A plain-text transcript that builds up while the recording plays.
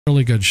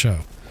really good show.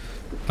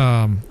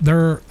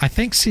 I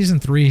think season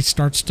 3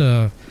 starts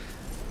to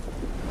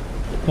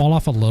fall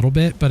off a little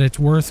bit, but it's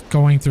worth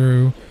going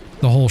through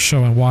the whole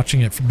show and watching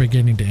it from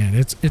beginning to end.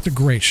 It's a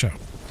great show.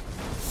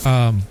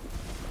 The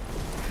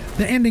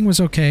ending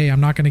was okay.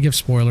 I'm not going to give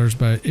spoilers,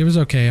 but it was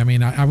okay. I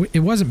mean, it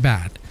wasn't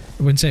bad.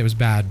 I wouldn't say it was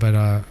bad,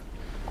 but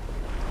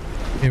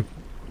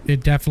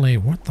it definitely...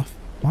 What the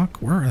fuck?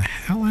 Where the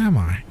hell am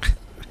I?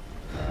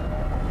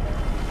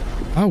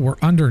 Oh, we're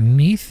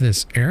underneath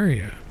this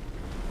area.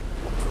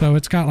 So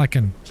it's got like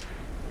an...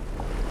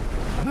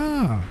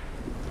 Ah.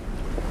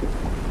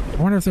 I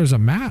wonder if there's a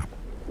map.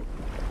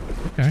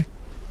 Okay.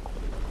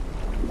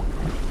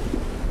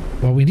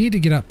 Well, we need to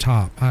get up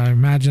top. I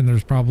imagine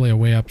there's probably a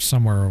way up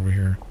somewhere over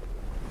here.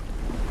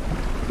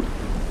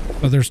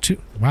 Oh, there's two.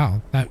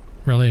 Wow, that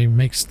really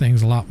makes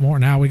things a lot more.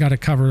 Now we got to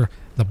cover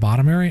the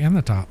bottom area and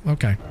the top.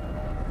 Okay.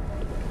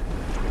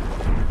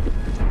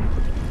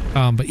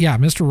 But yeah,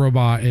 Mr.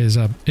 Robot is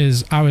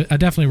I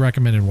definitely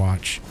recommend and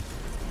watch.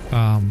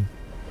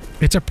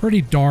 It's a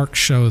pretty dark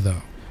show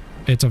though.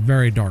 It's a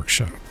very dark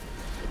show,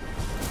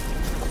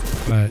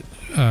 but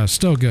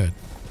still good.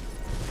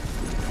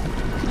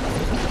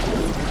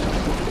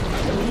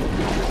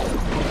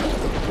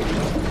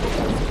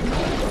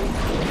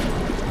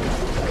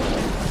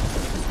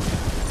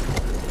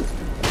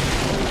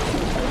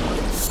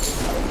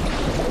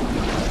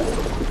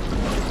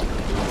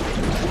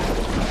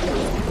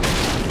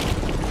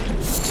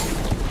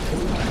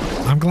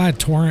 I'm glad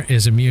Torrent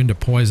is immune to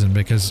poison,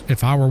 because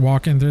if I were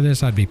walking through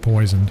this, I'd be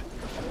poisoned.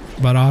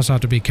 But I also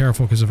have to be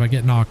careful, because if I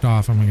get knocked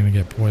off, I'm going to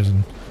get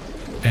poisoned.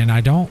 And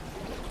I don't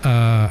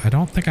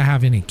think I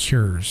have any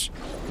cures.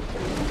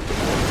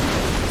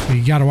 So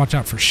you got to watch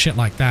out for shit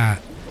like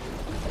that,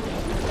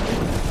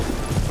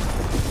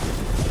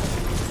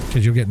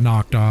 because you'll get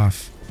knocked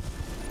off.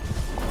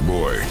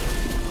 Boy.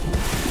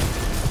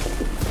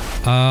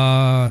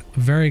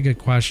 Very good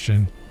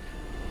question.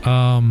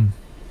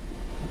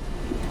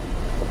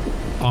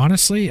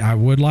 Honestly, I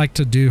would like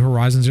to do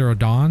Horizon Zero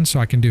Dawn so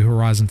I can do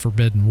Horizon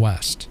Forbidden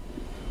West.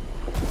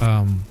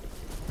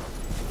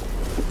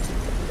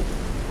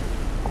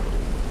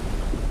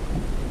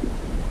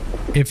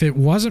 If it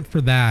wasn't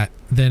for that,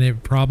 then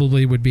it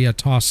probably would be a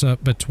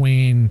toss-up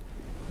between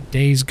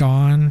Days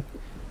Gone,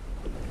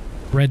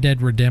 Red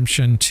Dead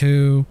Redemption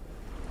 2,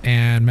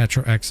 and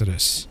Metro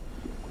Exodus.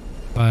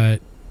 But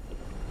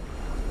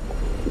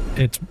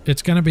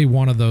it's going to be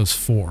one of those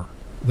four.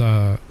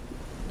 And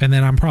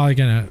then I'm probably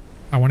going to...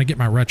 I want to get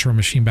my retro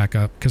machine back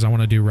up because I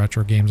want to do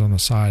retro games on the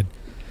side.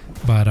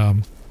 But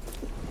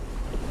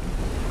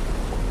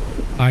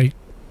I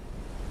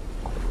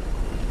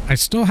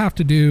still have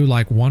to do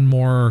like one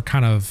more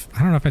kind of, I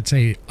don't know if I'd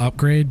say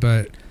upgrade,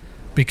 but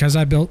because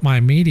I built my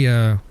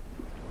media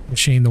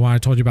machine, the one I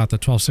told you about, the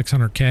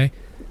 12600K,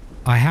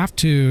 I have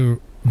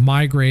to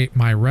migrate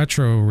my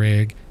retro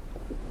rig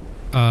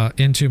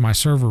into my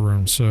server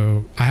room.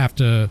 So I have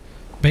to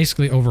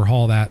basically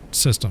overhaul that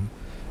system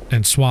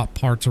and swap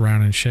parts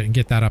around and shit and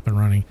get that up and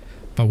running.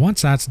 But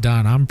once that's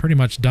done, I'm pretty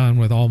much done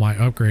with all my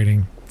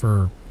upgrading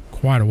for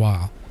quite a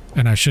while.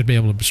 And I should be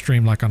able to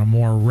stream like on a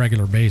more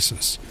regular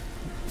basis.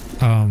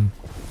 A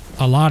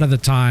lot of the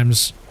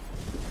times,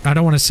 I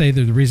don't want to say that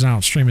the reason I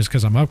don't stream is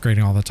because I'm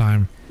upgrading all the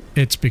time.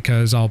 It's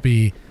because I'll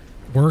be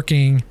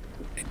working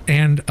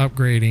and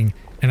upgrading,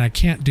 and I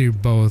can't do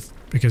both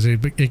because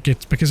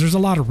because there's a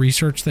lot of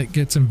research that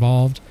gets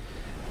involved.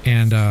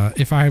 And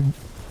if I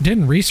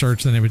didn't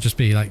research, then it would just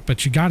be like,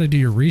 but you got to do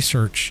your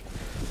research,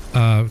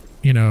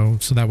 you know,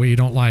 so that way you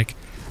don't like,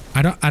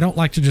 I don't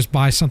like to just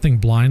buy something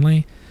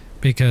blindly,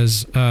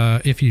 because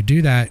if you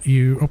do that,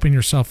 you open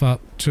yourself up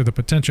to the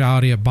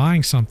potentiality of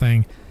buying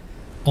something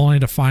only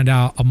to find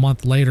out a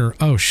month later,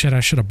 oh shit,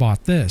 I should have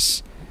bought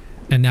this.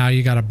 And now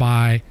you got to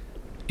buy,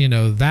 you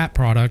know, that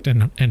product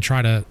and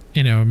try to,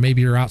 you know,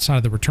 maybe you're outside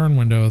of the return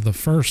window of the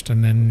first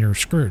and then you're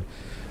screwed.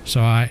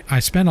 So I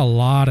spend a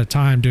lot of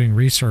time doing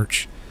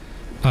research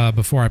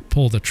before I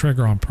pull the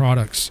trigger on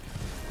products.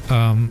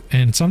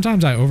 And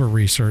sometimes I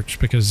over-research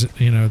because,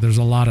 you know, there's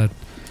a lot of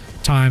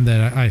time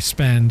that I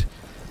spend.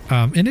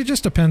 And it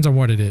just depends on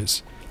what it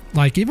is.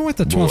 Like, even with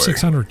the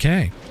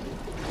 12600K.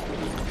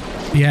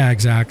 Yeah,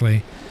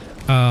 exactly.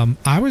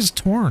 I was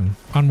torn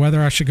on whether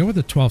I should go with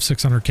the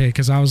 12600K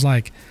because I was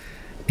like,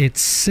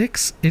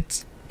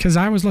 because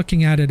I was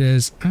looking at it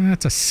as,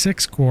 it's a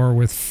 6-core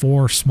with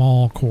 4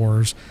 small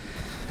cores.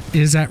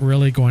 Is that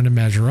really going to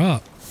measure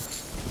up?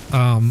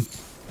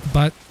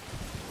 But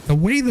the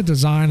way the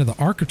design of the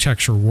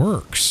architecture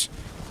works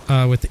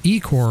with the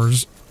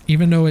E-cores,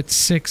 even though it's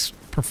 6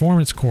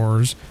 performance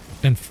cores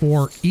and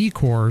 4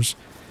 E-cores,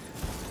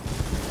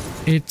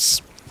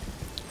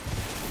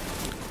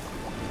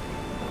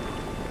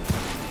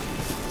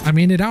 I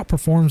mean, it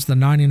outperforms the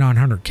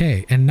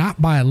 9900K, and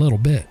not by a little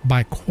bit,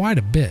 by quite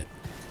a bit.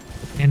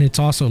 And it's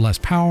also less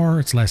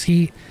power, it's less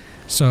heat.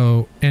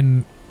 So,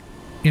 and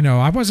you know,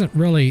 I wasn't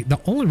really,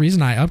 the only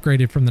reason I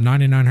upgraded from the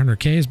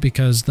 9900K is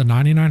because the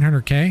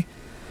 9900K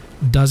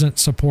doesn't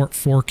support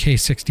 4K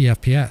 60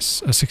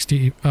 FPS, a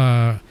 60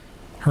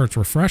 hertz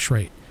refresh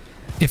rate.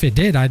 If it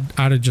did, I'd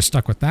have just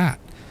stuck with that.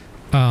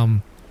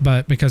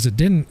 But because it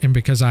didn't, and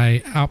because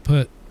I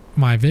output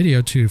my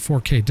video to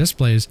 4K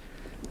displays,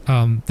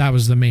 that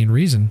was the main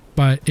reason.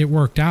 But it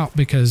worked out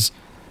because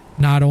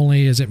not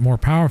only is it more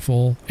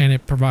powerful and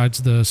it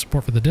provides the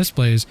support for the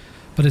displays,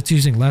 but it's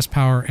using less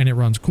power and it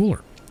runs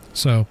cooler.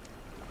 So,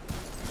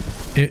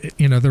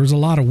 you know, there was a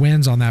lot of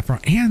wins on that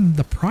front. And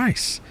the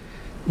price,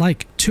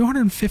 like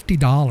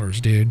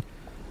 $250, dude.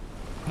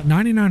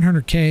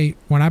 9900K,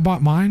 when I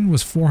bought mine,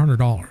 was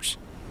 $400.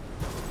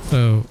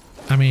 So,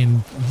 I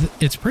mean,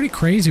 it's pretty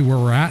crazy where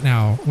we're at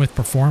now with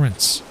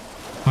performance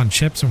on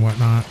chips and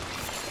whatnot.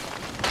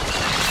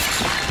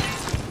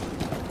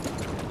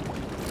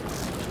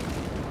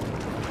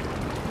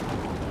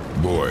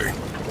 Boy.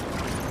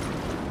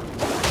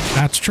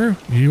 That's true.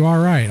 You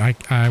are right.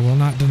 I will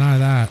not deny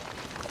that.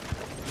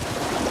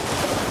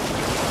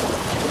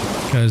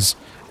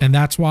 And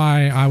that's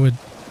why I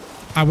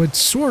would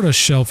sort of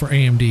shill for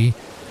AMD,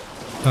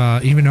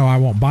 even though I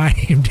won't buy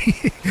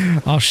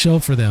AMD. I'll shill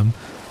for them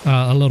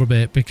a little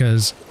bit,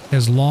 because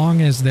as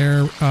long as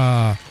they're,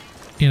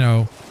 you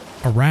know,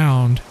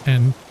 around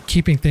and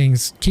keeping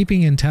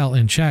Intel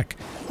in check,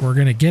 we're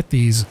going to get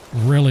these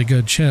really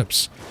good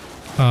chips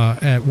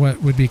at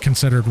what would be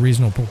considered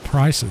reasonable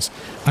prices.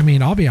 I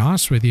mean, I'll be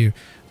honest with you,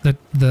 the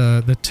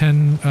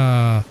 10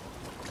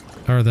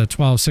 or the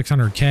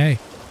 12600K,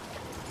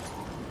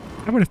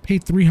 I would have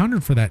paid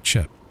 $300 for that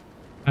chip.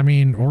 I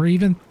mean, or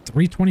even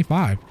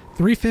 $325,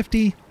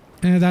 $350.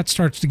 That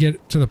starts to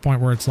get to the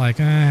point where it's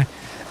like, I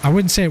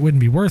wouldn't say it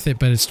wouldn't be worth it,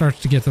 but it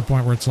starts to get to the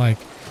point where it's like,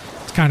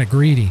 it's kind of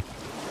greedy.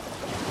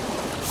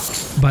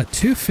 But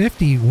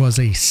 $250 was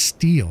a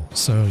steal.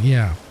 So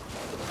yeah.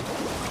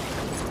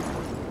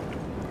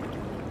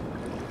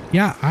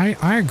 Yeah,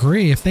 I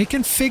agree. If they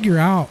can figure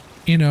out,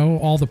 you know,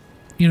 all the,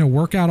 you know,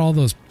 work out all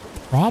those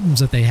problems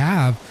that they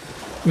have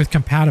with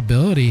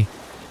compatibility,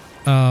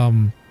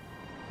 I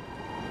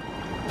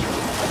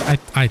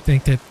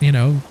think that, you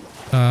know,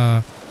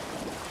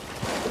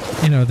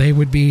 they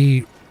would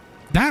be,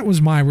 that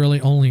was my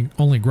really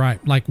only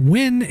gripe. Like,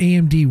 when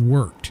AMD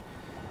worked,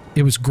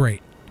 it was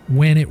great.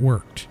 When it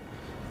worked,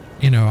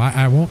 you know,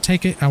 I won't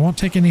take it. I won't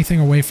take anything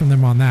away from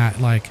them on that.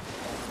 Like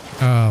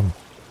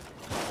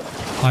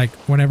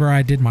whenever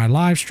I did my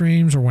live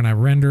streams or when I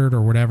rendered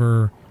or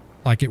whatever,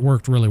 like, it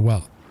worked really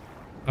well.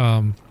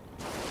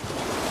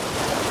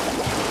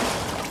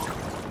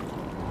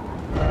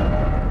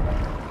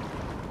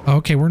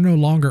 Okay, we're no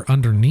longer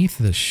underneath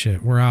this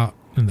shit. We're out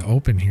in the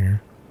open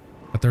here.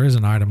 But there is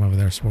an item over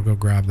there, so we'll go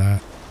grab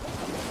that.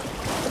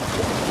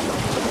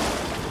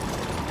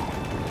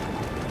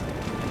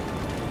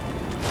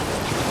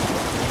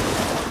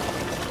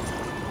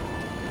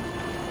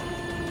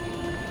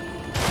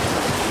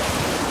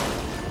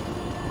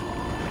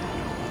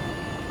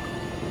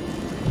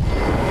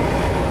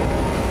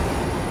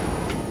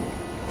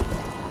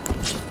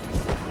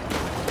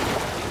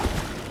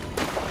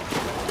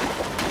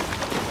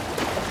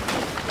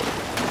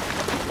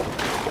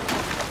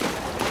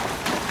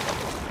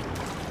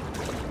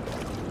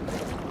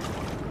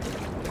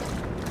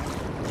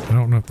 I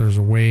don't know if there's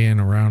a way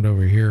in around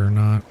over here or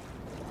not.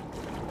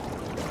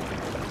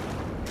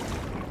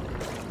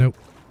 Nope.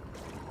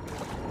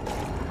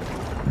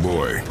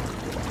 Boy.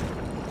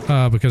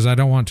 Because I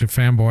don't want to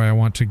fanboy. I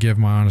want to give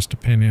my honest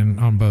opinion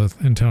on both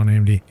Intel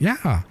and AMD.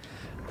 Yeah.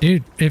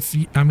 Dude,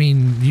 I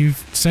mean,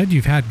 you've said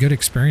you've had good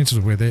experiences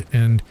with it,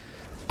 and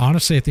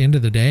honestly, at the end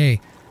of the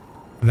day,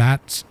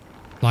 that's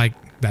like,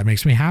 that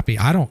makes me happy.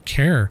 I don't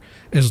care.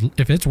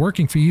 If it's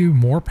working for you,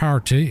 more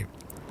power to you.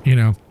 You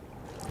know,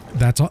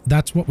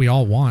 that's what we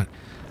all want.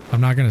 I'm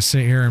not going to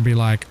sit here and be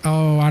like,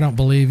 oh, I don't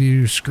believe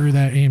you. Screw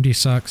that. AMD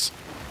sucks.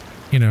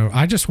 You know,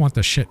 I just want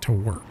the shit to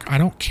work. I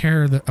don't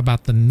care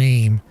about the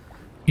name,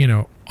 you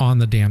know, on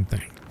the damn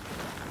thing.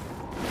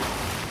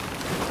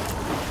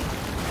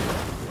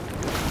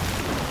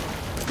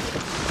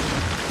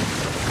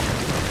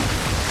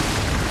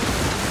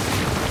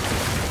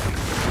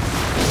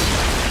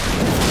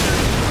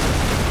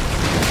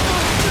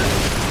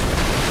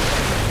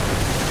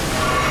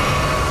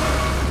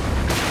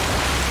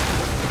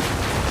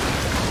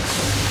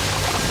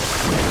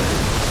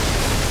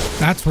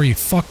 That's where you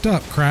fucked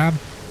up, crab.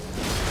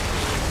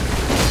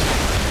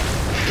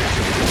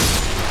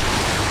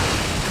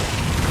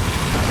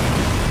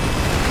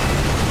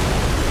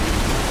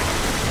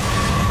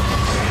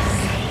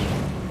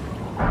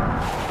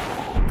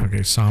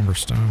 Okay, somber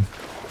stone.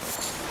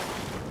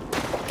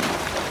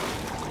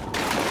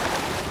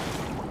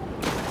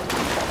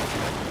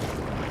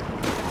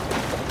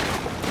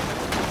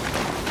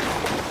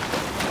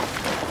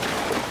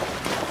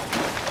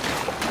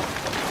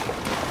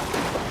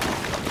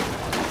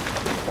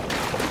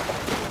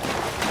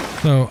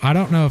 So I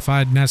don't know if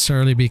I'd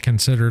necessarily be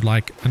considered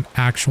like an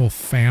actual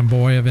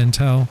fanboy of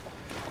Intel,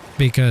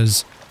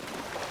 because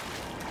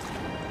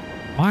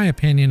my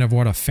opinion of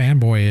what a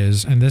fanboy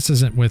is, and this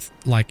isn't with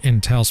like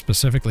Intel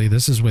specifically,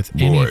 this is with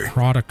any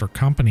product or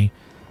company.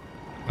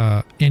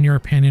 In your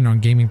opinion on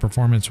gaming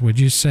performance, would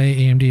you say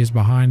AMD is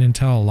behind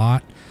Intel a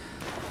lot?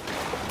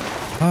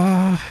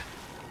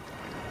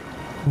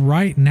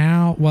 Right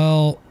now,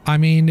 well, I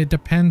mean, it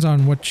depends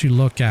on what you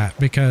look at,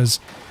 because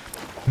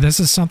this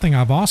is something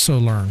I've also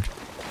learned.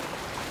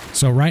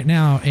 So right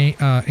now,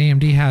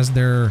 AMD has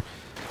their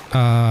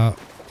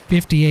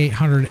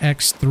 5800X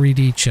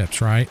 3D chips,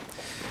 right?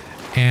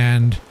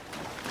 And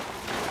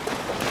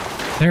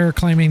they're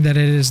claiming that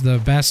it is the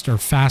best or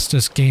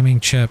fastest gaming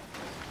chip,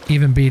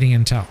 even beating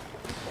Intel.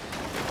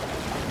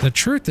 The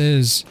truth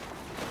is,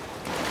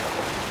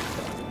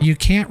 you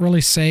can't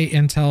really say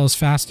Intel is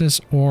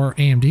fastest or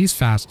AMD's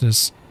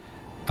fastest,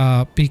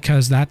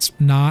 because that's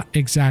not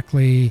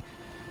exactly,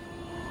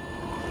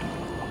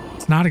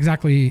 it's not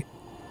exactly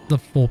the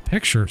full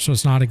picture, so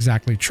it's not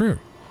exactly true.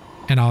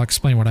 And I'll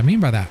explain what I mean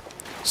by that.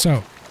 So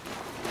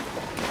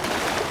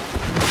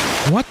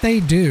what they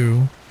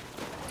do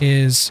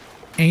is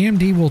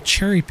AMD will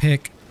cherry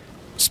pick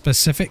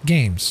specific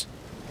games.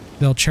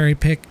 They'll cherry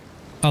pick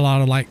a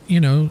lot of, like, you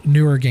know,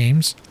 newer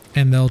games,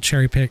 and they'll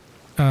cherry pick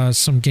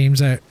some games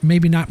that may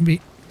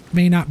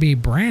not be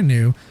brand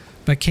new,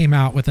 but came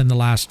out within the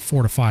last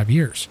 4 to 5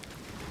 years.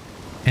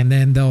 And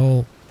then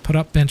they'll put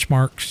up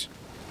benchmarks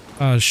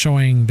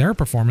showing their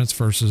performance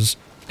versus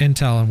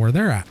Intel and where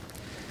they're at.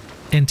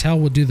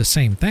 Intel will do the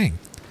same thing.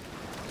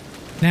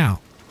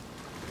 Now,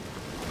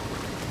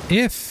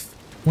 if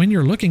when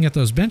you're looking at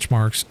those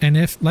benchmarks, and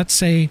if, let's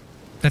say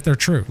that they're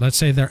true, let's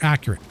say they're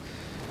accurate,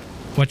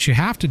 what you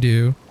have to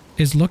do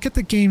is look at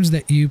the games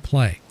that you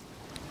play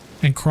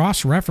and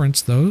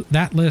cross-reference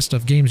that list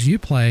of games you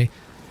play,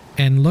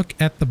 and look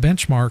at the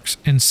benchmarks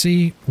and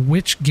see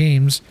which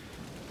games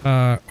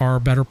are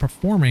better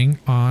performing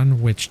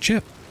on which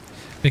chip.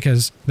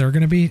 Because there are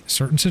going to be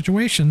certain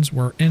situations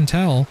where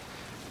Intel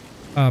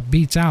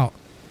beats out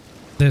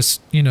this,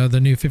 you know, the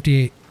new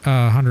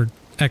 5800X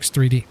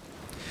 3D.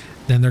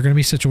 Then there are going to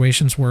be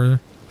situations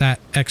where that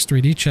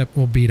X3D chip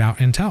will beat out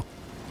Intel.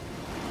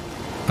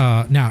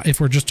 Now, if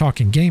we're just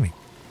talking gaming.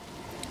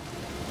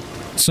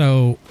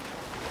 So,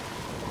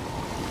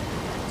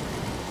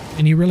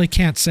 and you really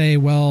can't say,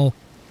 well,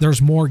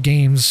 there's more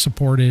games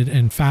supported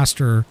and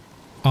faster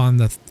on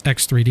the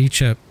X3D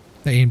chip,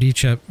 the AMD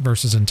chip,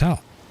 versus Intel.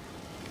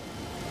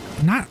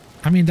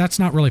 I mean, that's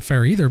not really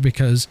fair either,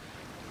 because,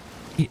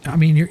 I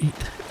mean,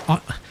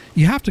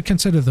 you have to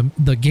consider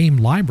the game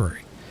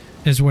library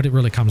is what it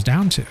really comes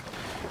down to.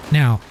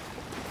 Now,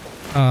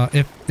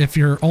 if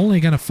you're only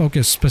going to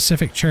focus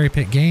specific cherry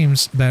pick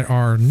games that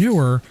are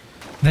newer,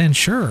 then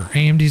sure,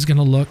 AMD's going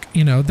to look,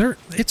 you know,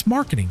 it's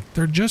marketing.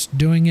 They're just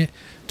doing it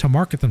to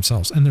market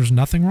themselves, and there's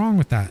nothing wrong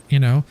with that. You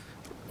know,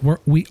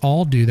 we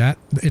all do that.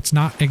 It's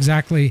not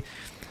a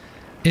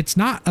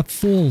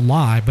full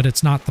lie, but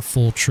it's not the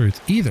full truth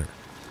either.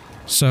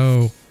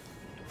 So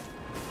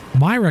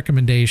my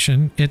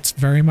recommendation, it's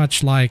very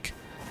much like,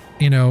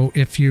 you know,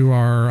 if you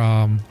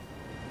are,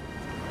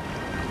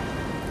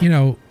 you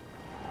know,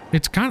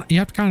 it's kind of, you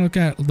have to kind of look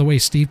at the way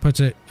Steve puts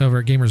it over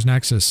at Gamers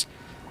Nexus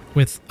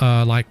with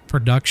like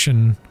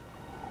production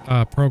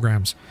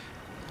programs.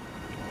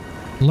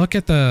 Look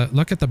at the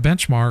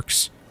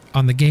benchmarks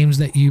on the games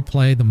that you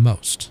play the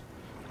most,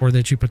 or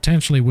that you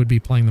potentially would be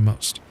playing the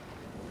most,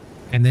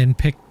 and then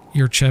pick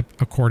your chip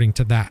according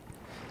to that.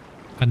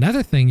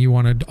 Another thing you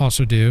want to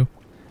also do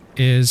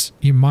is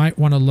you might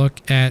want to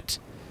look at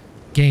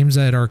games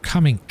that are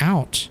coming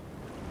out,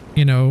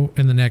 you know,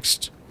 in the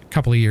next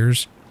couple of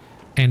years,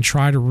 and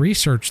try to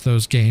research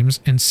those games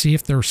and see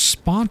if they're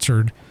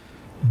sponsored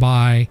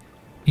by,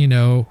 you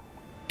know,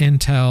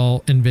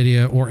 Intel,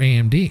 Nvidia, or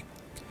AMD.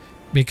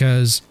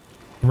 Because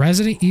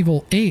Resident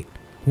Evil 8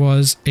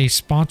 was a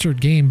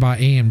sponsored game by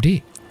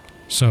AMD.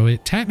 So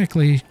it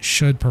technically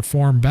should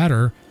perform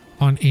better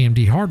on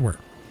AMD hardware.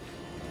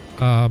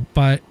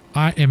 But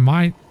in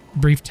my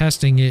brief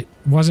testing, it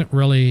wasn't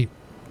really,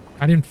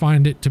 I didn't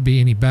find it to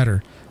be any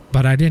better.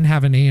 But I didn't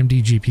have an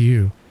AMD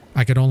GPU.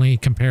 I could only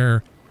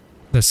compare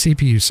the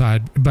CPU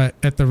side. But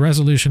at the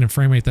resolution and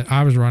frame rate that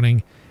I was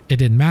running, it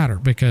didn't matter,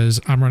 because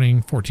I'm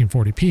running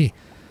 1440p,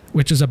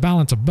 which is a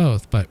balance of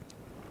both. But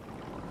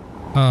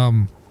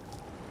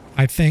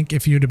I think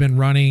if you'd have been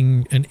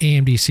running an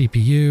AMD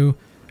CPU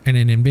and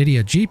an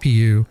NVIDIA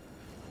GPU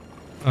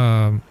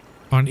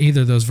on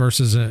either of those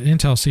versus an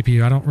Intel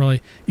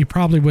CPU, you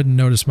probably wouldn't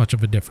notice much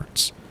of a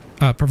difference,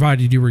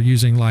 provided you were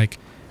using, like,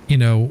 you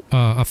know,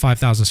 a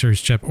 5000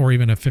 series chip, or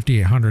even a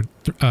 5800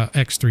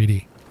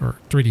 X3D or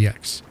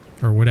 3DX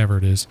or whatever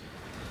it is.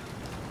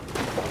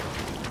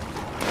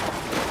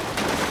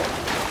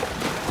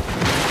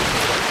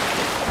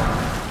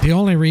 The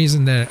only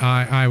reason that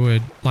I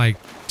would, like,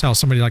 tell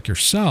somebody like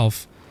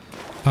yourself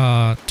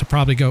to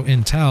probably go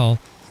Intel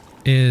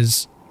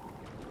is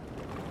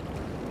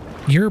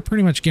you're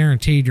pretty much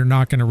guaranteed you're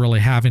not going to really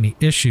have any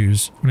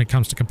issues when it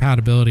comes to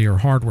compatibility or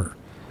hardware.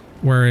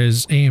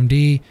 Whereas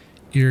AMD,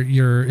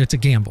 it's a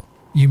gamble.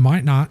 You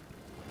might not,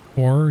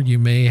 or you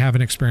may have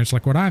an experience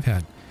like what I've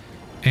had.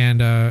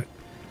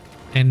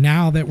 And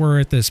now that we're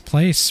at this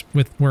place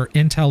where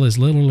Intel is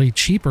literally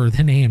cheaper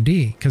than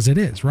AMD, because it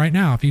is right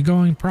now, if you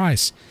go in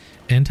price,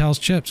 Intel's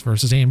chips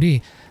versus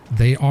AMD,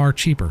 they are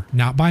cheaper,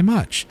 not by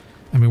much.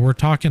 I mean, we're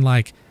talking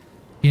like,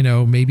 you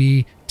know,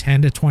 maybe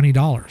 $10 to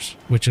 $20,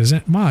 which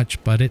isn't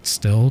much, but it's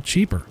still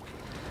cheaper.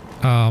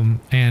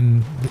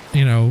 And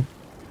you know,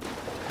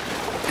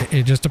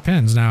 it just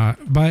depends now.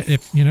 But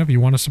if you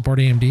want to support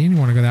AMD and you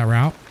want to go that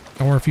route,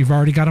 or if you've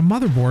already got a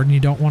motherboard and you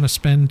don't want to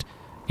spend,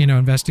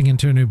 investing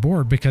into a new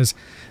board, because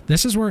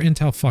this is where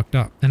Intel fucked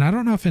up. And I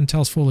don't know if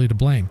Intel's fully to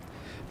blame,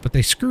 but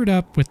they screwed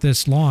up with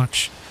this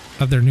launch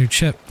of their new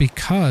chip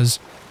because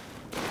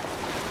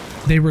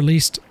they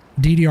released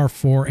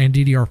DDR4 and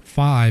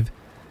DDR5,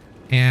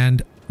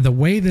 and the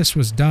way this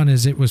was done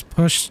is it was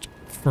pushed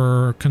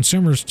for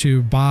consumers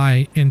to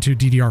buy into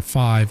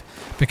DDR5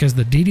 because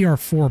the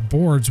DDR4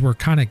 boards were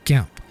kind of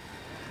gimp.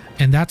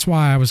 And that's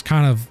why I was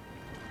kind of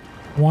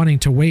wanting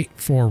to wait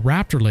for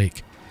Raptor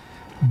Lake,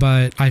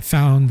 but I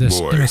found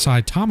this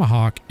MSI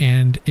Tomahawk,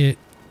 and it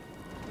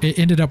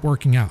ended up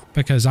working out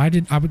because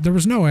there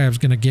was no way I was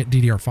going to get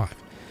DDR5.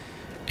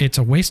 It's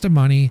a waste of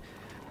money.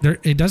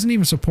 It doesn't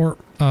even support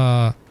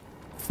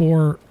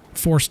four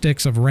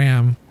sticks of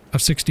RAM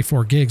of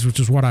 64 gigs, which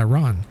is what I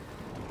run.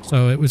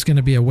 So it was going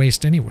to be a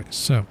waste anyways.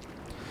 So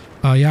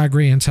yeah, I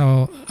agree.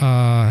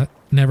 Intel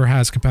never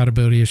has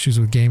compatibility issues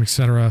with game,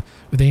 etc.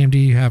 With AMD,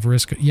 you have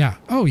risk. Yeah.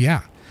 Oh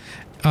yeah.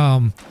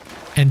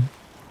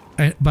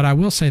 But I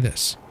will say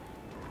this.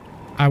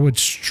 I would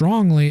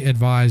strongly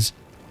advise,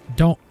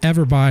 don't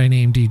ever buy an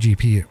AMD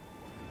GPU.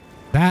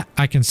 That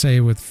I can say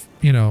with,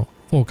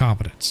 full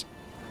confidence,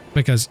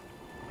 because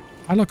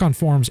I look on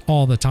forums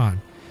all the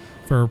time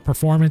for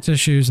performance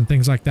issues and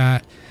things like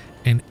that.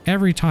 And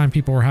every time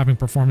people are having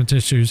performance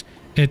issues,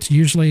 it's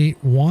usually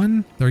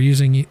one, they're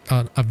using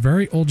a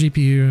very old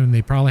GPU and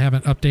they probably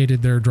haven't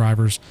updated their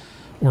drivers,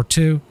 or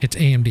two, it's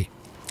AMD.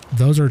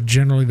 Those are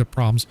generally the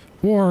problems.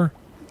 Or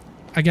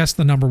I guess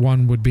the number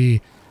one would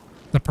be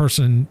the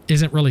person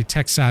isn't really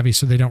tech savvy,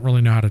 so they don't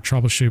really know how to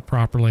troubleshoot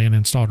properly and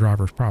install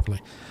drivers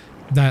properly.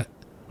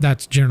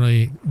 That's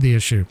generally the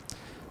issue.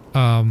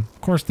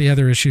 Of course, the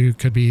other issue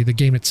could be the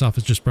game itself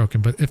is just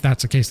broken, but if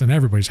that's the case, then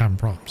everybody's having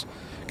problems.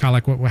 Kind of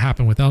like what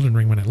happened with Elden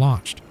Ring when it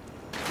launched.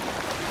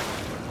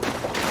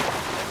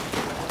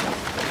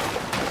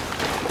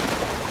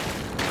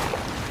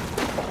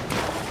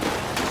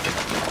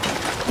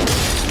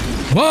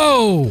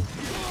 Whoa!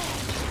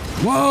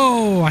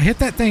 Whoa! I hit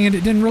that thing and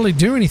it didn't really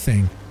do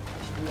anything.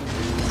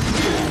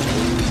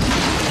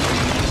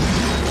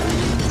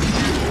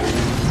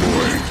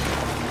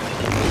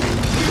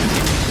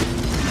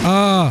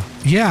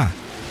 Yeah.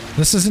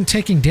 This isn't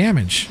taking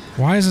damage.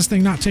 Why is this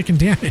thing not taking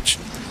damage?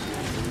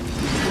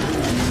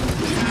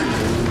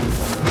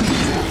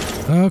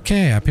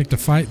 Okay, I picked a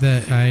fight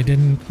that I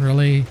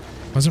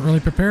wasn't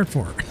really prepared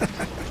for.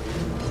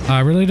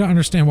 I really don't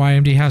understand why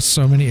AMD has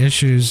so many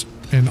issues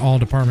in all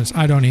departments.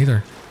 I don't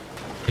either.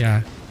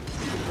 Yeah.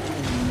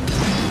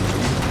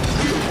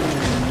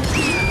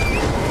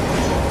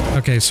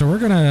 Okay, so we're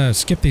gonna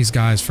skip these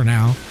guys for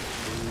now.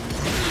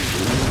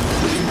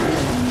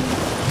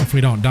 If we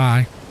don't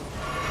die.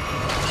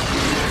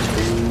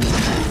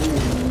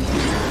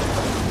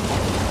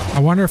 I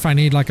wonder if I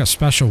need like a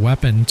special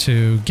weapon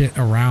to get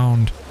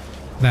around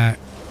that,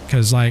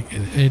 because like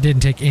it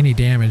didn't take any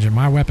damage and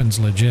my weapon's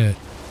legit.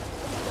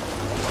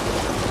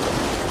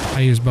 I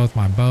used both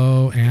my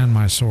bow and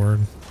my sword.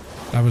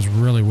 That was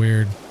really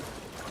weird.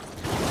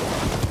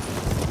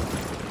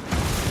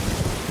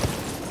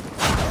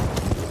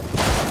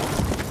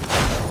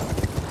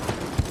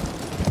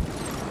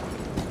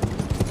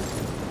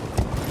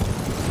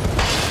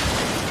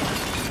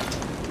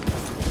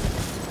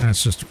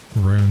 That's just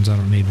runes. I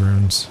don't need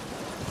runes.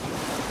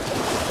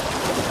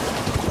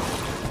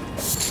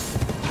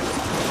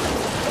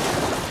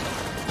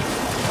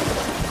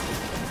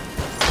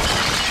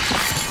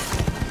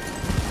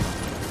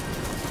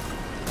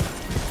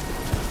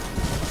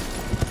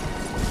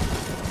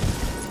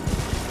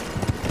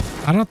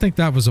 I don't think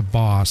that was a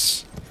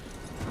boss,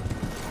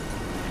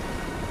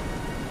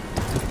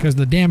 because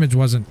the damage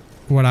wasn't,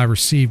 what I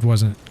received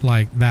wasn't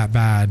like that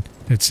bad.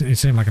 It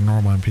seemed like a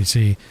normal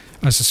NPC.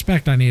 I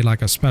suspect I need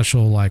like a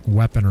special like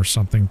weapon or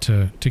something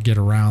to get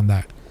around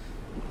that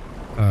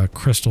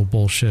crystal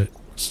bullshit.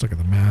 Let's look at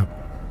the map.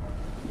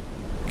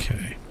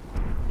 Okay.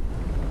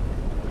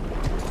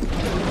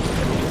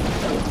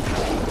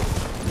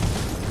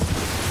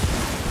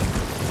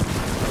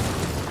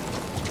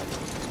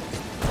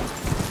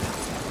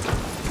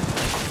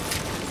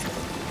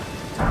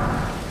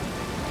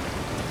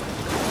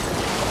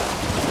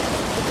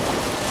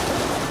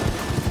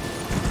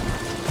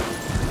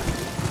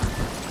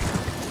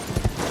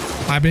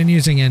 I've been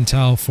using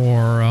Intel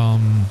for,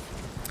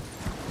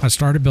 I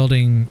started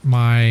building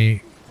my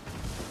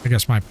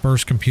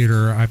first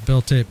computer. I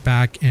built it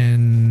back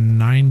in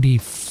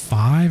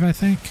 95, I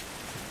think.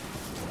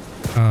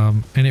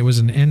 And it was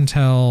an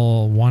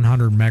Intel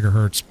 100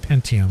 megahertz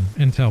Pentium,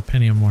 Intel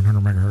Pentium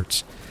 100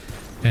 megahertz.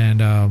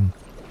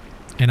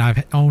 And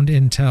I've owned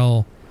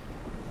Intel,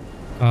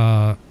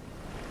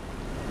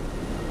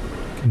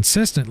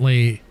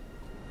 consistently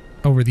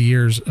over the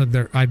years.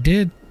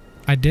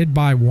 I did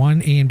buy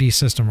one AMD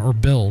system, or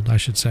build, I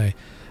should say.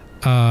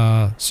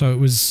 So it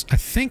was, I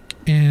think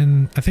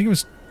it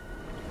was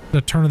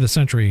the turn of the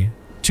century,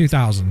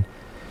 2000,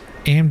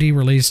 AMD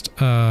released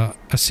a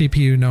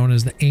CPU known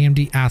as the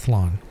AMD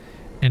Athlon,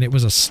 and it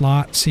was a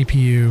slot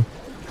CPU,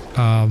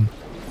 and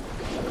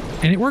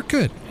it worked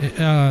good.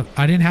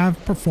 I didn't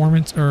have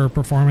performance or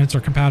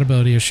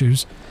compatibility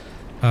issues.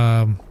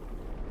 The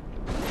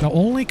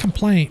only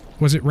complaint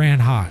was it ran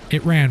hot.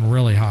 It ran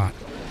really hot.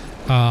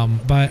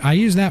 But I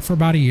used that for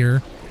about a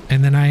year,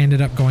 and then I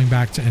ended up going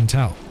back to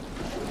Intel.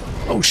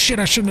 Oh shit,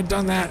 I shouldn't have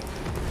done that.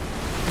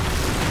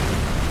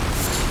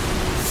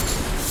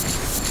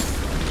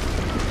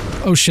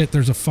 Oh shit,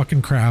 there's a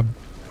fucking crab.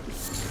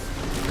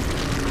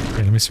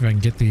 Okay, let me see if I can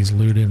get these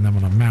looted, and I'm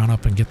gonna mount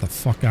up and get the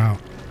fuck out.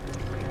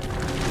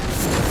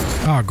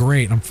 Oh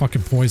great, I'm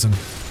fucking poisoned.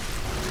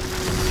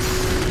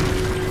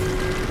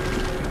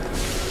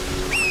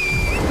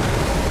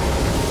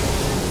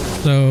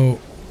 So,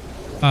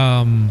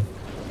 I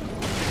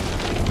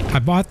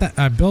built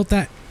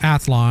that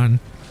Athlon.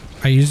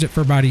 I used it for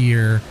about a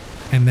year,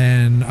 and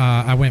then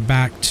I went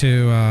back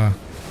to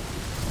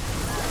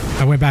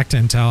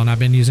Intel, and I've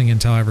been using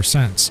Intel ever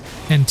since.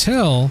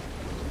 Until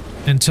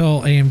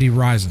AMD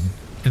Ryzen,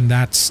 and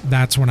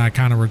that's when I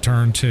kind of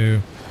returned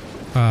to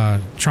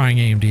trying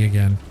AMD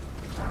again.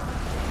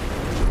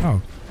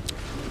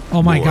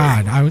 Oh my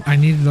God! I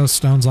needed those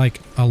stones like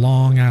a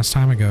long ass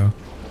time ago.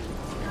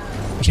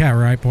 Yeah,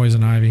 right,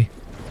 poison ivy.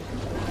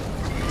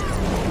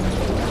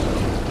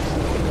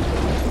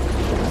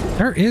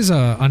 There is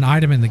an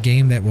item in the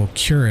game that will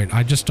cure it.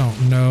 I just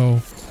don't know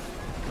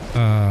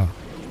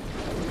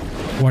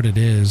what it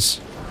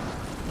is.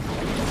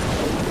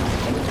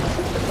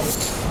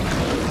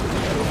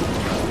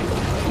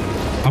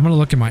 I'm gonna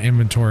look at my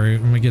inventory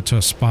when we get to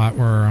a spot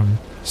where I'm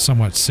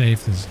somewhat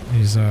safe.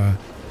 These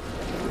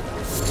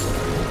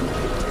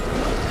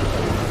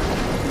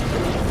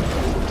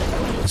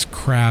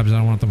crabs, I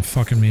don't want them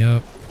fucking me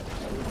up.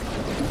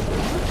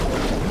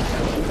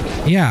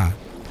 Yeah,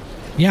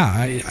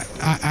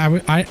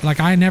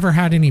 I never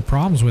had any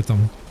problems with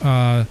them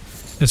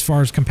as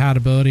far as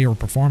compatibility or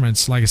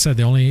performance. Like I said,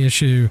 the only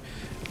issue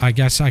I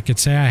guess I could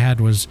say I had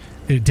was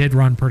it did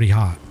run pretty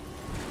hot,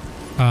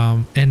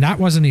 and that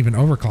wasn't even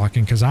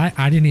overclocking, because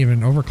I didn't even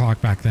overclock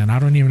back then. I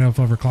don't even know if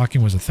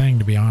overclocking was a thing,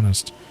 to be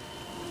honest.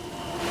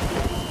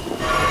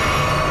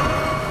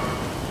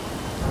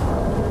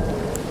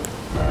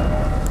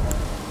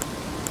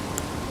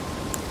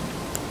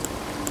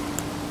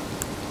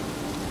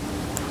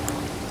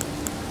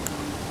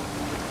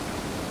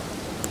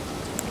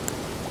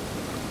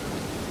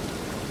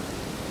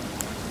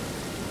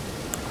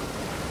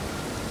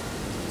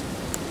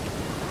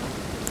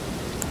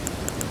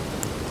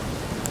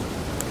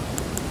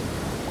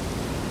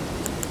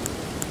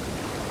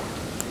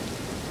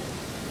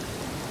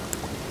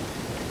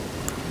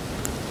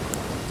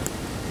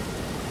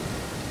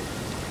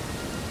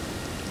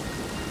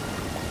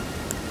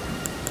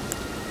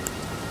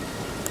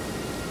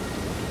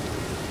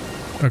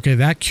 Okay,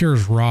 that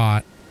cures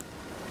rot,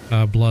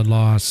 blood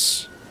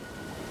loss,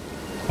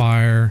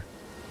 fire,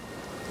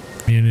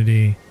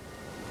 immunity.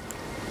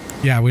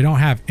 Yeah, we don't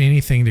have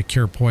anything to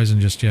cure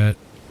poison just yet.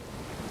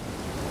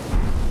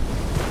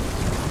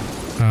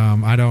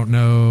 I don't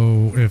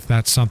know if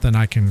that's something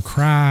I can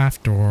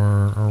craft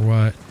or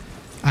what.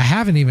 I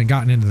haven't even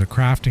gotten into the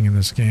crafting in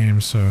this game,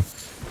 so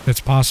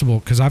it's possible,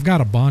 because I've got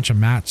a bunch of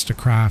mats to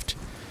craft,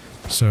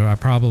 so I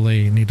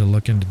probably need to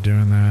look into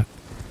doing that.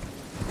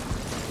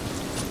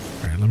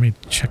 Let me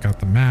check out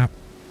the map.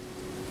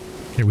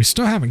 Okay, we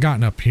still haven't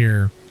gotten up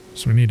here,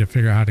 so we need to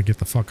figure out how to get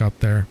the fuck up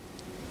there.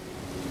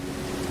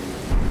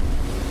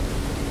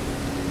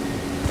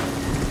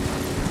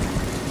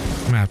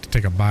 I'm gonna have to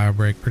take a bio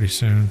break pretty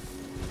soon.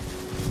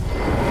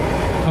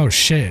 Oh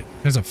shit,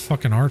 there's a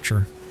fucking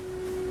archer.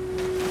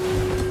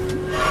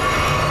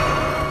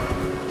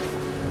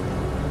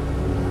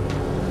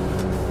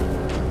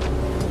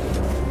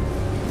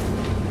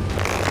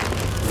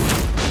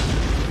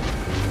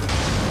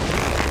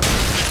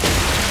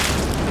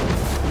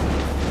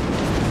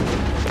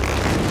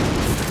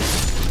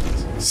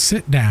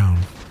 Sit down.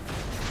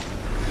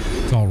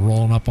 It's all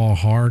rolling up all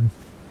hard.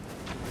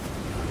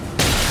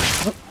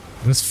 Oh,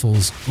 this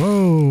fool's...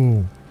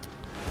 Whoa!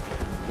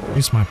 At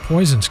least my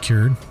poison's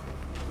cured.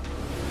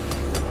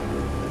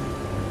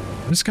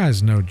 This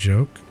guy's no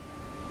joke.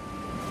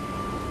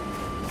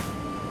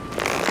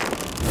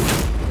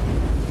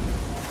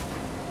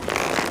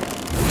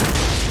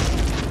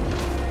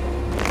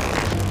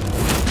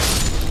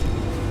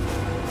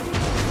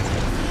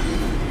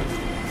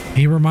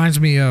 He reminds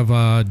me of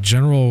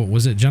General,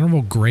 was it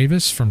General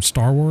Grievous from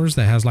Star Wars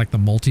that has like the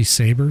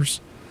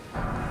multi-sabers?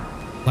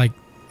 Like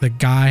the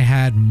guy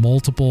had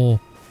multiple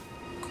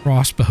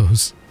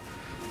crossbows.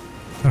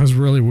 That was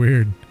really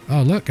weird.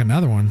 Oh look,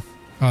 another one.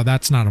 Oh,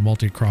 that's not a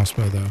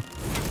multi-crossbow though.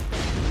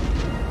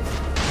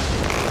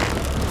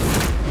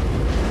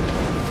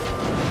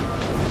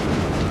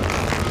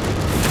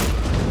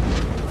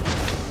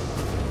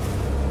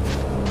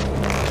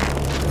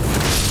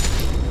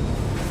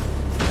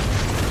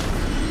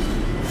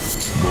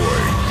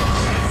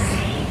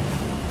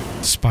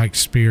 Spiked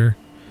spear.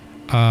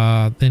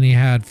 Then he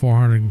had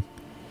 400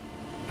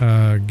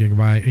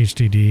 gigabyte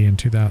HDD in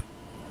 2000.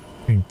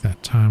 I think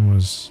that time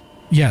was,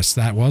 yes,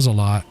 that was a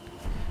lot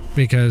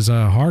because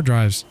hard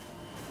drives,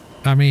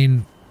 I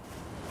mean,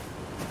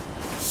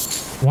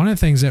 one of the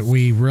things that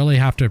we really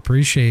have to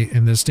appreciate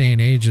in this day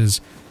and age is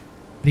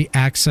the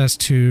access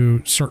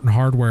to certain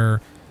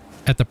hardware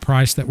at the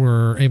price that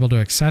we're able to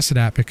access it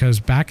at, because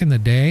back in the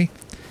day,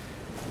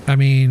 I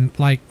mean,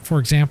 like, for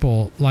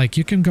example, like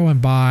you can go and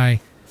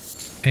buy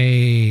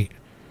a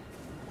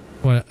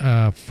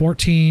 12,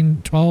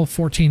 14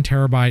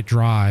 terabyte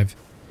drive,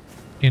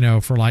 you know,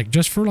 for like,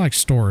 just for like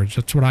storage.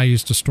 That's what I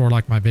used to store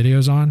like my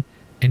videos on.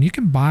 And you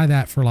can buy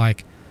that for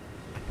like,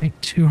 I think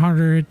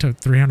 $200 to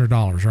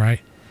 $300, right?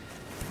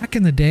 Back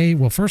in the day,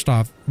 well, first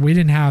off, we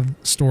didn't have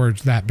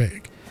storage that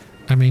big.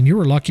 I mean, you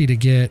were lucky to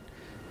get,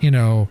 you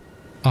know,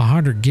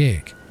 100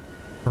 gig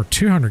or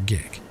 200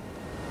 gig.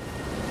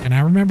 And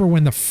I remember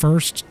when the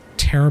first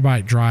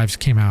terabyte drives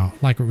came out,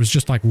 like it was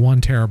just like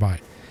 1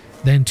 terabyte,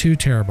 then 2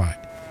 terabyte,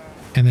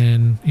 and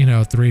then, you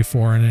know, 3,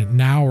 4, and then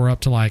now we're up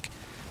to like,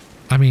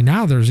 I mean,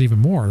 now there's even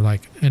more,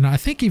 like, and I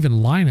think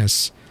even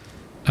Linus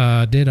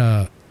did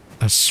a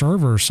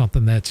server or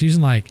something that's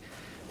using like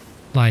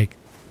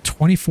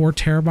 24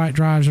 terabyte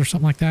drives or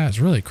something like that. It's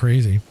really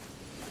crazy.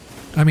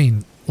 I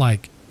mean,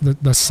 like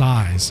the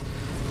size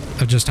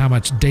of just how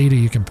much data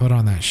you can put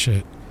on that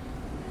shit.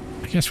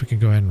 I guess we can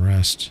go ahead and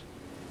rest.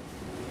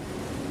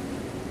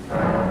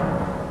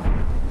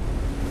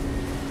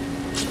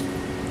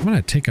 I'm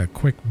gonna take a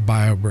quick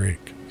bio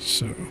break,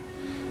 so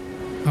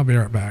I'll be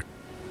right back.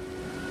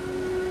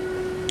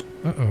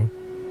 Uh-oh.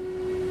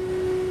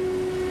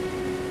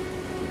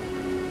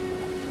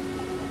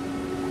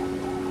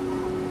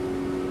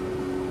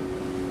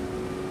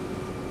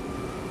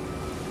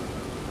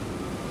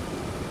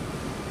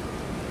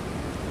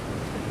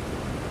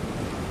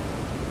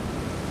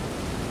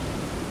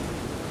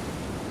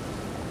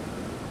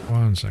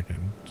 One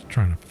second. Just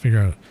trying to figure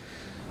out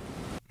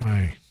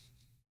my...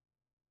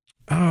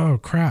 Oh,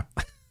 crap.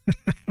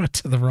 I went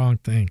to the wrong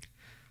thing.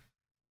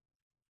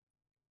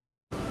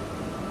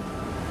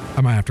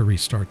 I might have to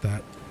restart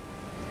that.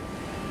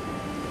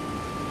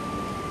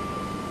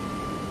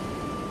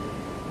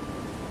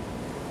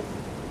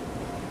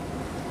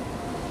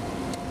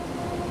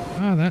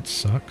 Oh, that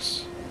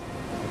sucks.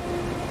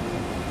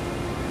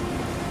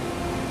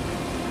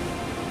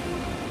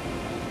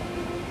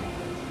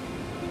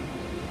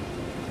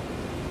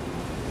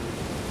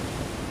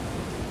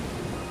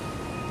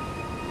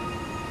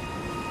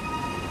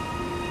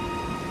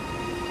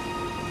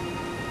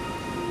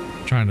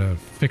 Trying to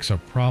fix a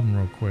problem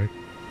real quick.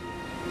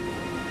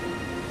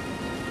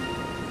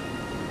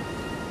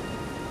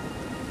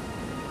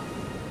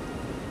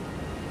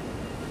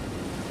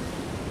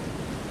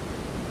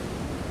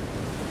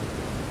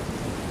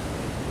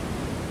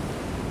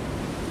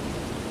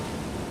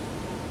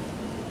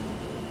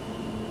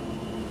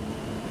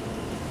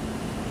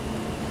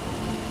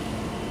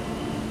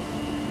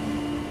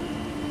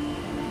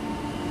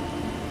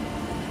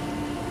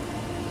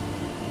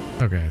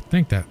 Okay, I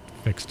think that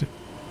fixed it.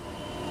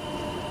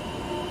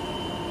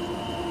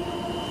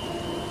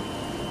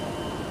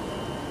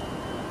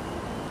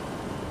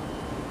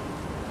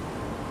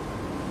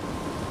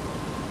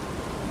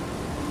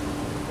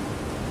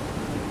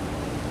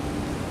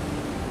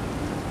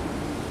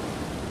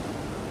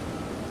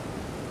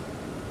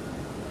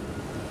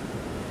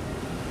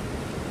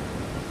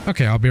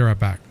 Okay, I'll be right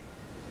back.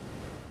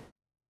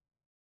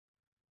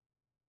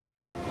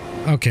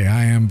 Okay,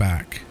 I am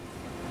back.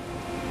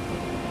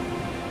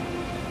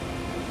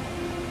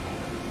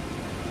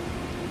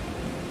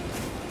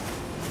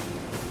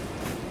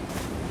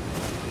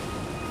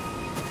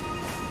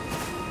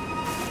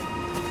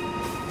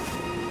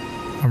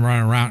 I'm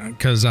running around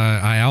because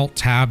I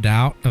alt-tabbed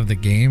out of the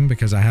game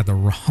because I had the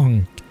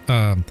wrong...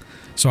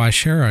 so I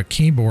share a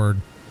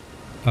keyboard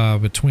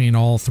between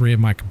all three of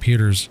my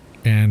computers,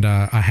 and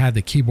I had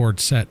the keyboard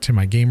set to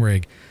my game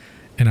rig,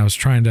 and I was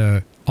trying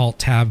to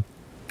alt-tab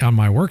on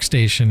my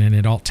workstation, and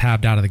it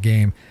alt-tabbed out of the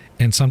game.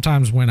 And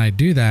sometimes when I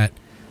do that,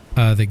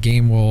 the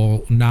game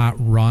will not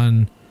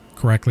run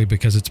correctly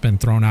because it's been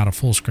thrown out of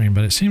full screen,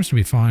 but it seems to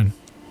be fine.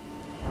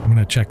 I'm going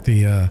to check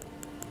the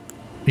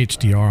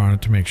HDR on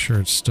it to make sure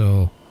it's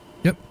still...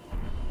 Yep.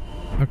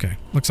 Okay.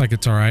 Looks like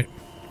it's all right.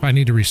 If I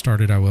need to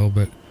restart it, I will,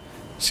 but it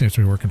seems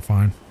to be working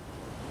fine.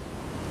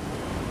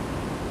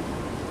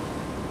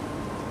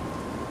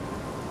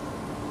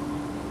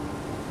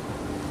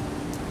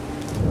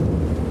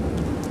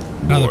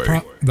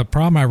 Now, the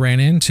problem I ran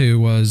into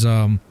was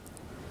I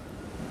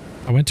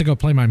went to go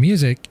play my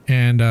music,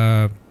 and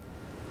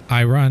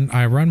I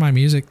run my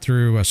music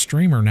through a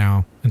streamer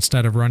now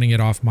instead of running it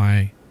off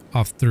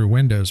through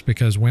Windows,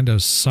 because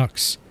Windows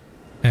sucks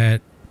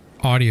at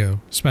audio,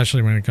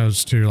 especially when it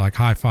goes to like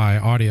hi-fi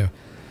audio.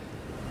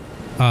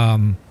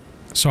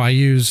 So I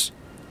use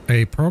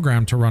a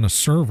program to run a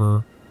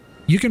server.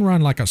 You can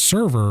run like a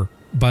server,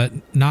 but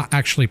not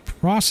actually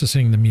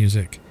processing the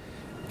music.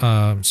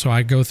 So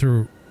I go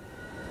through,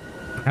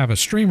 I have a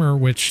streamer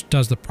which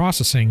does the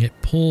processing. It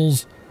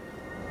pulls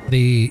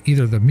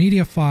either the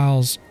media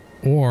files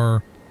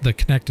or the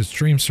connected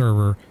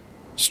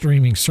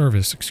streaming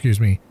service, excuse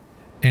me,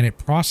 and it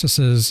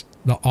processes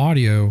the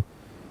audio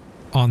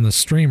on the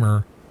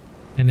streamer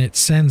and it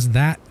sends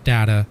that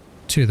data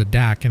to the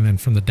DAC and then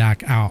from the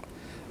DAC out.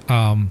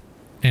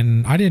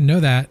 And I didn't know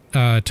that.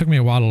 It took me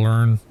a while to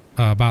learn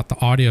about the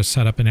audio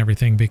setup and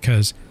everything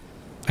because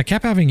I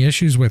kept having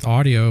issues with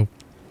audio,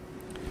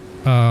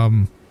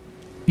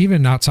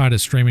 even outside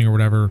of streaming or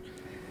whatever.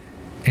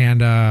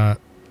 And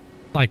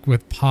like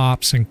with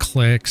pops and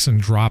clicks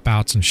and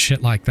dropouts and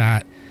shit like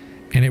that.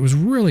 And it was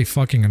really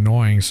fucking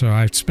annoying. So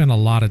I spent a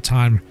lot of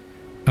time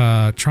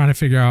trying to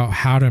figure out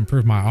how to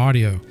improve my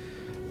audio.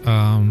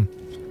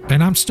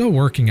 And I'm still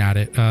working at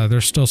it.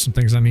 There's still some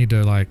things I need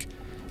to like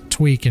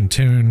tweak and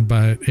tune,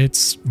 but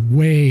it's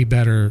way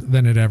better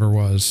than it ever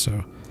was.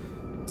 So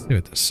let's see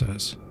what this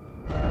says.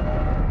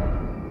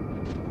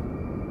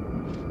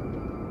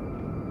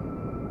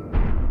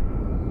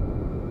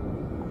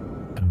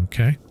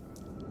 Okay.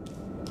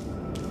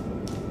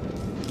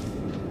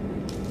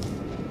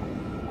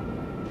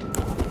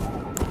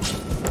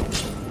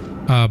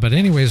 But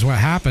anyways, what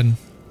happened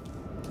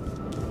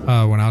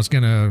when I was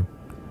gonna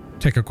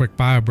take a quick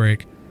bio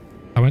break,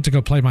 I went to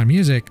go play my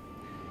music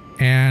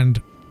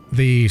and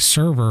the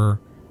server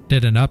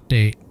did an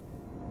update,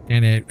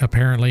 and it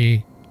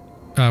apparently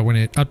when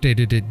it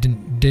updated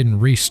it didn't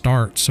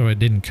restart, so it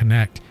didn't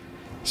connect.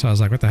 So I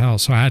was like, what the hell?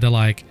 So I had to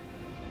like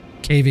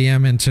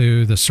KVM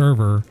into the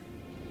server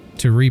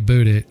to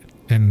reboot it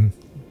and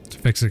to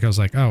fix it. I was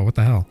like, oh, what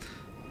the hell?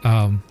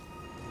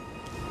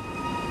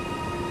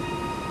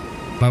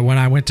 But when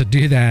I went to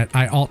do that,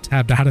 I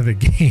alt-tabbed out of the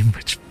game,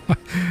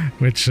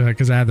 which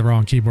because I had the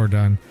wrong keyboard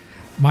done.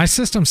 My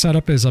system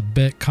setup is a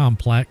bit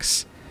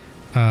complex.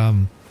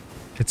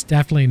 It's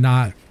definitely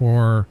not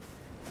for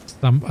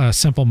a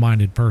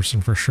simple-minded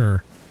person, for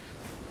sure.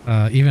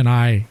 Even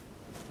I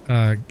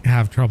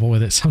have trouble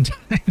with it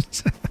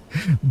sometimes.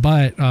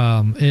 But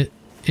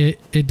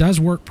it does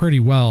work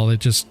pretty well. You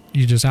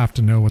just have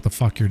to know what the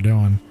fuck you're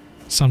doing.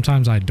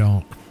 Sometimes I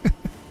don't.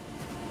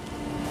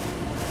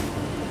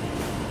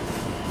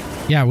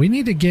 Yeah, we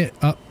need to get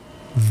up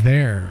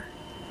there.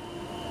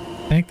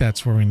 I think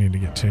that's where we need to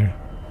get to.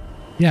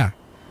 Yeah.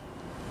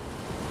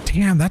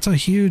 Damn, that's a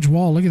huge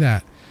wall. Look at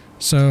that.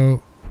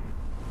 So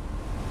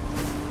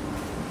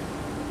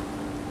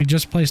we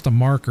just placed a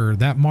marker.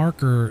 That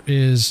marker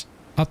is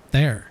up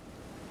there.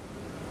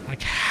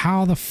 Like,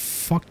 how the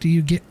fuck do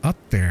you get up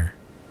there?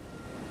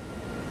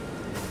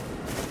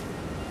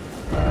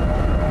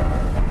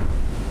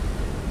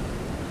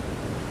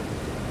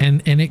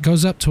 And it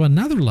goes up to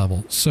another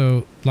level.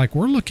 So, like,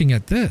 we're looking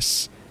at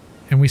this,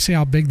 and we see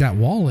how big that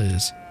wall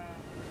is.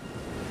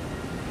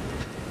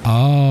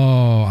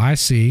 Oh, I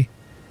see.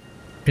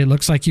 It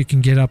looks like you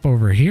can get up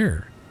over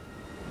here.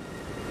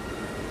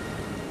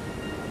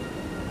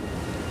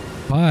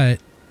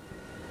 But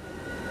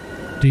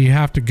do you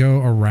have to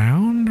go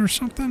around or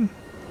something?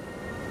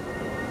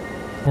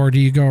 Or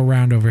do you go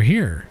around over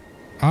here?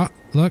 Ah,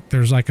 look,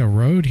 there's like a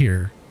road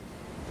here.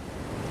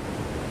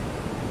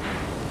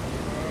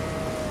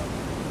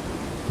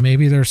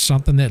 Maybe there's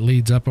something that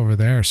leads up over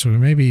there, so we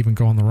maybe even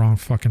going the wrong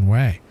fucking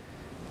way.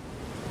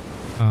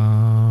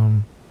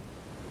 And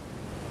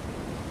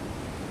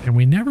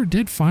we never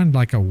did find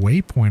like a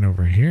waypoint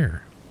over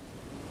here.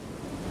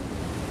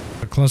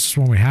 The closest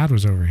one we had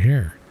was over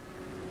here.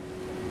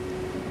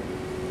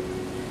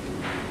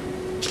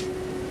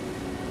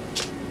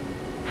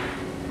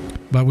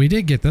 But we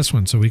did get this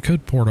one, so we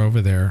could port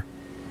over there.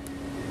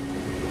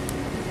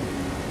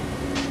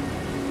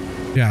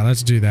 Yeah,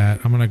 let's do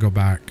that. I'm gonna go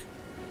back.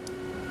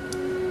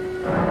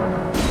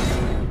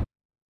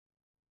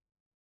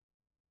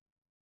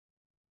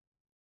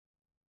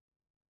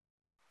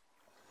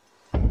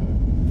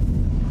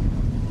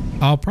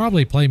 I'll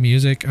probably play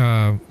music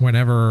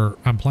whenever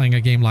I'm playing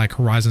a game like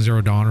Horizon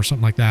Zero Dawn or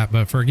something like that,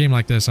 but for a game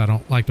like this, I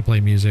don't like to play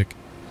music.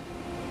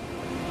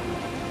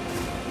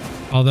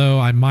 Although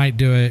I might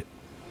do it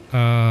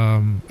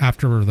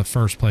after the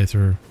first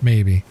playthrough,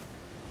 maybe.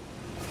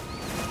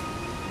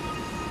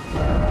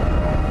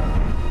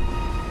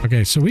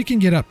 Okay, so we can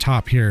get up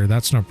top here,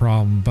 that's no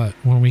problem, but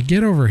when we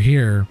get over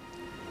here,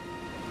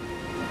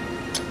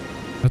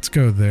 let's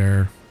go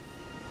there.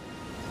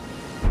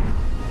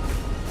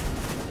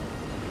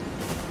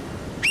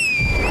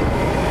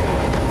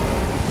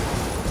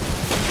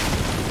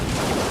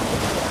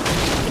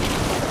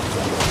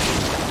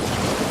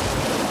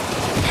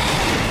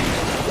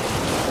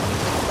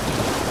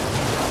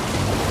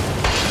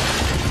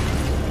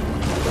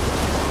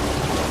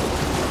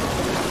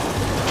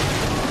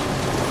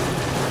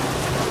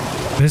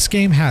 This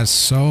game has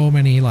so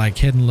many like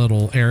hidden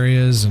little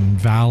areas and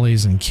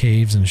valleys and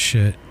caves and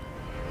shit.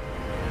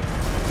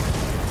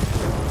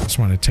 Just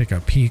want to take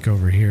a peek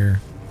over here.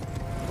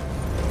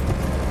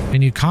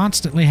 And you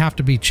constantly have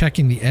to be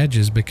checking the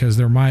edges because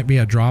there might be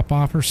a drop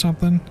off or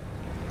something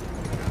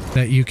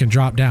that you can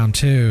drop down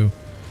to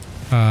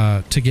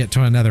get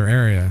to another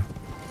area.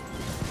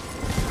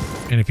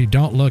 And if you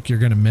don't look, you're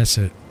going to miss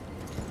it.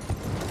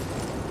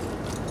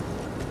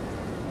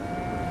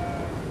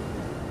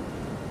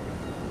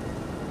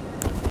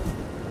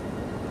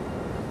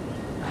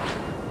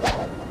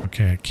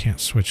 Okay, I can't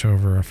switch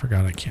over. I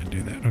forgot I can't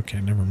do that. Okay,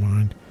 never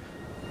mind.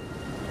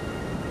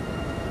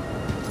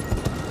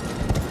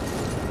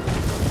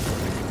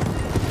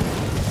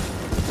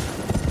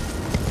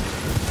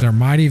 There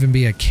might even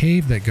be a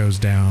cave that goes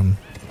down.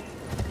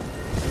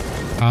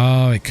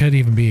 Oh, it could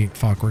even be...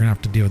 Fuck, we're gonna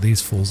have to deal with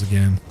these fools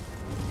again.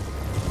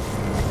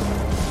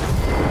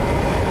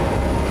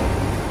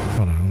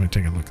 Hold on, let me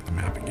take a look at the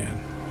map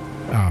again.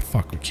 Ah,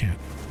 fuck, we can't.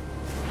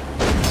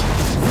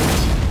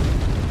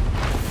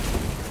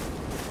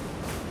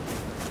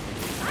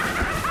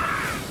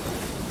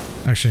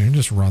 Actually, I can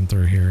just run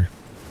through here.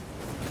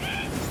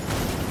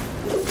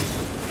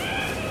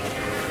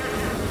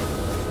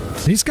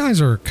 These guys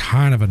are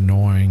kind of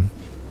annoying.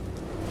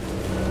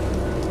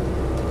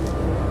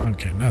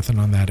 Okay, nothing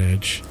on that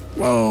edge.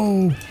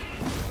 Whoa!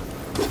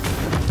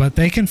 But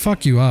they can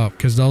fuck you up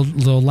because they'll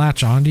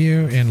latch onto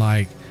you and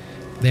like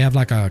they have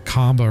like a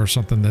combo or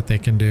something that they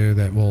can do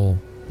that will,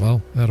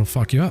 well, that'll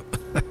fuck you up.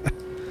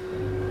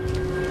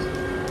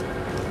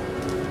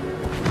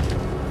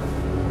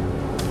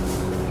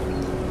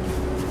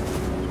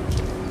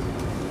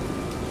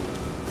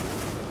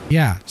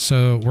 Yeah,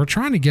 so we're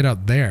trying to get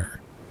up there.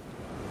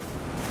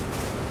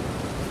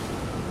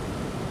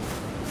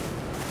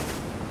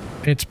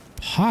 It's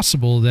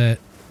possible that...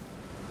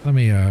 Let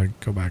me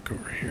go back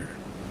over here.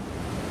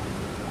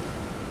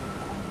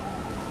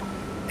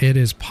 It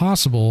is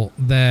possible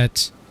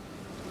that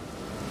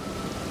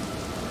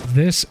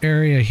this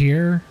area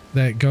here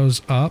that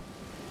goes up,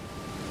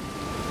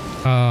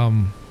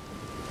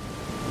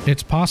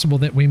 it's possible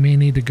that we may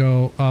need to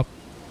go up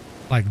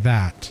like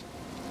that.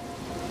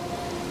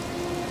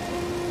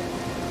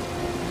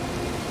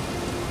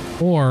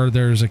 Or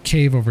there's a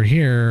cave over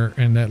here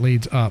and that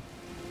leads up.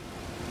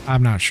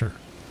 I'm not sure.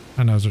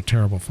 I know those are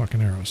terrible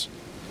fucking arrows.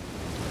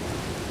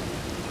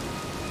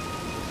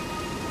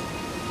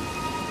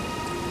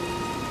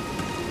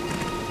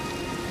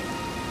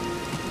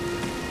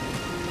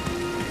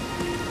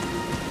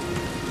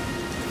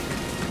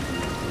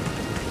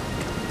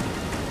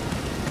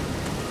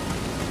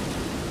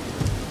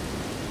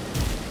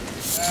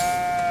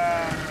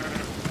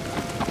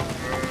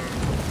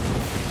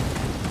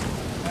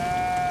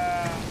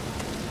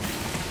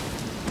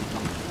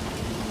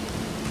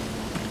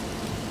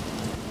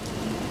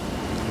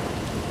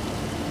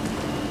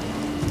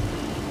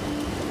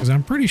 Because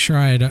I'm pretty sure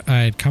I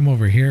had come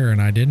over here and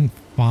I didn't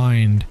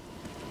find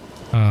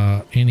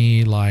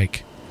any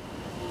like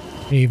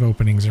cave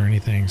openings or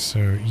anything.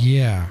 So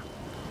yeah.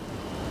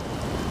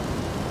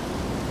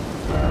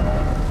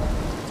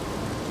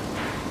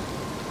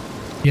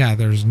 Yeah,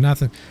 there's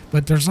nothing.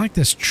 But there's like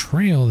this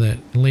trail that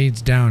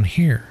leads down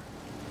here.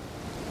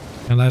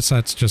 Unless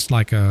that's just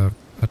like a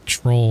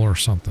troll or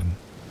something.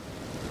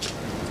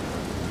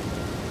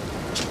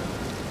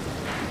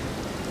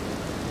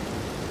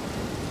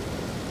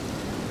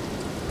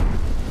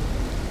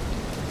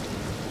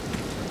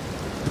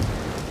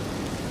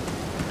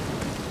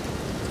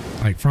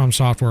 Like From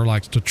Software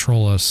likes to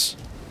troll us.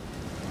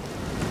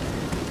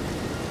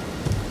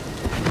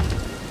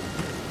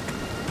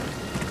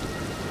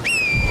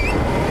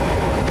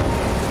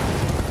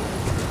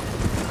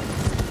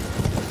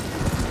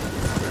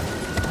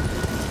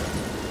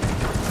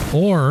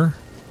 Or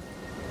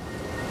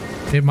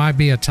it might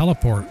be a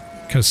teleport,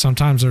 because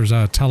sometimes there's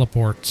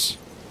teleports.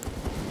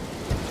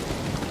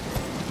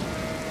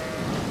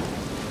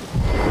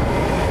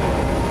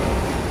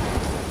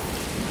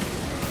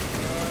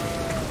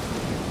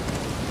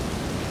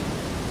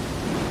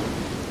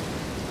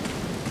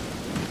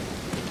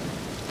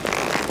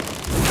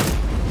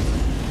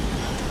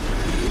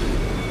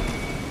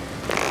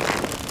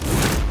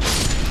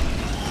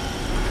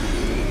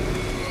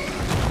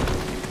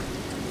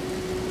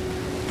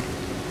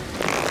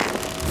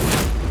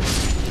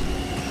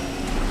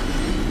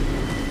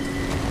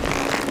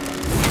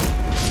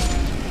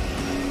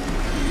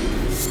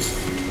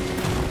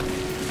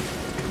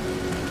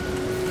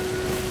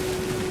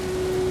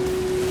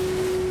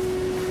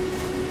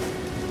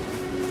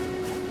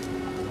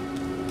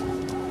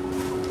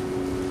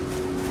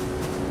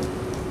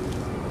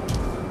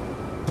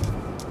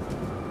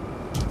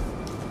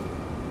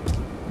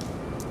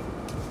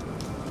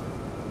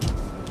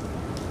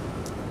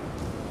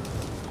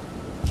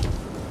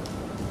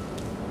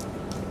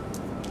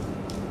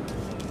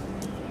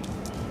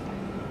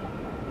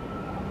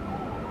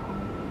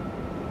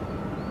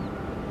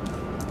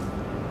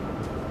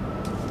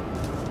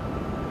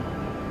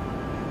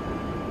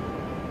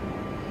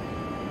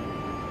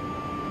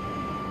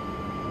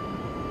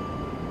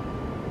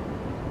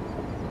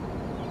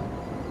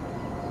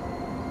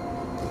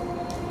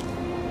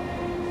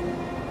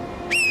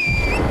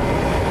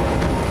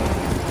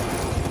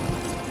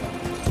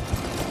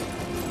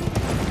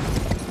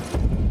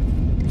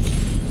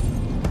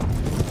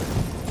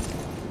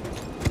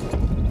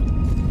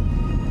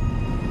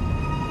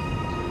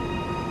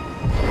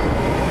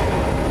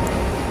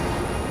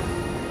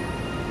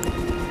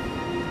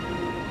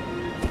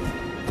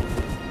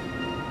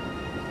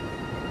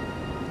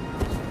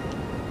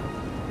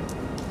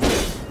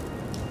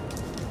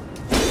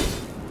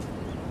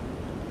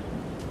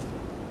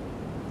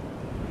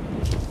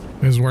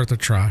 It was worth a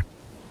try.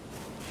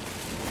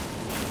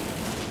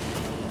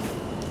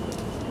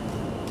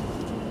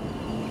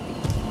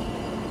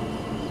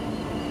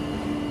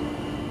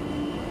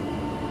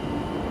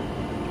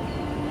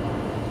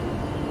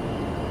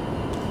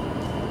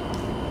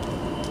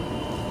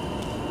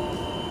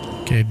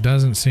 Okay, it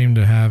doesn't seem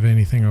to have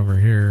anything over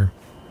here.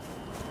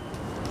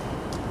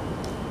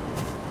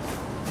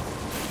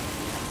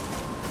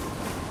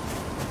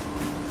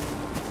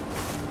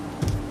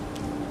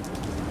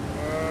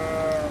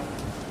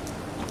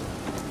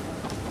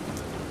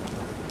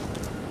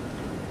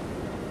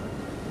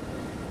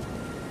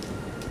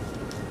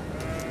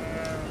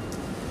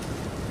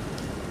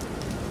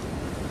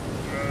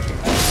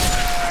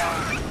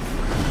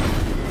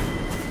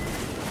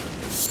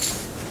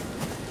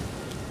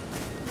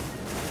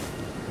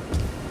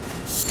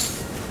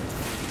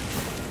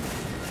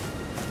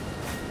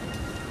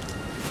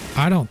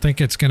 I don't think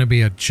it's going to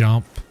be a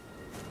jump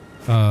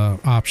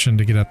option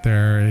to get up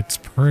there. It's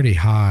pretty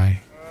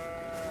high.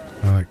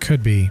 It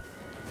could be.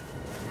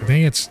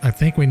 I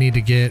think we need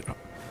to get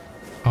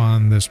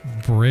on this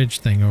bridge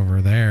thing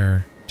over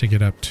there to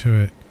get up to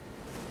it.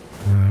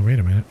 Wait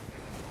a minute.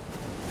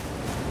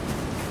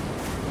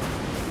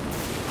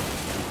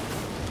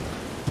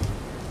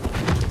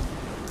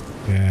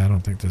 Yeah, I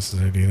don't think this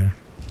is it either.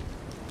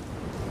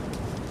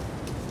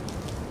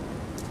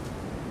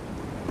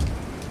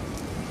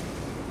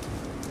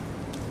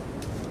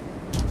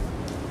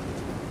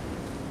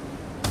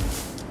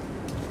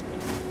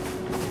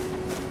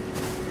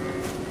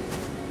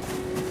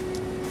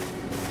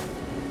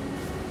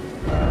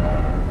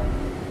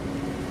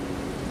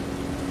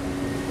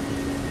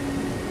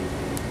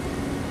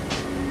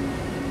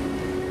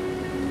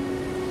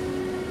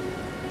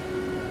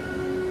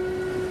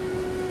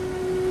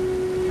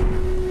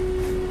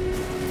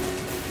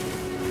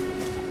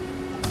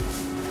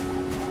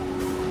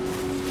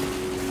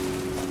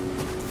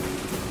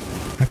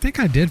 I think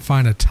I did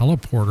find a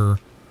teleporter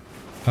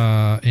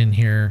in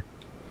here.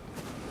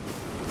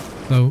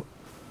 So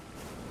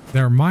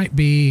there might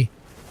be,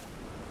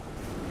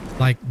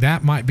 like,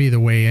 that might be the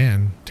way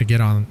in to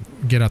get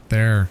up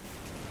there.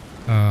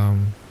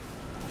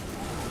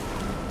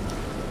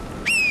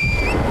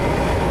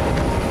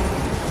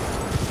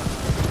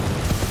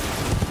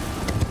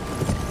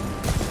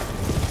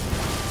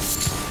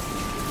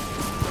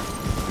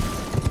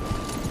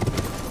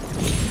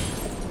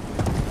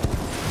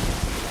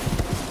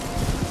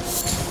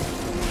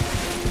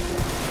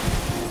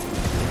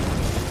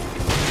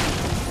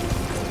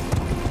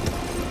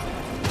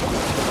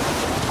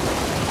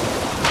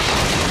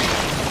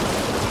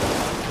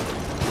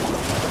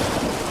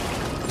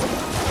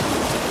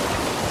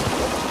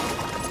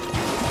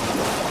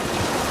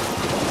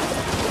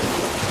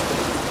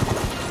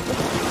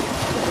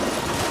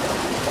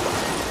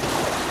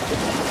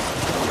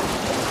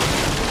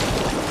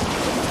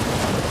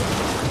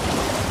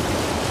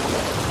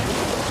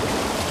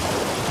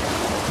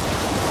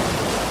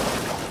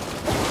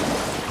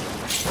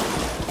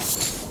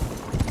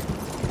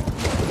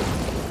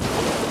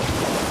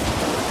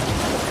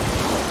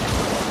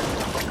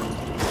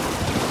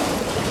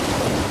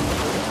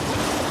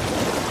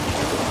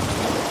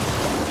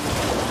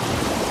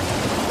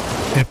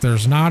 If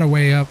there's not a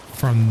way up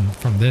from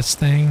this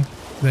thing,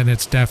 then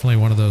it's definitely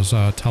one of those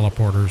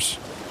teleporters.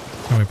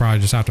 And we probably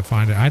just have to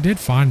find it. I did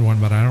find one,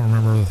 but I don't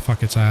remember where the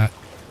fuck it's at.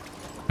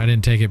 I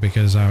didn't take it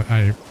because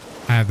I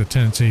have the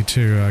tendency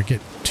to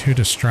get too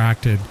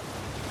distracted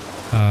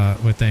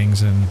with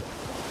things and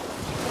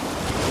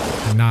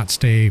not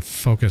stay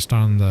focused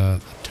on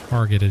the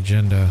target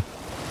agenda.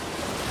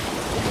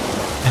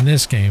 In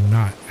this game,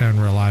 not in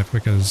real life,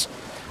 because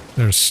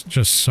there's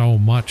just so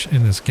much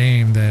in this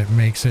game that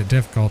makes it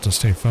difficult to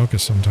stay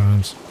focused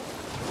sometimes.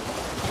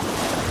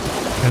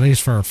 At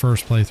least for our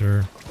first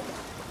playthrough.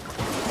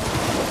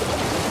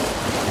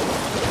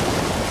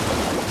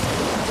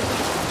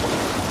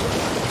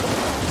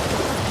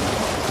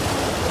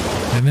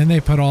 And then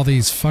they put all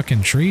these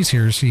fucking trees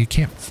here so you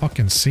can't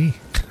fucking see.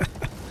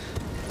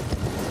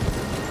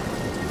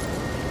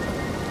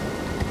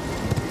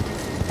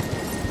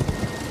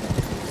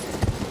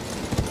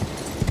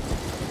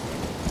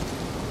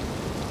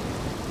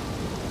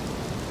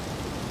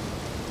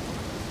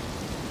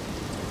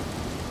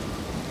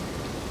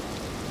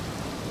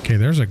 Okay,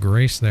 there's a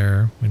grace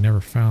there. We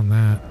never found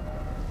that.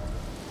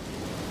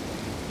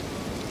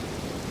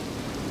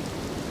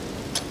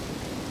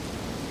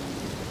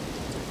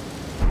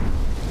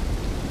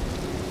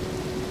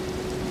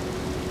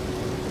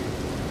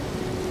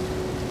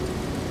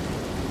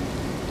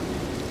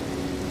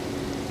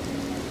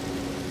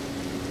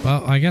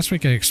 Well, I guess we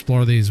could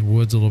explore these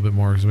woods a little bit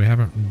more because we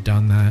haven't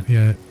done that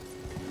yet.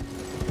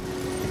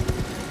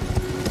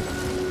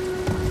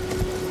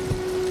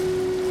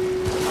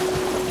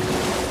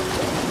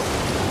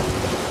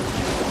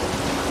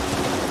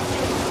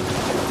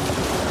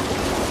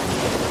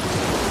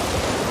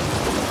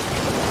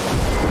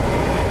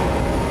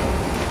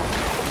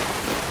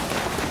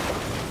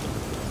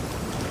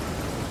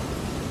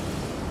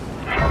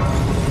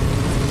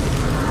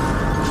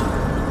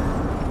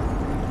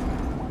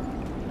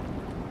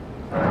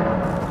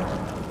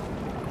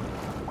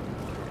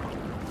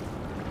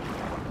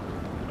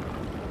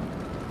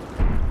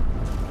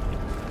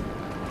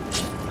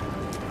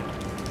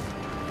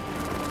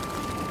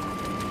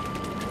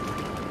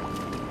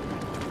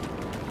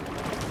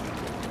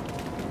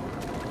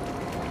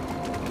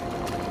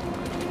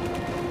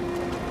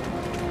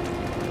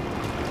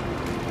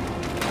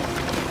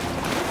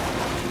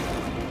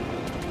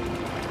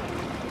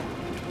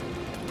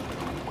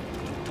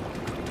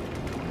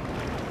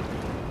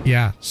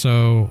 Yeah,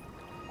 so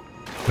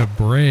the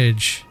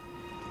bridge.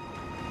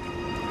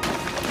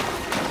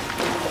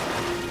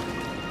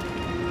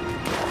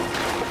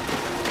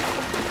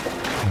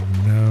 I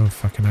have no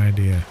fucking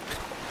idea.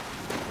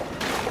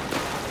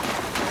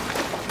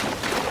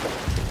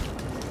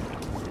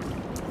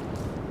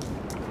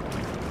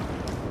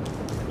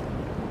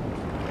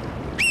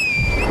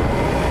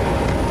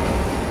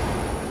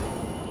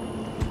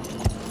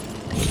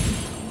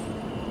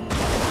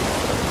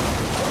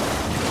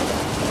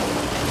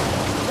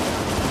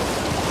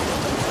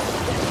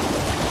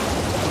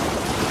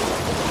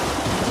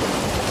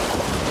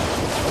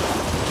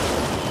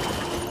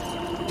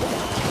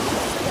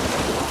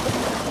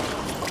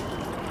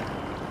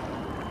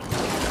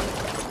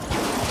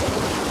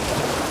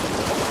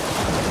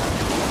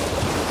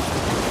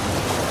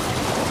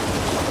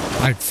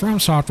 Like, From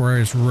Software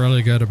is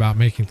really good about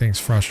making things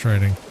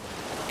frustrating.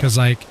 Because,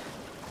 like,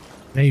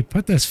 they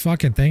put this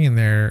fucking thing in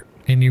there,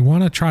 and you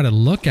want to try to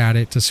look at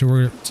it to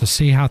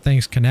see how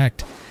things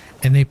connect.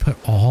 And they put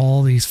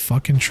all these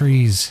fucking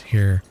trees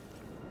here.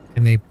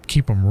 And they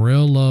keep them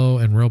real low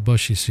and real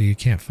bushy so you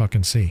can't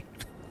fucking see.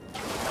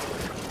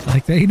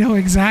 Like, they know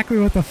exactly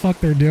what the fuck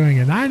they're doing,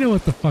 and I know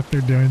what the fuck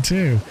they're doing,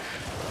 too.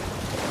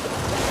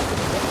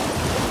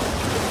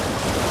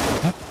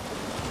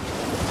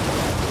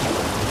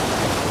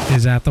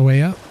 Is that the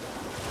way up?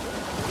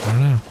 I don't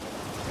know.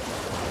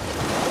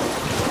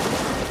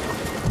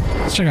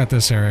 Let's check out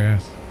this area,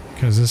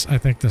 because I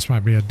think this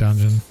might be a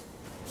dungeon.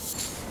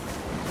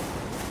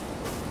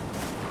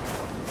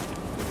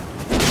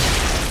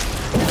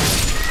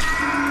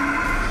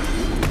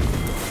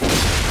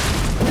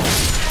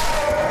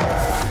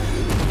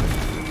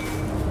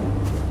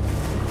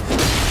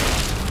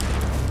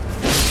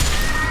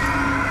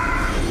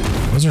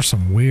 Those are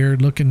some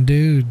weird looking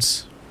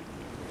dudes.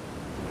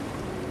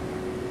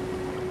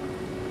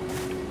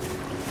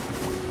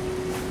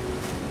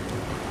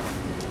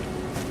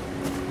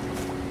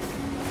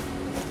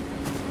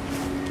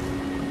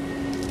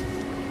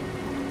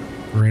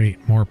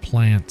 Great, more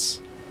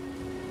plants.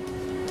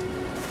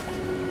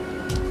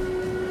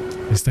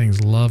 These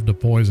things love to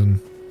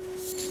poison.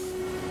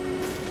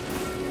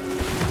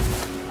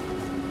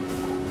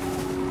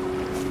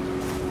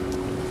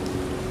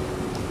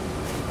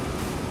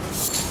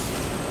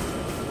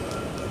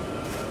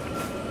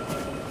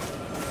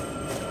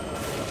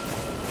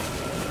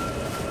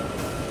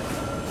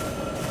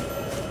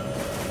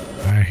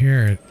 I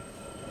hear it.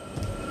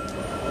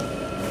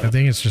 I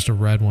think it's just a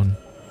red one.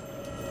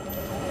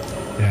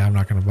 Yeah, I'm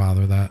not going to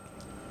bother that.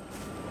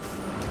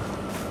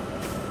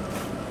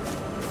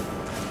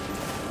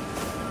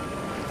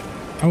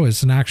 Oh,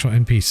 it's an actual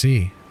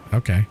NPC.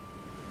 Okay.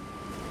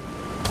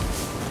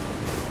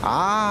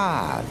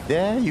 Ah,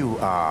 there you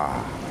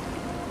are.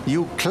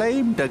 You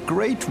claimed a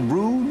great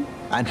rune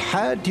and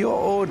had your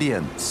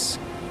audience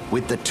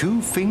with the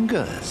two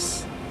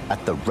fingers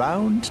at the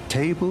round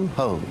table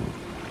hole.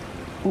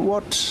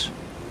 What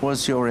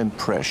was your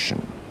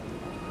impression?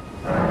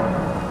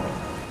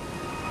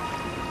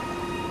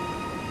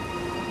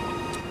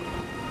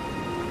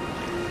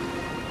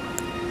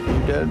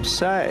 You don't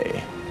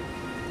say.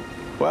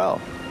 Well,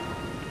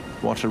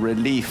 what a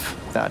relief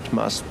that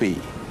must be.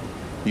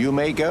 You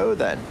may go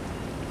then.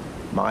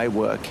 My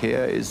work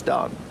here is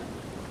done.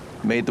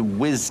 May the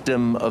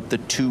wisdom of the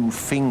two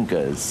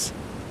fingers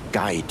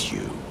guide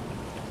you.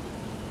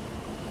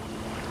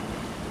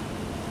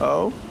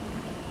 Oh?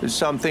 Is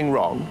something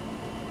wrong?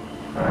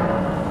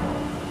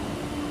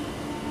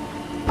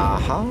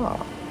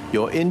 Aha!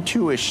 Your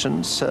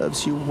intuition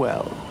serves you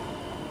well.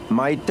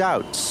 My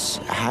doubts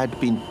had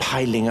been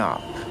piling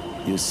up,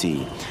 you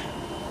see.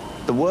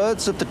 The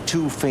words of the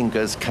two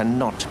fingers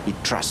cannot be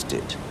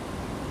trusted.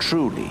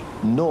 Truly,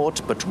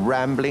 naught but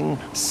rambling,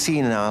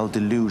 senile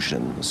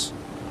delusions.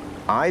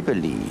 I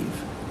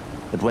believe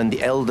that when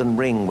the Elden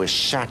Ring was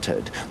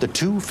shattered, the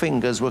two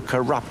fingers were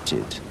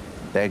corrupted,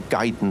 their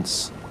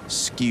guidance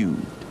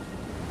skewed.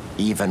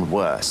 Even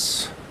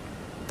worse,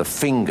 the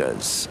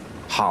fingers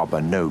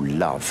harbor no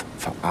love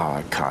for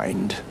our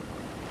kind.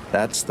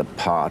 That's the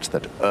part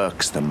that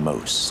irks the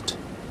most.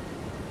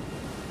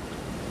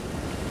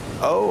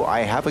 Oh, I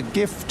have a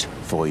gift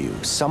for you,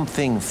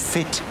 something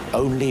fit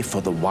only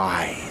for the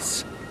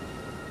wise.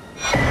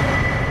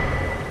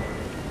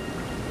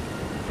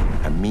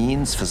 A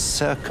means for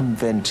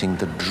circumventing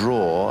the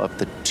draw of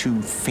the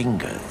two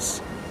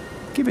fingers.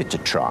 Give it a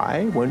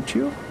try, won't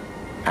you?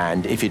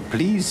 And if it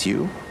please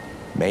you,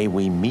 may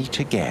we meet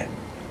again.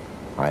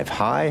 I've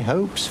high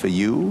hopes for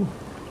you,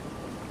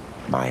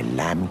 my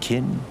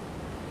lambkin.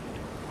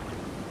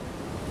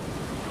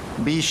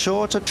 Be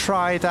sure to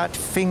try that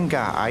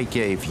finger I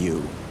gave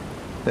you.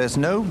 There's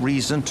no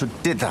reason to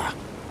dither.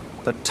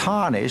 The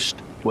tarnished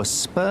were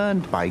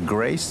spurned by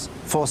grace,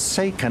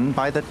 forsaken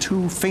by the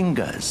two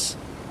fingers.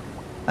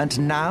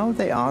 And now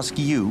they ask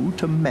you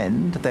to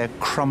mend their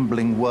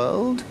crumbling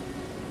world?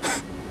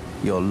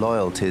 Your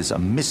loyalties are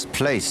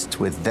misplaced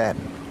with them.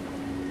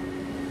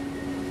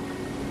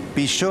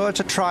 Be sure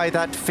to try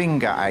that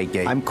finger I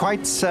gave. I'm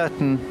quite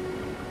certain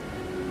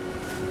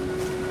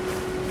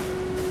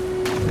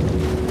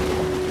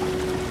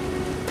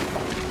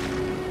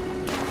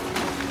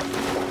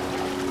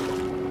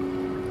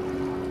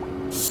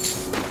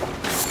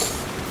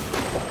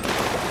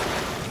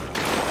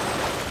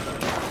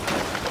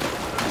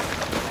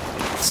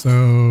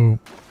So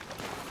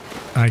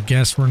I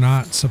guess we're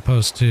not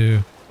supposed to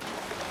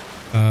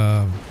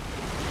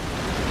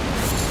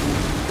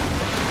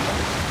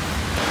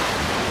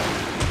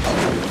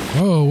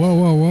whoa, whoa,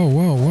 whoa, whoa,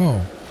 whoa,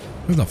 whoa.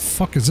 Who the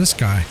fuck is this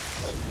guy?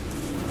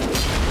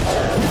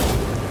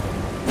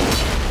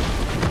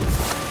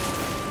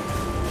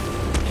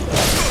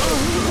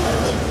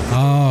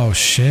 Oh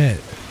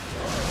shit.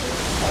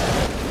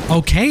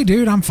 Okay,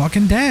 dude, I'm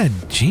fucking dead.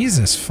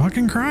 Jesus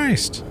fucking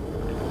Christ.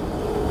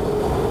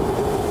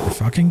 I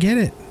fucking get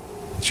it.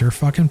 It's your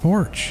fucking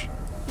porch.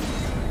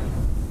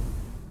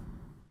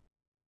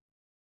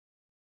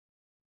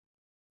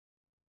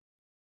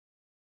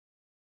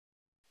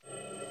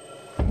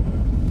 I'm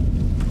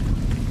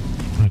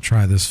gonna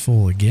try this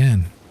fool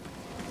again.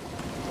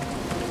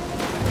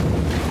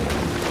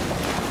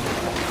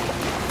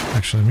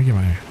 Actually, let me get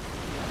my...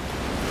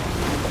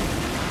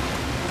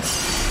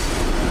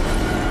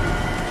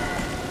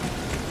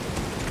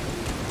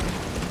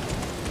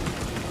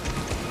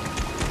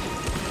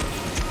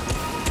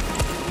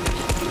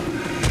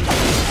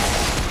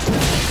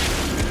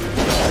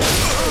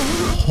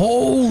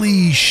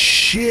 Holy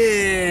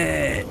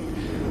shit!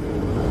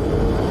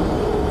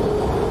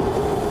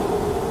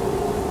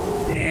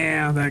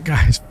 Damn, that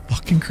guy's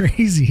fucking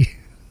crazy.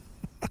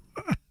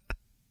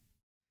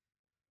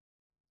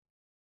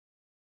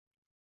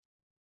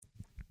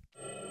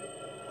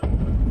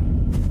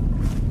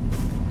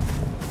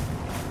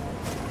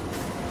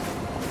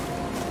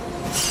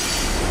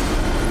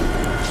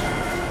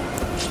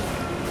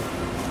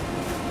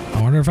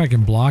 I wonder if I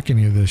can block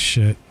any of this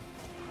shit.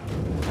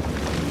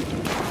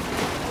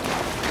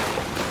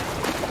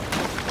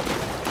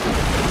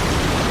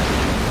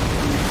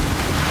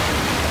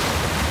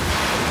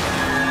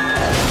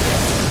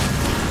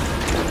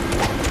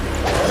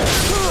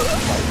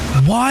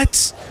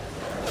 What?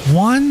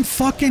 One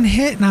fucking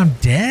hit and I'm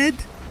dead?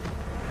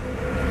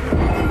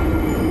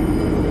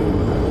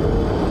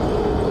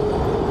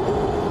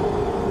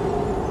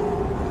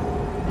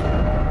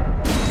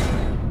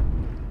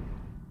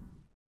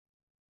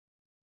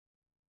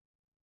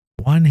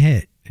 One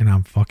hit and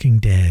I'm fucking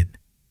dead.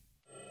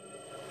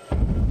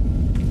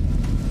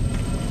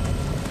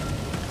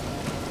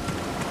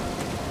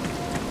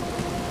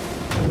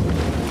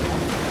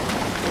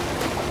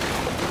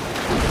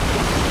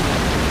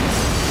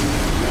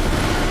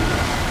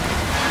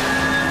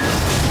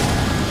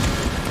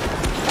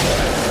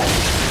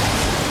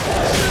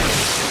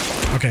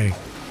 Okay,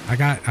 I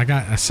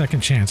got a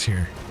second chance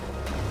here.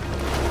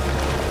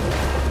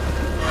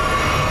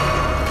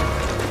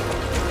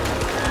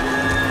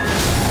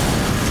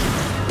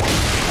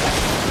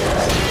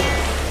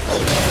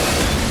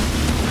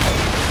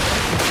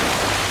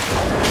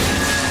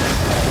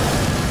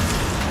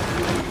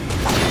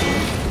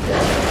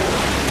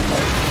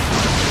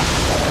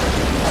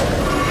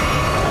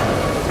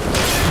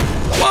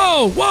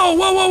 Whoa, whoa,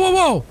 whoa, whoa, whoa,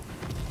 whoa!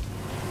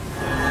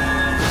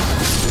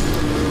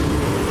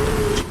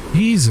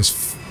 Jesus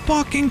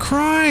fucking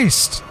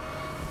Christ!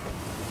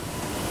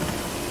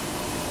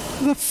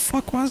 Who the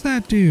fuck was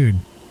that dude?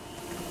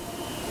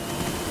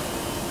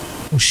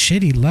 Oh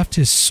shit, he left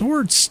his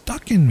sword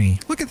stuck in me.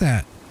 Look at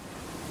that.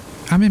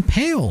 I'm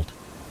impaled.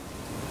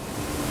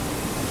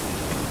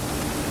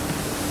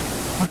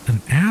 What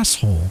an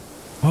asshole.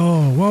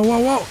 Whoa, whoa, whoa,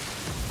 whoa!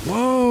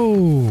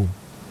 Whoa!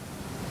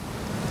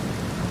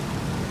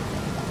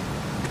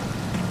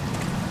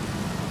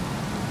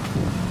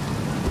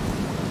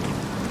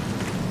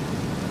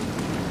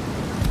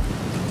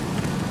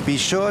 Be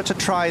sure to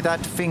try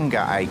that finger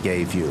I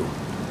gave you.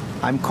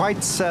 I'm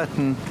quite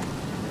certain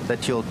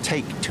that you'll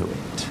take to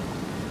it.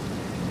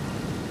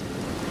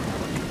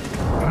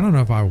 I don't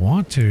know if I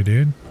want to,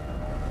 dude.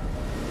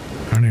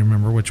 I don't even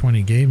remember which one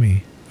he gave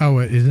me. Oh,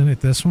 isn't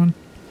it this one?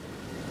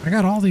 I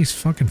got all these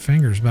fucking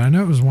fingers, but I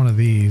know it was one of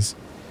these.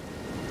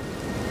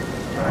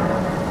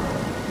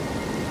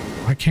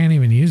 I can't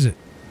even use it.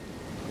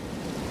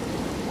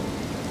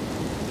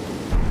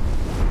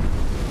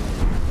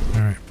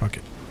 Alright, fuck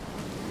it.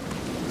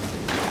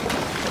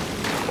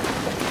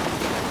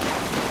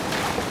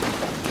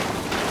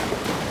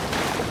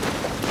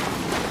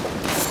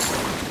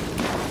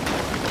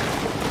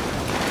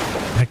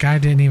 That guy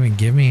didn't even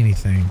give me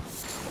anything.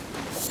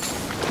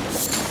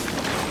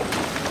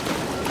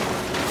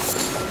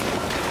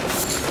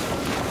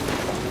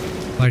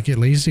 Like, at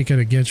least he could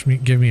have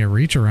give me a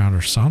reach around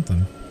or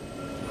something.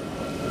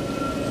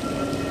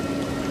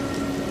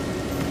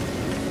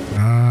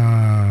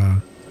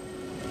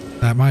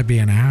 That might be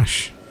an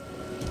ash.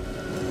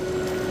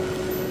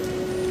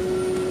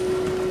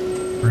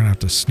 We're gonna have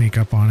to sneak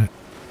up on it.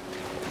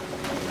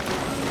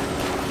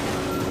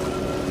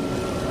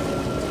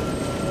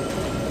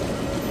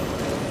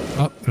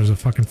 Oh, there's a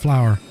fucking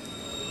flower.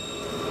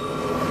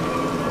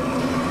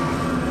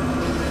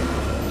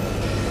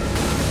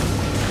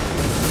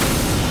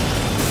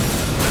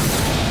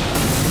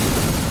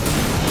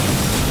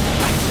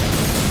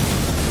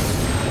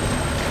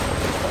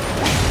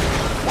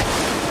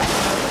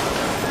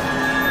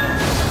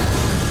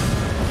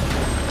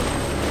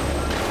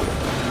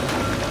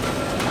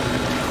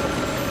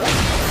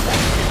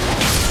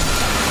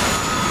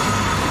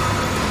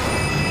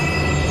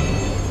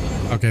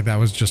 Okay, that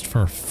was just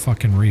for a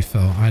fucking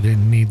refill. I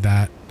didn't need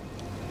that.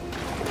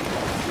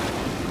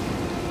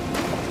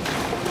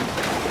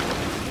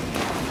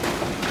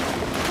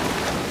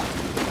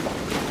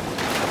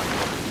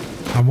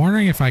 I'm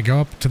wondering if I go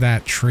up to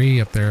that tree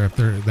up there, if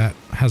there that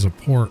has a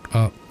port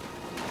up.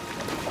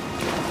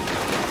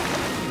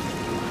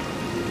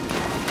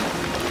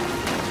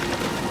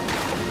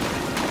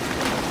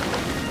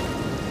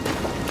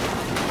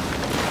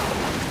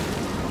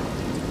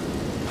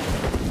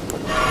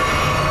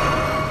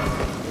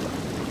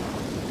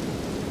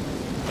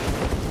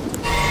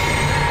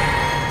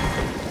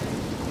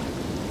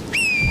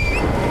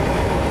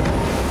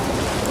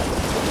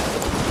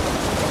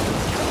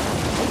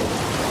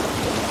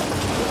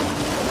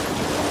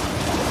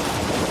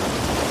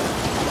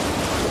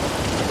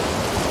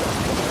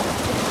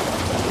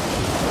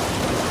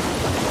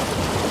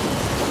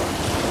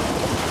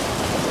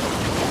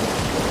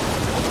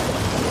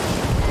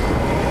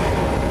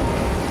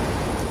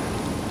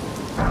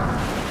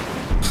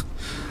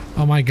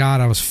 Oh my god,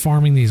 I was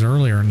farming these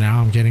earlier and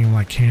now I'm getting them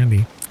like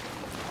candy.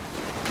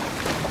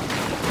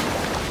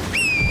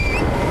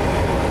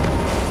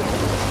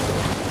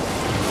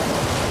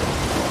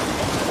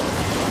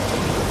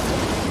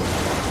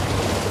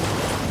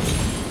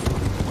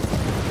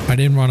 I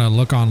didn't want to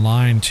look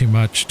online too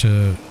much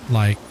to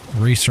like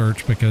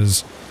research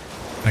because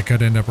I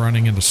could end up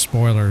running into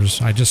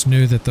spoilers. I just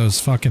knew that those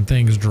fucking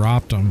things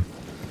dropped them.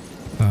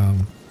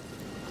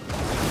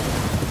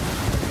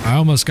 I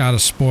almost got a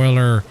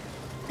spoiler.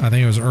 I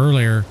think it was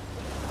earlier,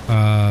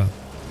 because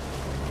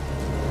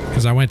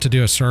I went to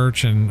do a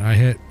search and I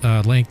hit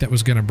a link that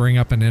was going to bring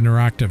up an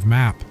interactive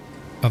map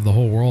of the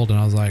whole world, and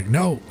I was like,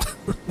 no,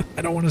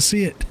 I don't want to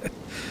see it.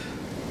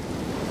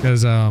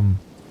 Because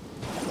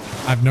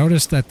I've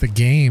noticed that the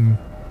game,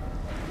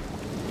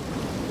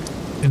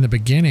 in the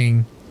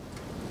beginning,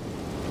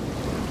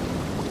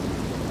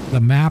 the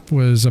map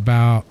was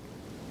about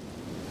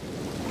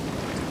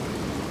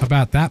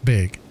that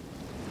big,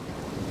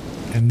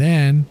 and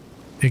then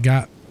it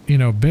got, you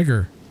know,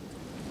 bigger,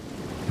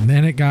 and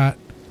then it got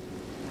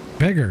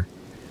bigger,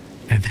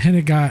 and then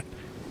it got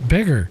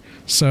bigger.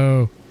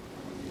 So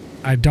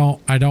I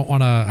don't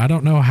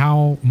know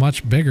how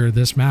much bigger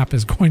this map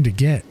is going to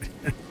get.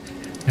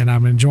 And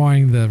I'm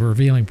enjoying the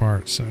revealing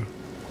part, so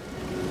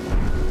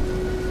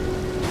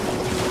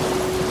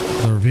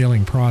the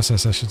revealing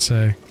process, I should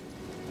say.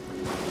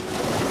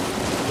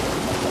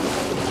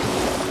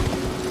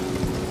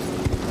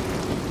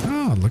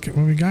 Oh, look at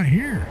what we got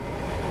here.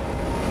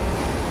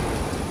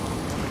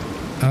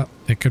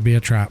 It could be a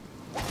trap.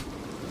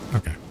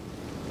 Okay.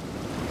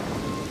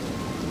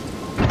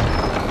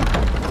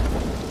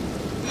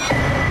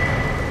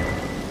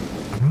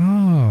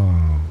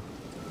 Oh.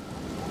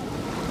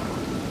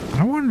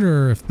 I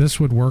wonder if this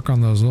would work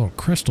on those little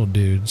crystal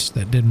dudes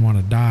that didn't want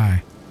to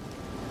die.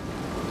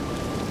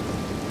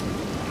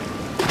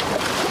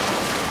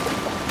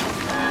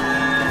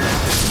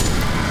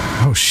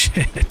 Oh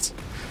shit.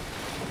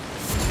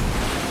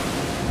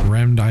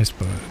 Remmed ice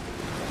bud.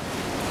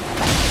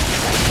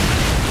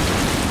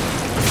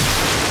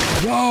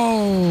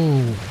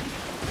 Whoa!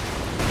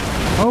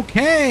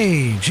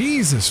 Okay!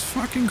 Jesus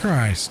fucking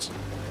Christ.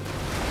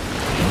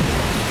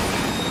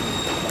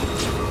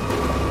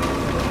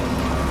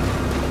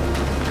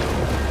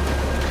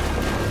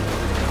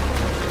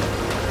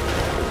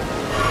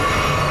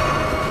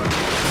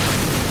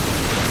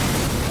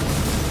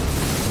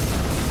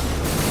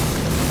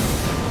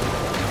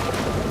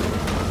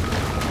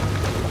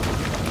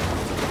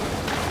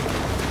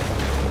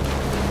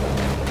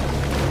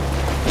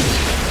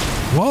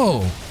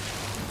 Whoa!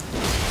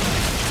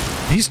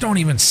 These don't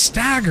even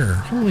stagger.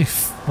 Holy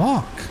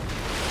fuck.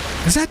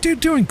 Is that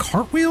dude doing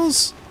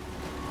cartwheels?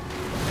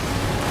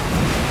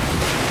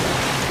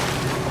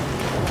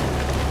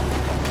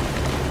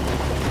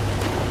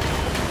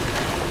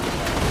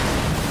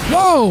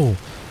 Whoa!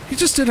 He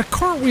just did a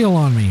cartwheel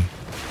on me.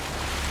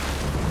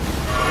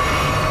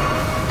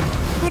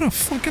 What a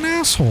fucking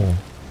asshole.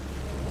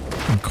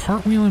 Fucking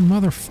cartwheeling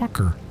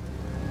motherfucker.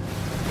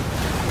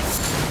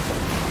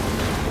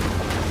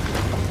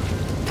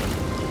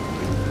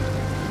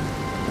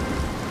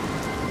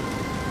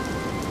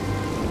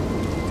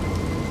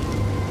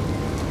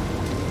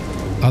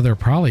 Oh, they're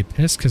probably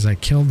pissed because I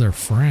killed their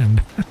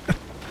friend.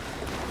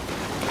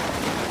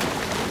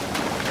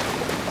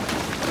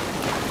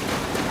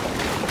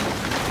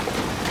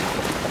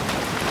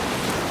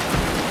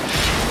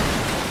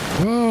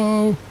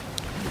 Whoa!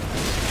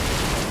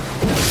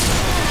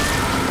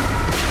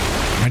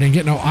 I didn't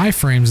get no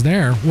iframes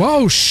there.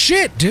 Whoa,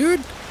 shit,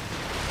 dude!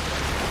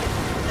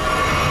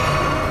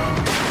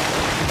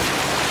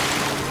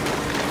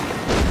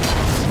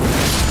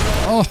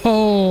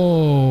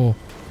 Oh!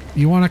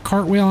 You want a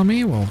cartwheel on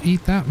me? Well,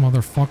 eat that,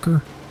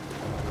 motherfucker.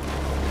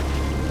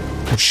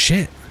 Oh,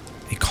 shit.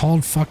 He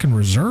called fucking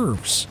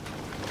reserves.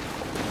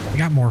 We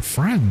got more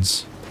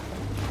friends.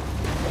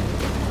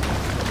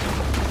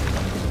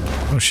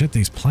 Oh, shit.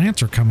 These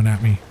plants are coming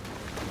at me.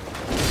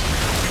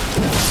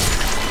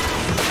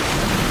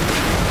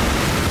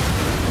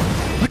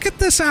 Look at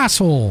this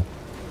asshole.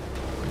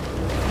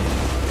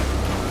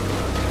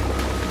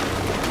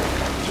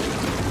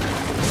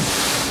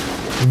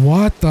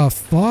 What the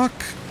fuck?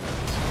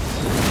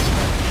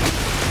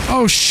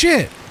 Oh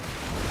shit!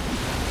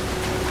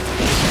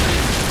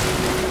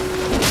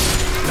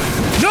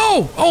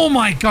 No! Oh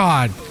my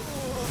god!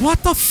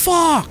 What the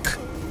fuck?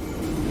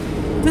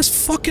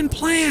 This fucking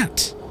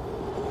plant!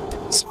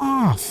 It's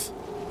off.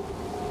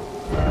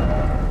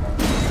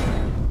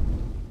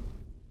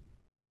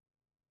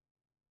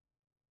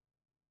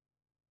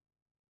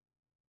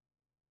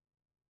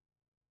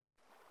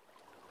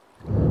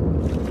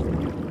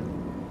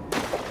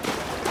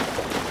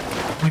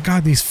 My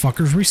god, these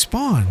fuckers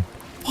respawn.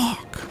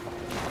 Fuck.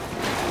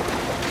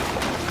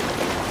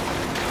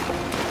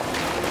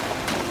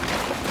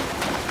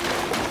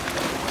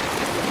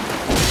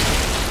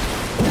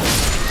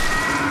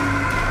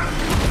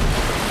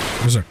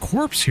 There's a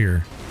corpse here.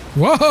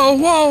 Whoa,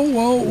 whoa,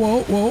 whoa,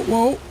 whoa, whoa,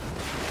 whoa.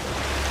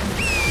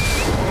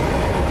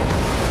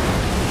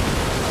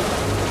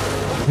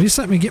 At least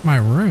let me get my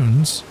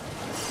runes.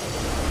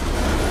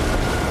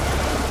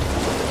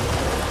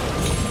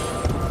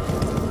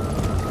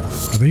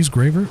 Are these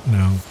graver?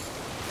 No.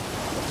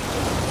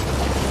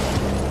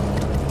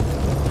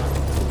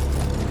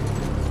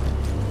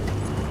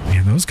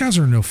 Man, those guys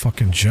are no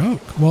fucking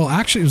joke. Well,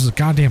 actually, it was the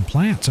goddamn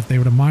plants. If they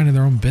would have minded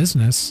their own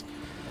business,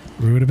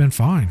 we would have been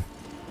fine.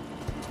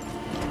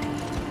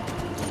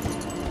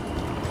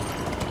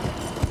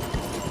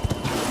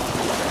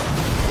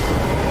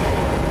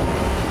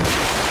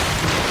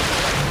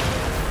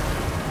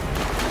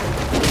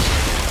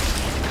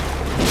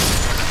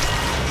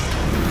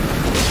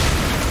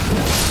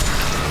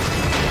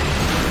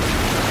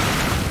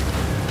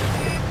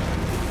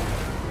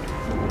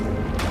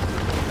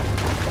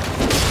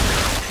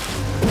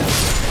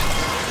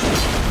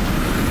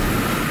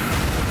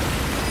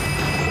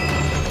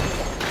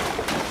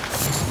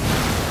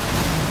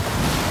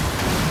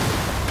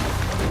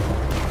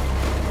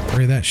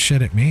 That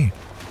shit at me.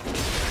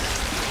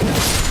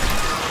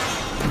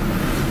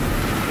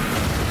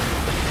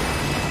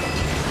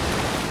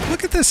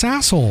 Look at this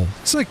asshole.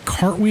 It's like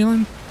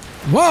cartwheeling.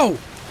 Whoa,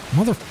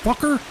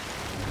 motherfucker.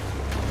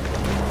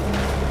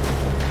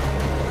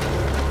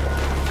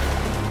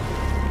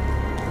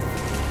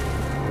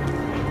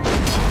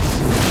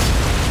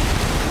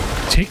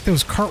 Take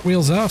those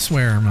cartwheels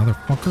elsewhere,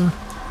 motherfucker.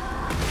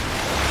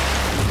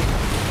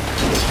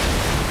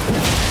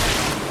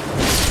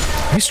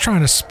 He's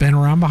trying to spin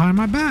around behind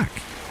my back.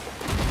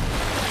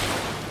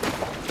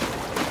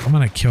 I'm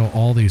gonna kill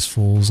all these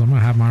fools. I'm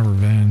gonna have my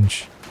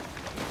revenge.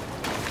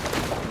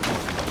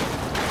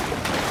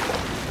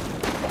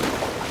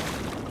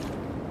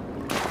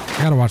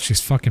 I gotta watch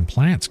these fucking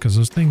plants because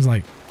those things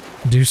like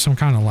do some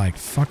kind of like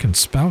fucking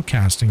spell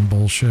casting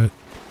bullshit.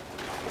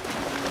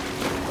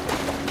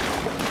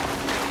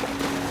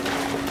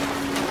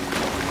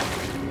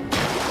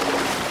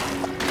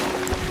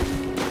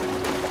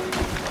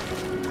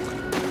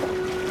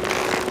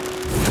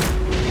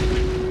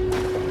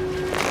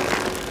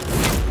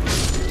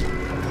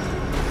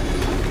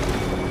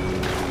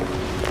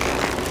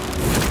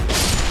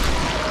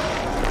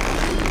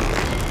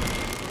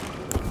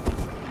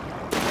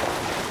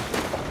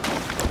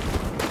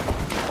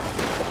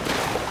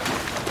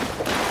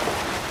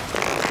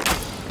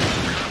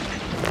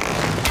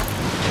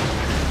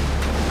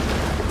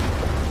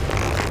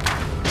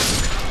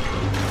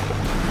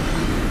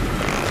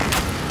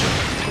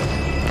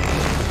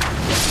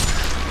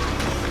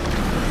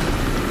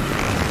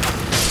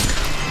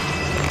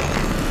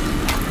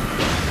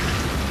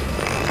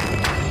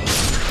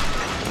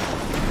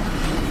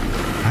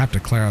 To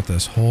clear out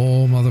this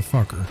whole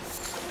motherfucker.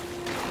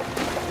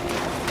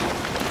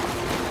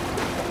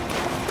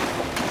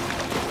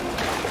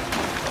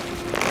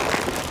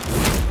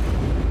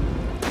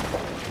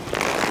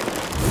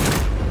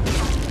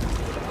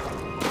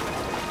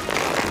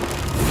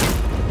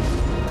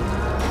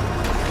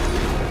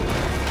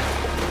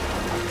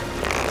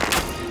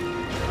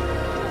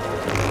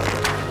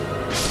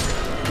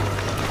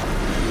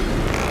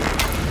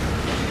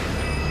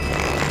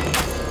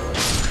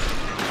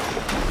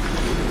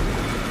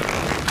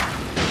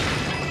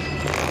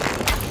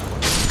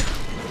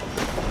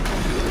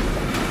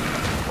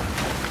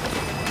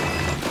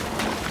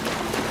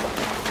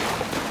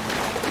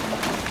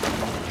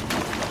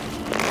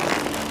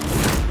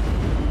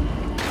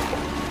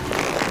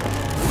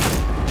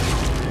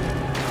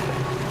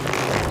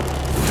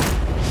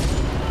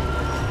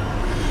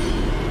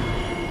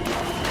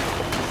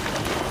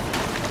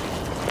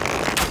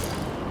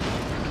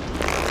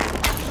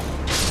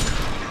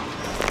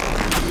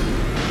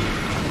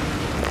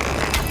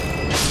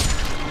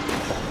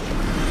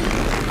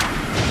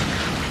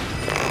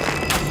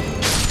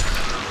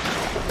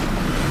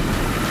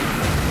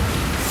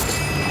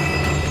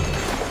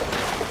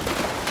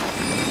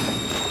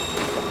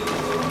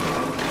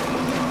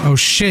 Oh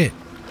shit.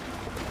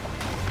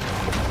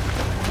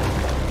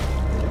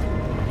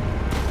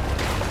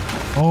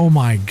 Oh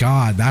my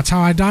god, that's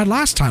how I died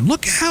last time.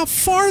 Look at how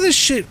far this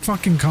shit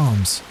fucking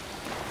comes.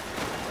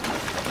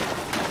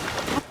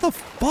 What the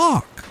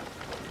fuck?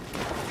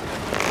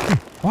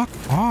 Fuck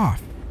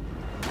off.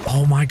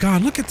 Oh my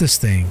god, look at this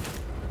thing.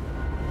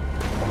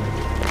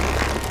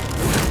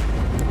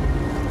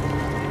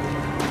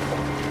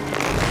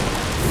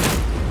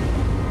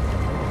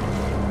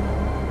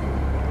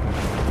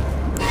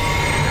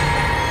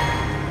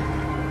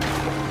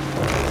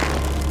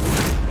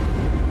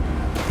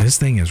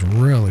 thing is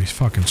really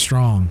fucking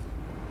strong.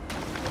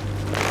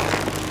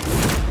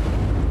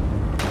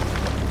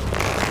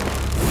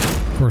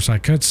 Of course, I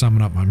could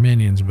summon up my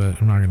minions, but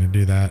I'm not going to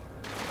do that.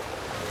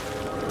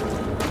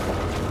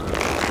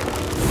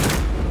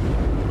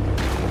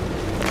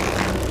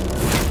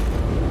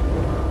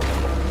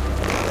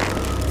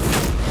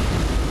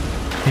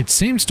 It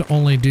seems to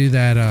only do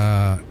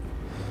that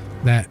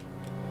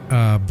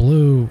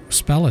blue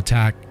spell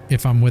attack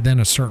if I'm within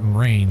a certain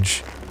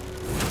range.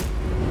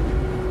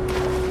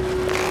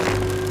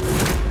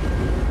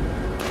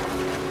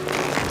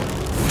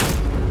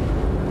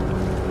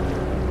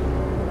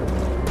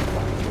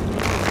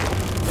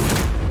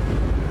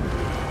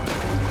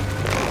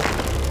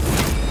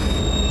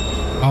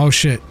 Oh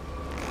shit.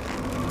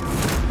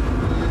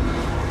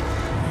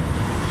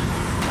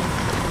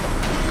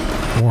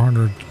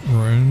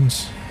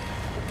 Runes.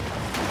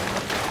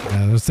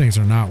 Yeah, those things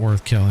are not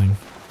worth killing.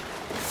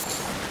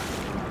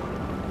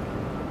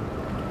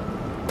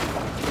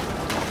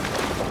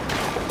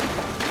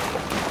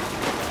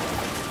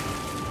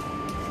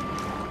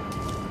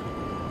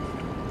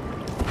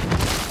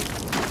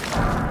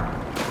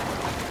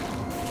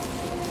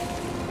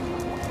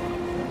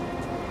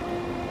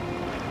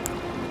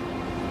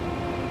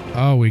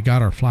 Oh, we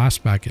got our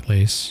flask back at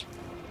least.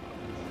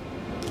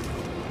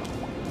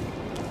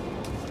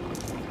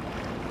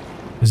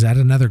 Is that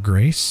another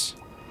grace?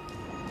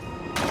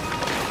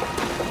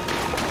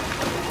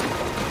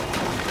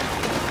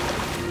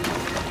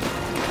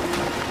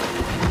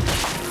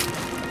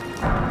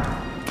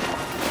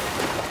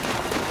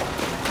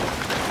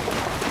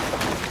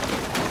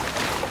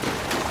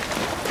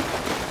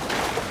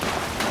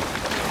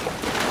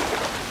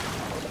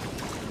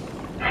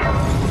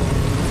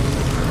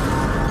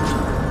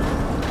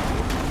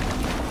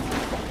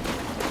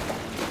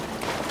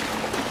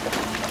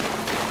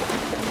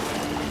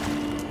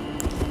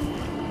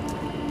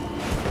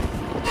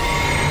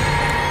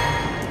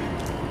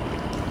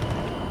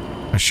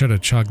 Should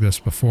have chugged this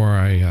before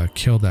I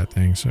killed that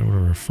thing, so it would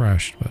have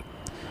refreshed, but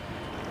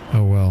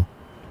oh well.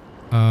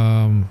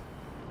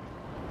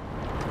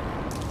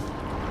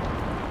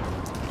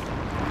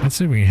 Let's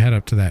see if we can head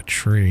up to that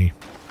tree.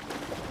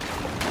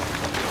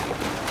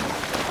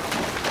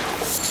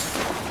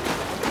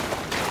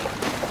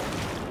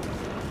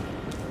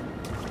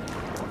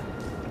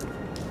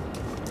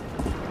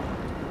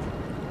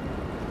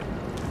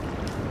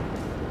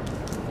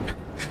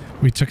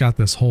 We took out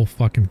this whole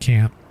fucking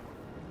camp.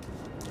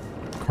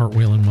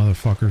 Cartwheeling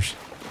motherfuckers.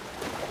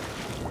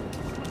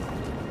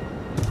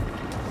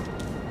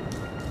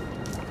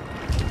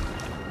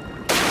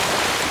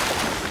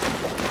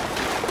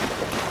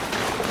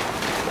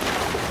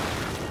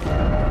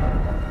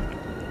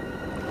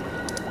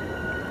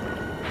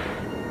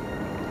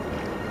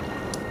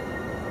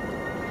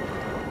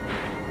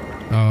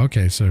 Oh,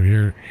 okay, so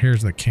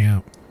here's the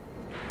camp.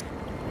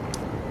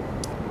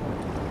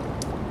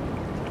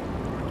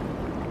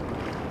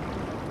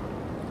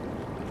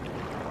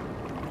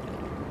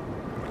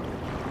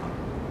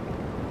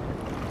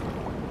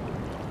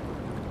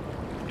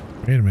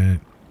 Wait a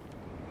minute.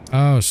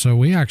 Oh, so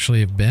we actually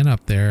have been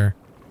up there.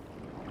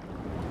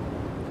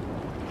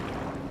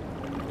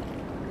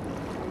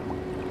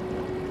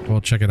 We'll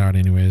check it out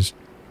anyways.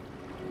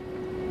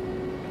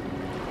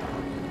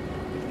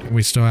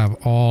 We still have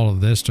all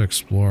of this to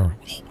explore.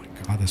 Oh my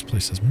god, this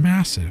place is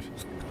massive.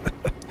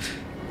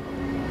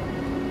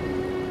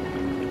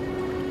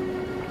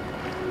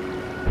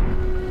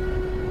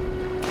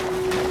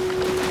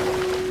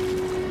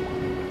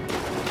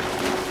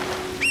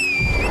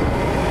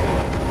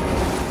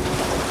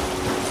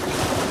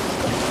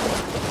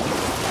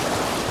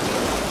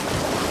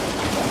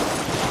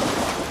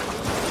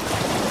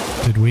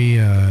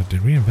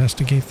 Did we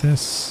investigate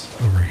this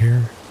over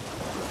here?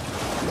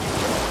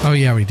 Oh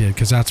yeah, we did,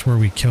 because that's where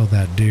we killed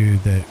that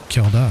dude that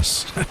killed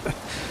us.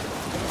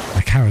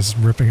 That guy was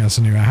ripping us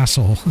a new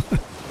asshole.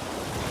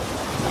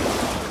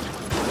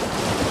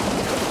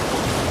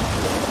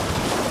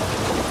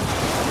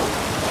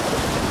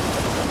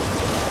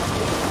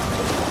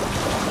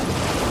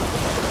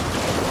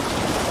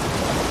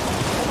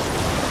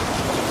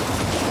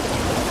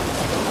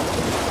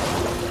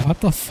 What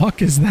the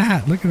fuck is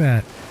that? Look at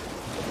that.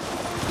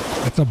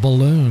 It's a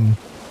balloon.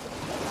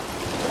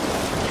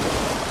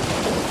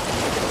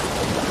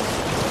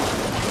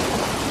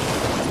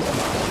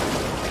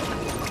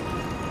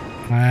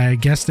 I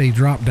guess they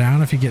drop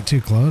down if you get too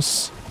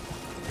close.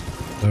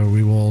 So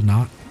we will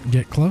not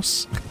get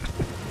close.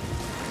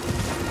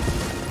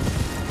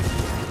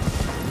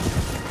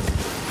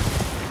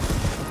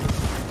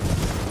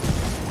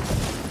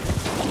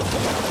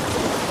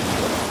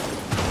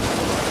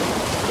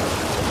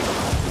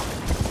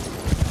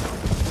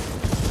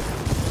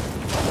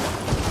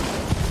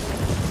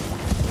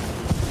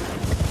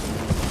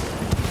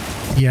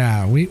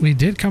 Yeah, we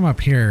did come up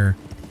here,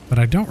 but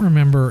I don't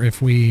remember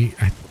if I'm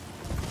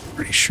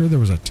pretty sure there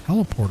was a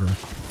teleporter,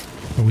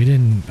 but we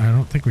didn't, I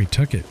don't think we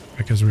took it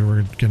because we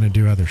were going to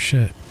do other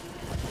shit.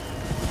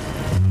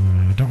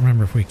 I don't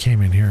remember if we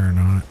came in here or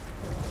not.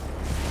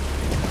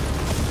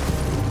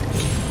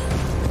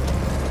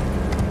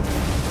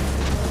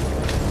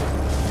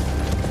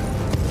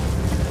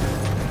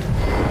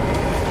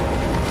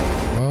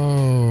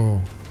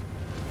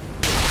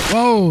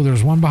 Oh,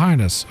 there's one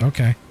behind us.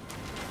 Okay.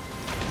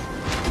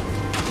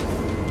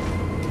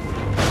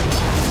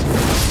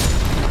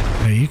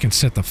 Hey, you can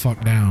sit the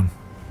fuck down.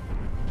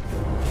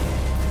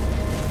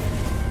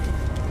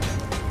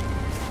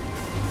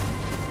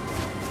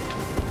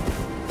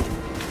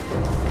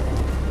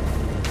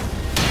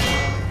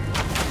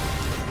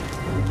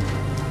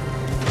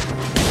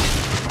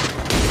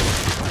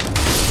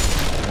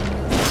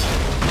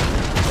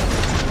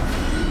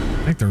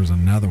 I think there was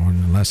another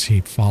one, unless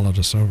he followed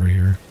us over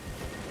here.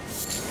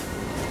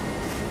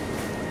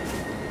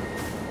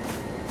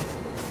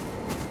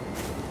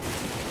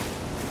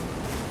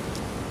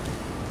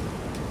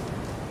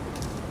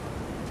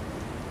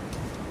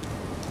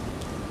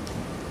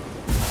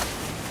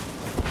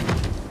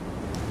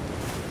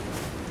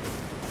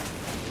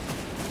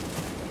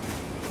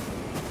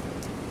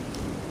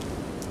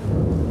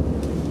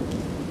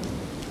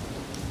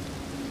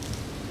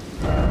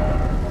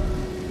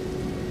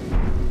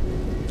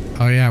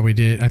 Oh yeah, we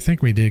did. I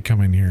think we did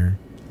come in here.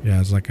 Yeah,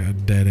 it's like a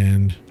dead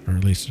end, or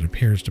at least it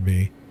appears to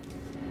be.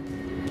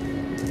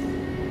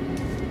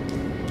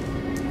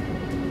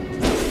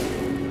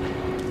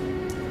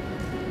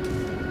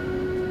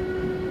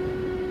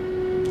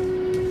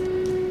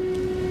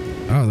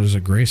 Oh, there's a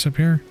grace up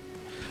here?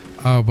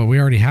 Oh, but we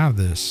already have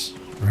this,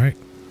 right?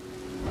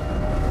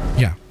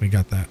 Yeah, we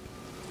got that.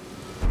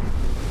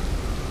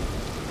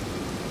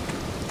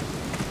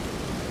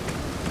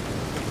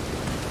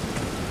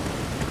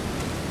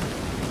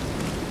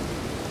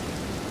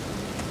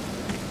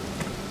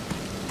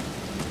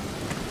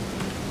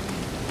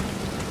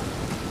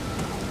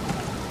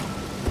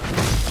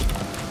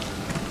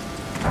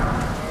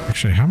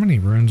 Actually, how many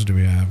runes do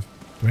we have?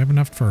 Do we have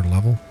enough for a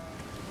level?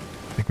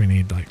 I think we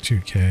need like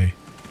 2K.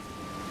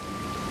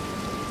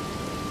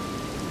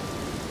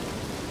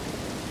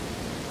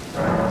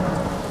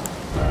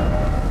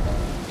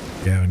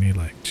 Yeah, we need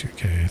like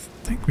 2K. I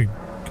think we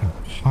can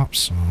pop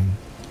some.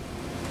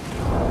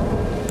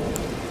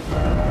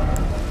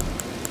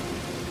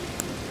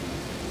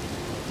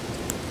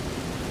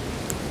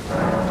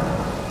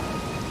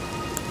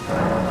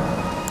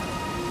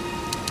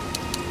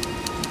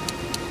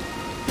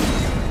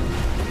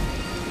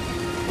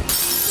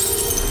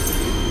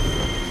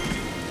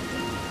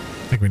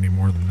 I think we need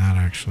more than that,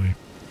 actually.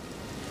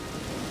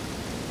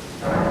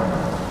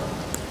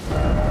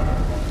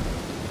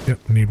 Yep,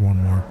 we need one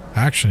more.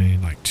 Actually, I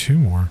need like 2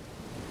 more.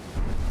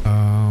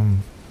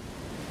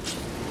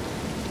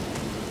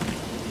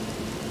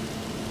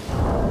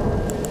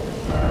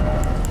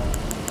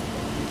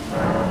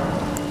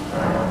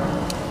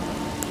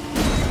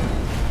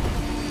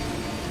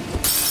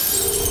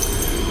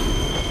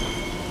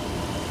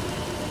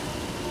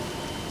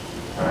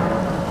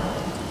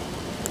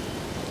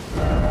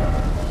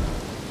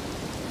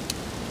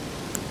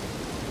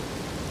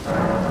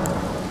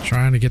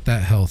 Trying to get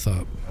that health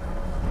up.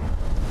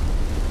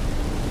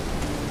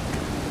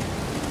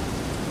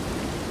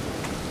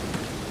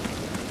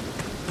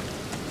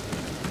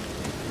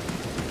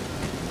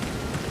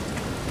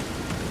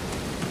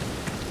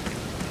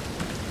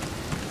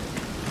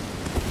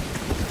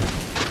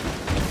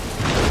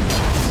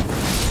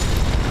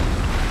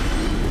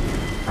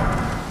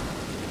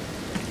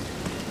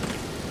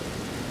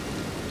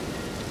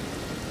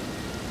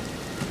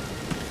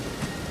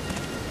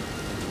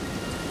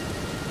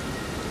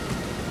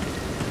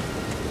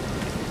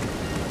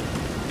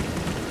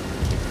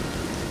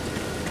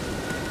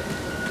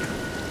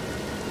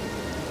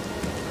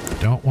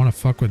 Don't want to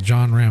fuck with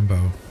John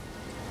Rambo.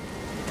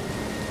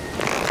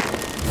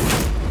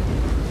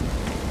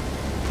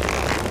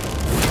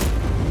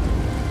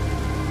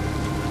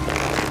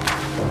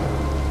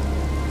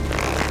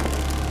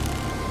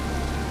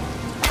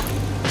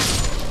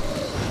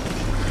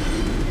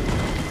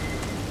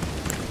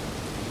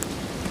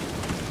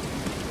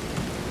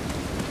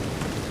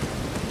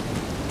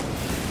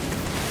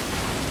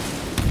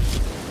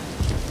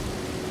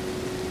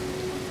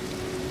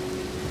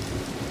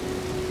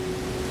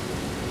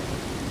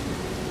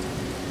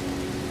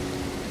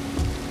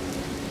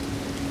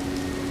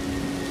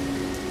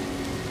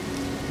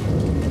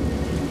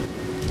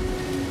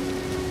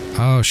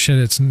 Oh shit,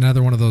 it's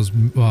another one of those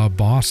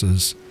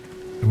bosses.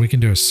 And we can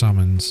do a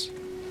summons.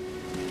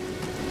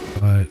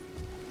 But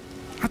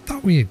I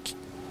thought we had...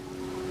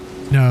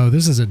 No,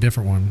 this is a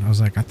different one. I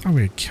was like, I thought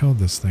we had killed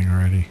this thing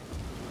already.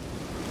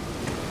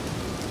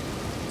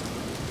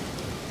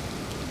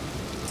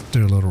 Let's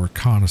do a little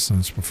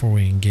reconnaissance before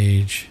we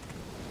engage.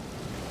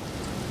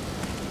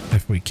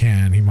 If we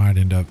can, he might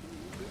end up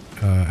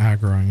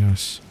aggroing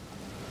us.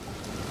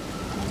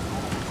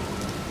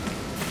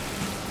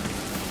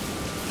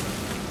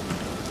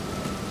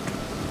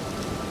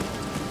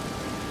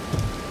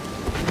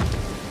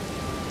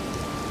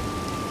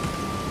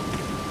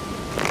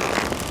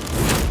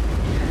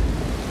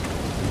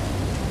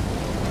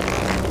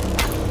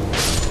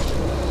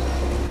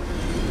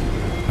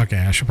 Okay,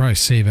 I should probably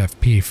save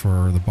FP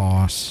for the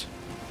boss.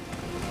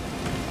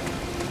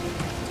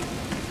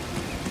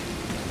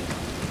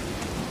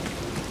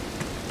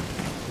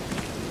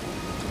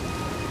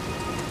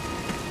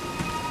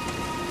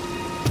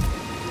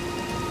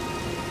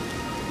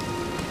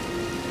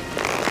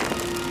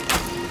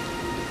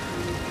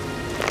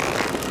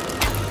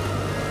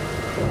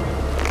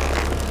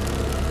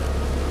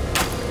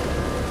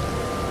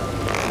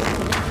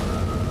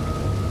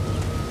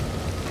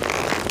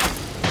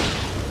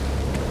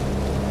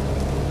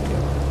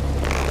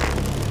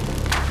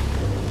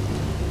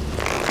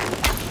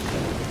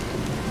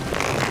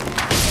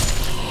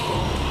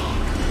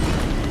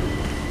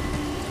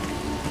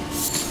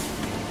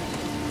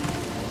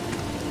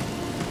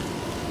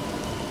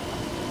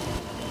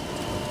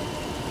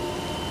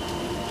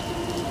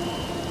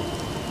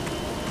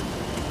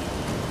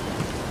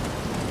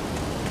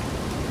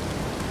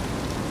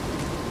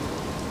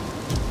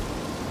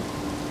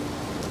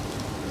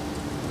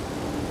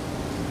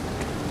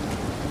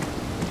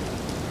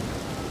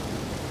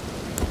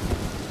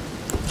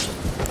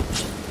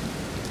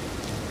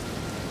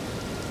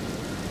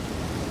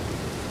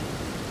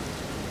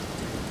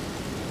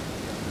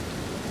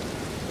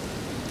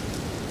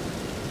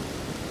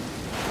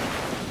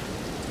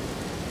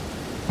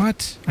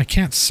 What? I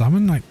can't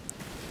summon? Like,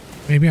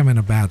 maybe I'm in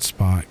a bad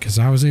spot because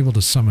I was able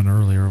to summon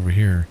earlier over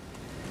here.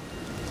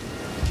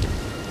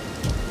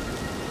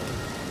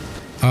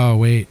 Oh,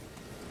 wait.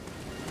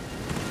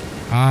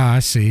 Ah, I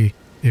see.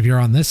 If you're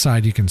on this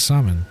side, you can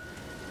summon.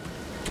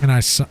 Can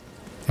I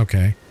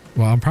okay.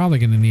 Well, I'm probably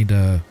going to need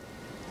to...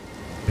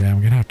 Yeah, I'm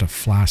going to have to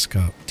flask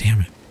up.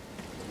 Damn it.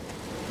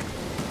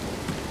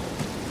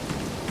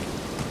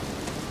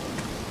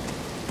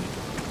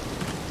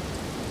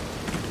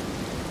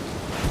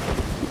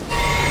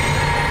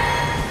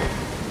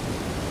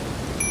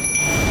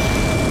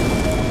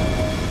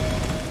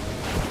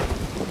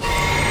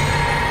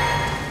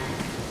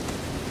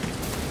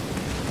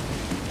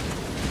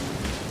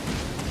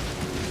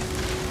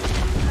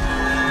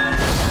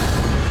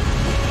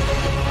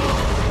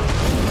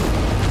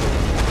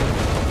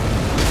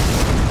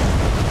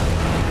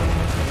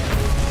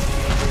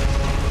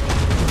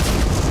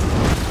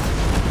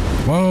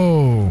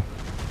 Whoa.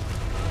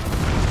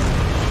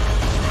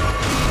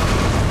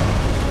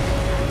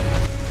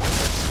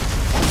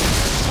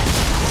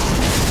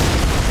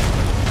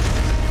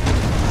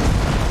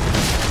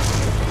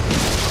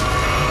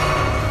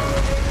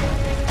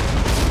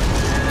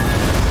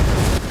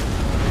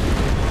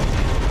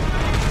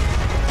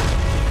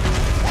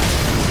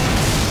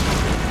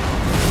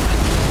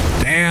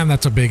 Damn,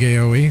 that's a big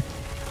AoE.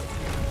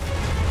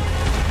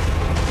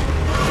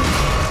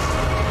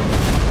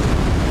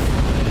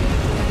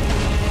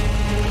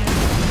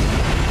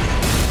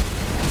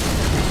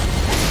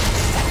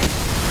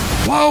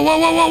 Whoa, whoa,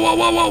 whoa, whoa,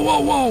 whoa, whoa,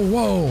 whoa, whoa,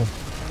 whoa.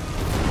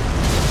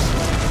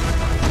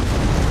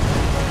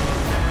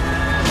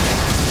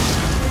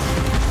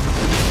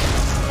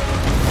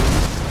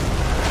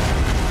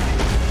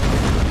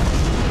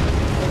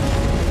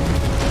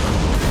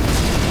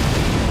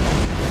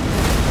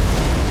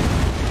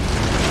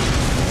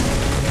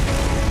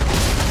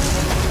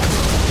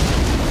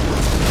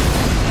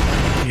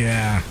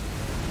 Yeah.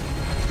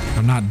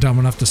 I'm not dumb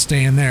enough to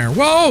stay in there.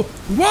 Whoa!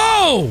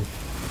 Whoa!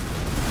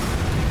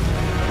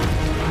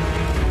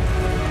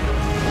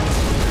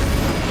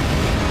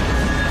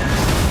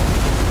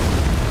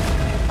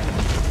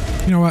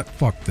 You know what?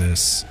 Fuck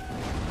this.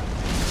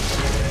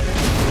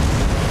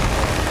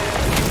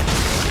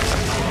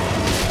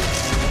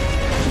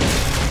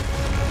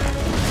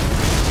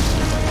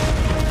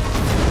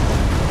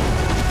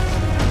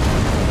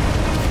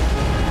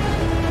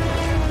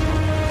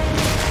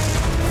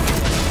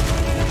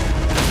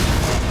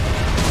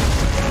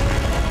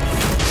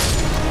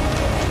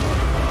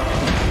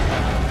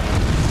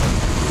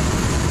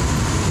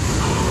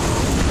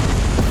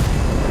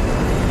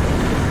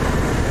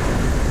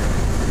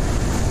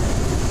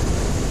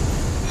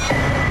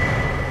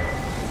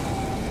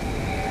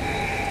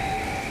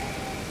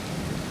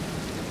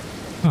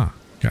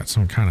 Got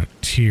some kind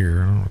of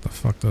tier. I don't know what the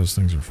fuck those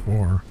things are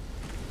for.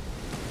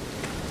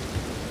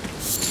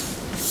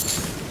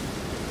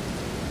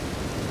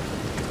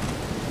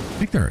 I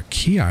think they're a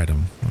key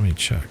item. Let me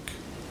check.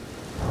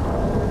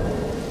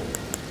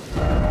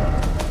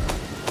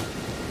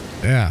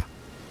 Yeah.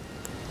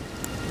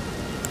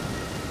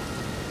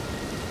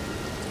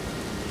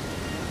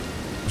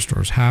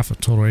 Restores half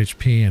of total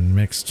HP and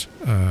mixed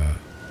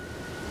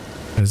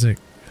physic.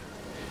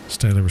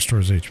 Steadily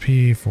restores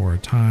HP for a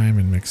time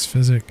and mixed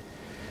physic.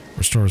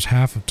 Restores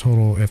half of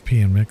total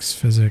FP and mixed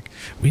physic.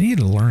 We need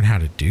to learn how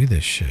to do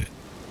this shit.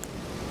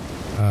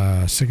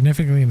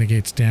 Significantly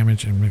negates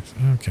damage and mixed...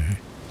 Okay.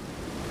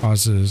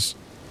 Causes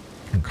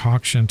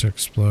concoction to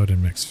explode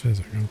and mixed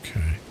physic.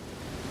 Okay.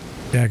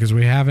 Yeah, because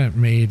we haven't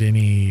made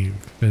any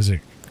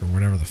physic or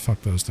whatever the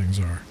fuck those things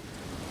are.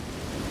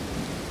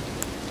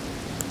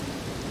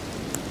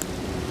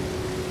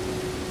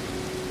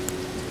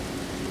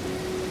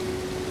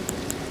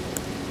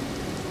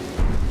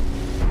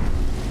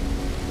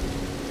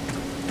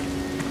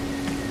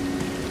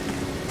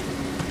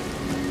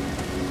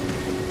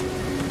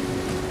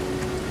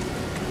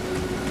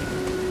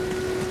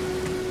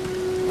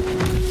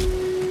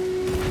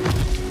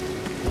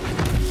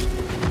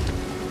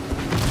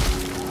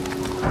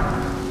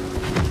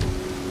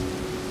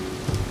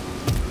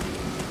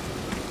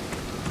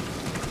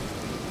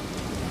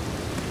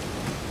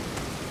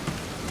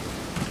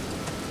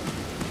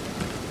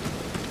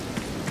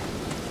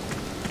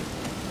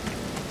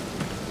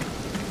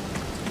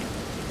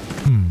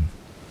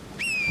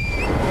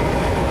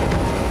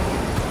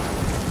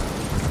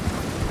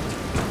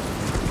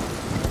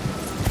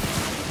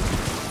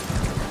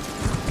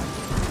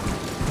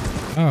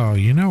 Oh,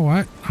 you know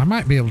what? I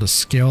might be able to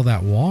scale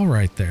that wall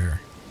right there.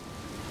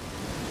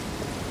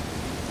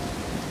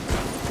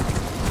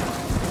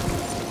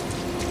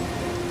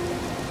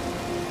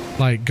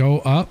 Like go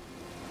up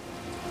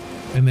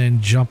and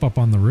then jump up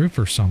on the roof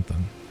or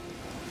something.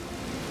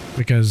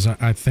 Because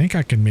I think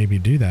I can maybe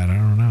do that. I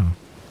don't know.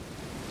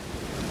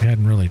 I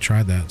hadn't really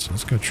tried that, so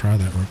let's go try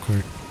that real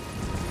quick.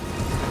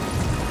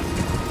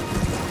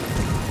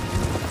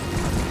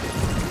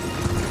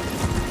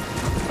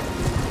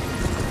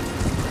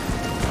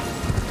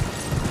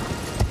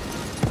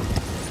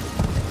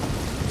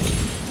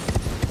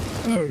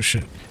 Oh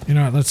shit. You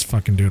know what? Let's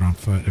fucking do it on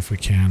foot if we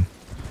can.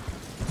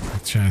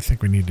 Actually, I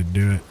think we need to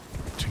do it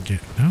to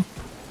get... No?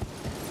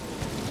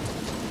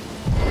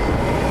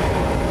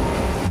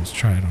 Let's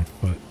try it on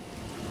foot.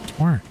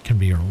 Torrent can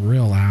be a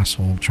real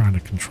asshole trying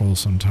to control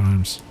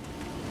sometimes.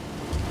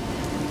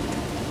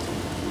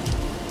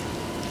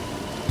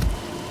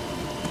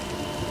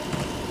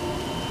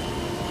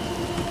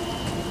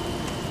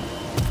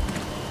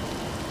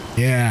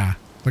 Yeah,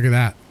 look at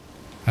that.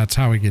 That's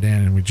how we get in,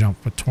 and we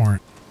jump with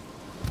Torrent.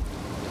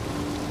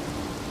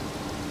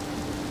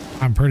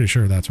 I'm pretty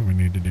sure that's what we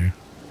need to do.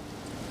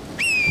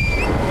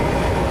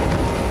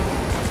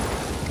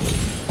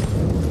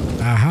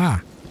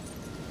 Aha!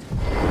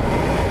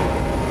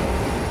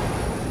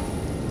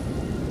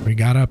 We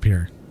got up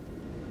here.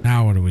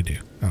 Now what do we do?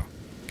 Oh,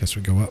 guess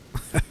we go up.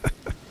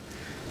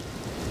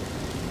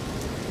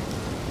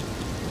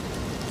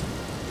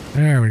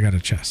 There, we got a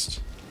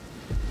chest.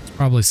 It's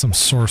probably some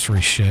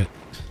sorcery shit.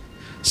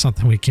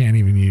 Something we can't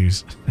even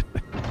use.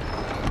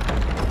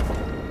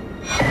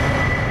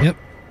 Yep.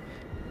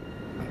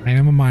 I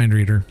am a mind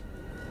reader.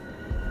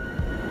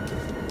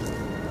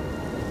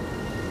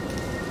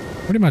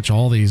 Pretty much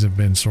all these have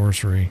been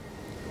sorcery.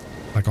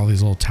 Like all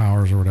these little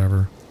towers or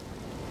whatever.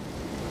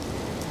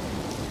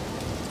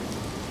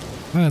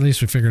 Well, at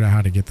least we figured out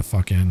how to get the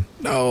fuck in.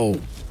 No!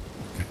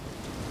 Okay.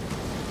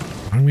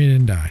 And we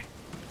didn't die.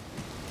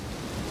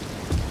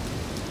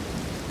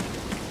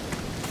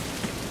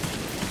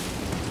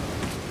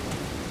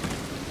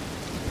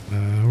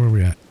 Where are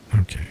we at?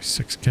 Okay,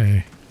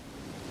 6K.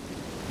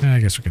 I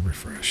guess we can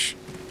refresh.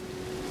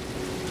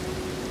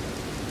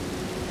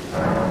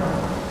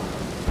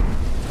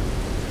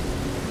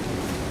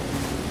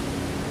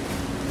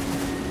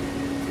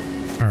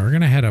 Alright, we're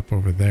gonna head up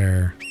over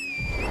there.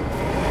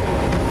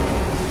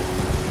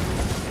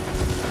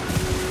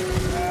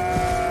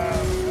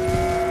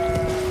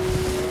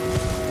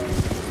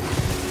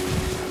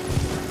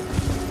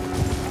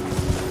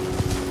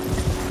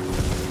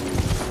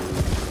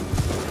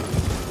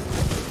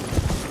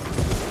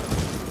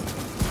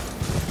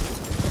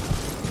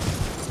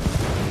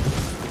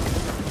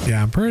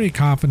 Yeah, I'm pretty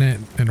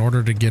confident in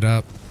order to get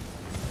up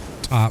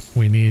top,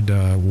 we need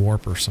a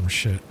warp or some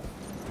shit.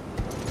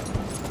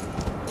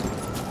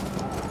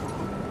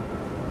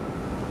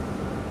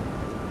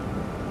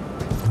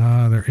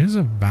 There is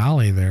a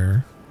valley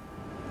there.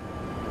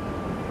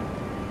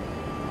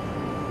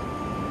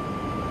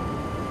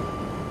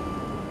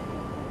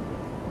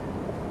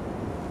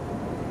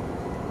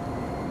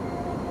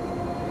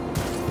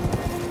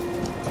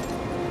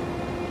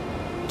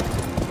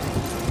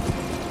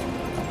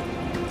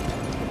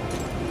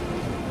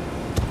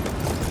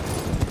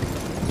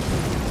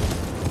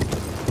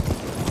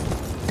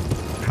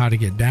 How to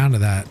get down to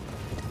that,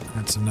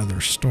 that's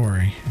another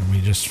story, and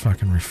we just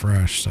fucking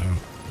refresh, so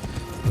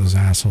those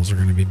assholes are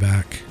going to be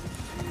back.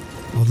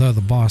 Although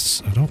the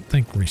boss, I don't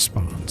think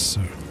respawns,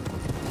 so.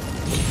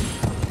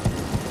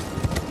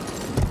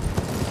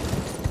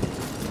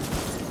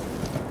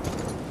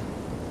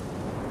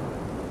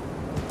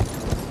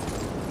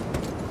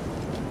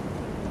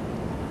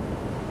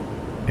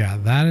 Yeah,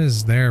 that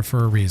is there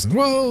for a reason.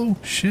 Whoa,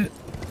 shit.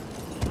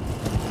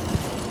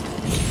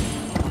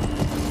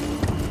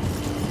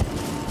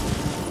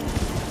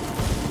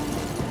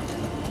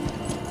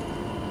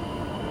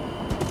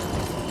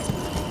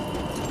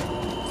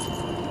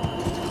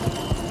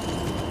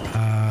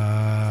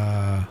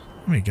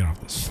 Let me get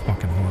off this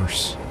fucking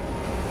horse.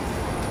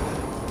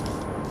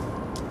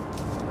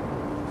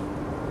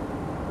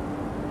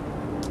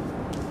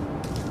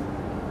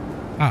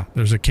 Ah,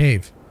 there's a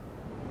cave.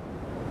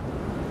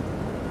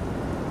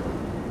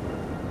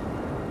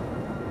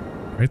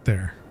 Right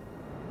there.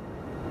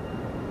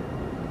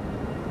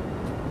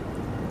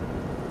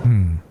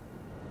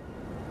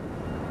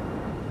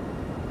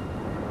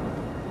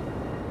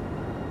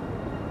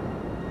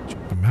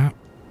 Check the map.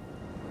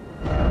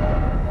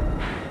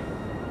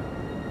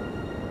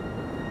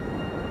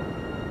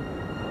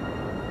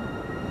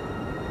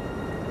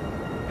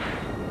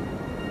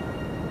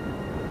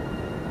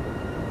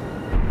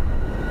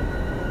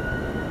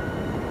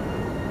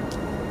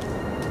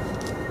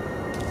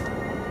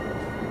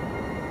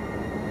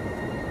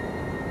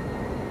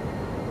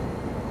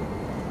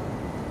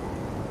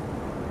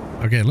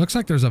 Okay, it looks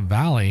like there's a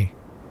valley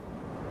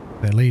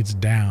that leads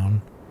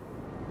down.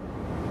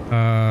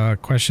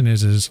 Question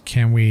is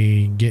can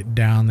we get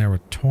down there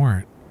with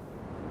Torrent?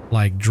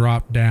 Like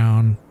drop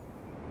down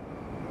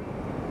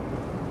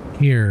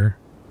here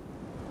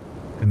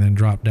and then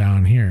drop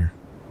down here?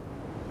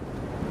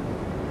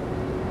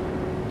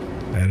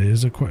 That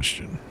is a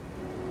question.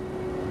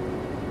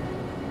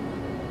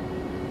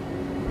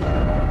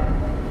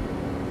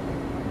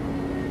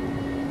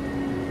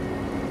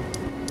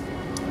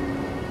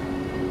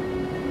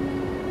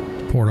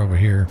 Port over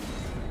here.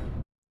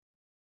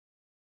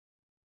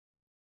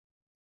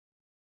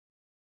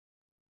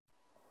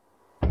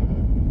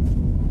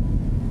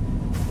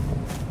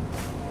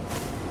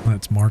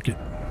 Let's mark it.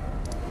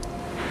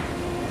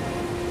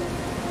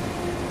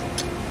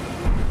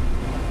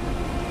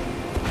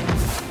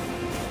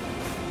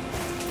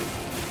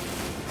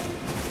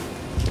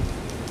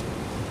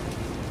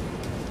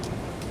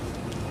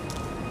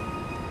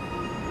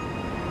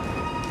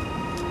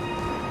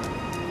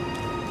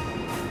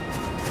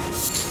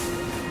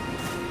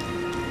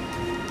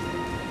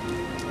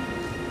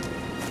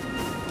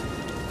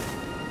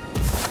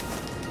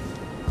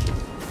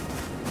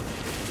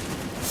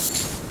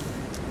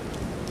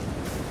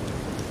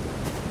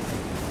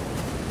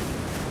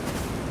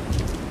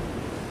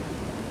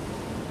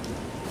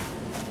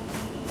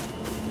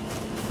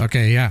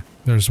 Okay, yeah.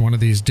 There's one of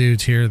these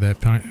dudes here that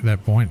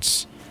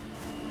points.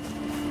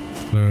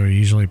 So he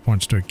usually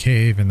points to a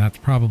cave, and that's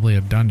probably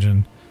a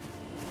dungeon.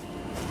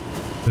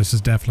 This is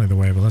definitely the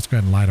way, but let's go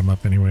ahead and light them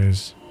up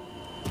anyways.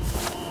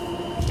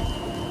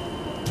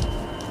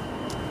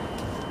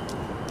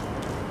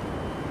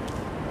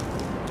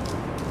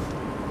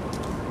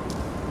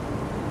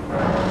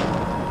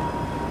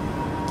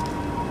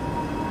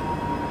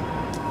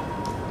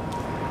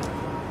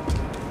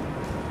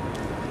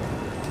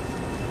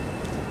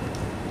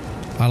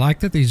 I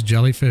like that these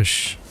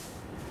jellyfish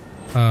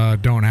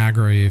don't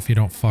aggro you if you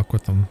don't fuck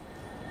with them.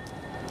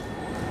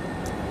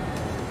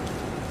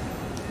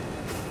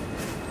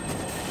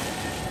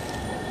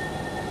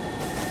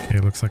 Okay,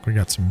 looks like we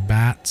got some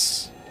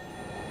bats.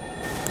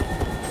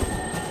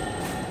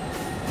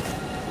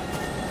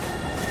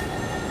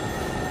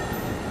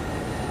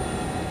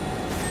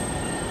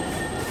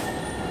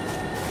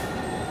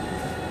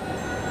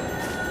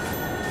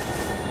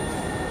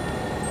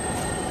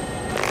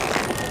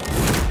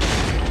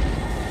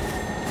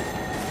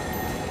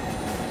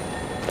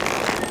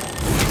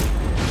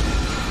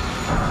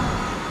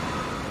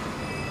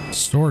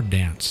 Sword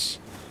dance.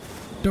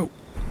 Dope.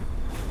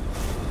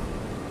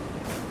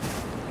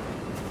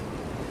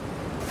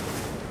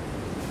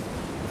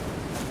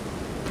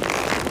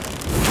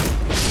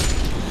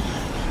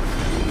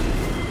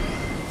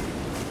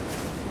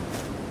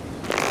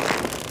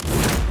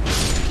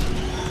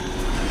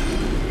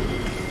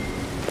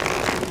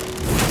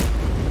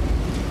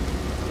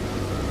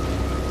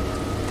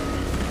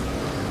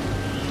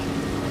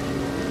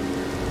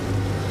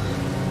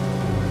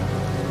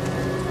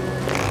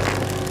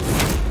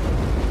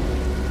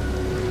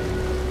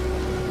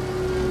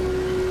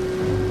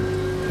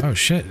 Oh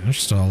shit, they're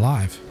still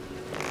alive.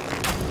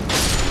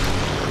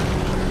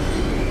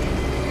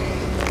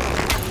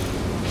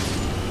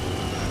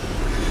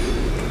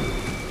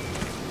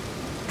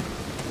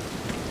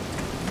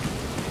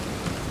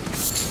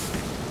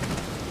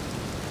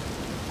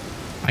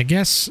 I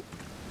guess,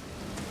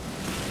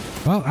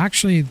 well,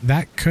 actually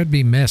that could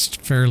be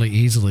missed fairly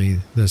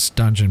easily, this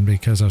dungeon,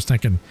 because I was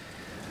thinking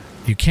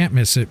you can't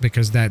miss it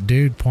because that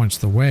dude points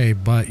the way,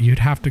 but you'd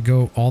have to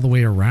go all the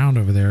way around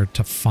over there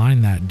to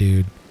find that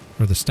dude.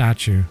 Or the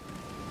statue.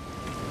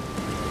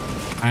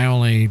 I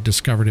only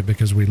discovered it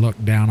because we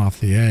looked down off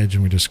the edge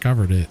and we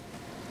discovered it.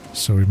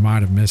 So we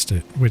might have missed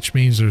it. Which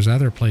means there's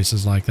other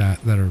places like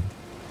that that are,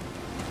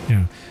 you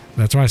know,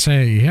 that's why I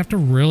say you have to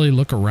really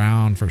look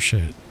around for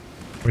shit.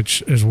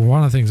 Which is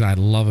one of the things I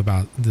love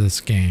about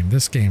this game.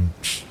 This game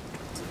is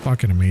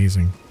fucking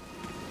amazing.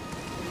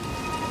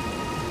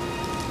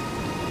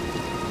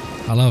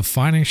 I love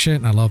finding shit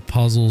and I love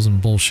puzzles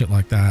and bullshit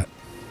like that.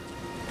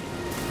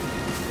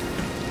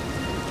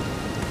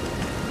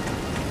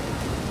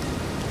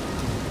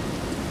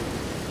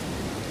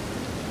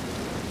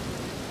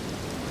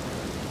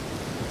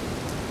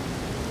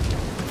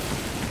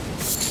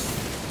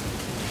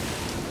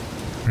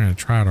 We're going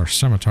to try out our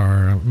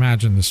scimitar. I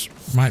imagine this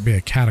might be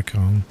a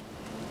catacomb.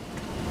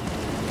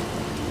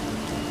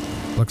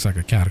 Looks like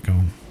a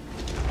catacomb.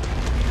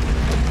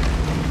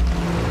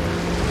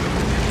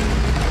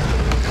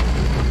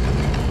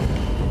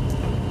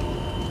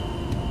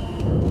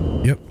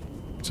 Yep,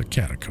 it's a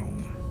catacomb.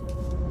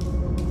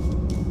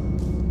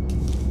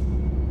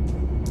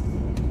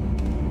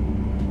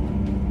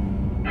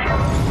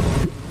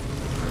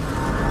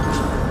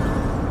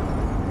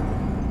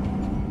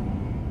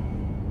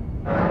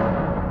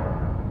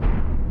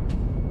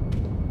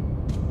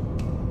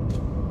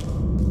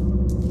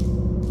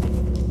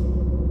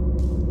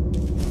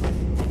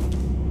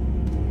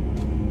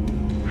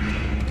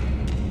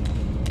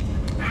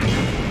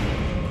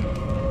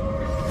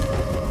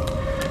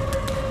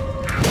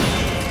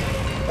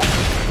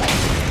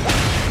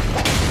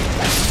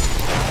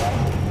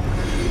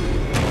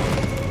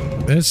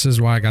 This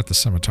is why I got the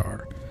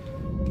scimitar.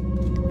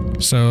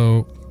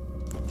 So,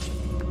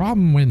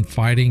 problem when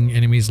fighting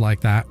enemies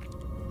like that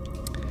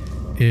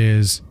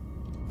is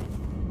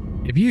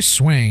if you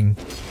swing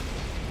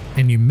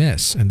and you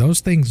miss, and those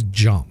things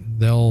jump,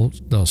 they'll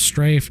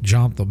strafe,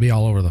 jump, they'll be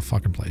all over the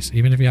fucking place.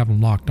 Even if you have them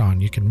locked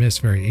on, you can miss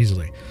very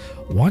easily.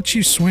 Once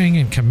you swing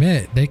and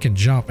commit, they can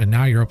jump, and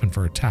now you're open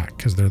for attack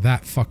because they're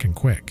that fucking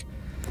quick.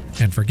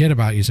 And forget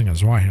about using a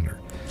Zweihander.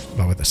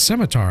 But with a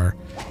scimitar,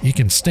 you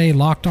can stay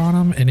locked on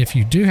them, and if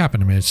you do happen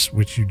to miss,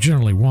 which you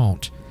generally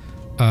won't,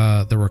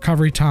 the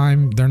recovery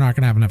time, they're not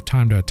going to have enough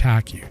time to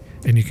attack you,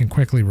 and you can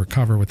quickly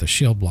recover with a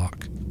shield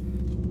block.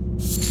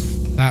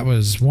 That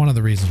was one of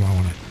the reasons why I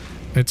wanted it.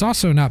 It's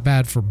also not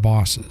bad for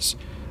bosses.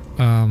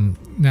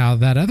 Now,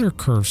 that other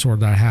curved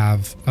sword that I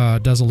have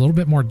does a little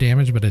bit more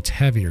damage, but it's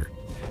heavier.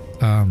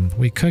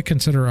 We could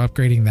consider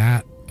upgrading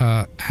that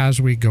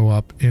as we go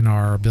up in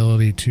our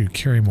ability to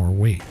carry more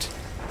weight.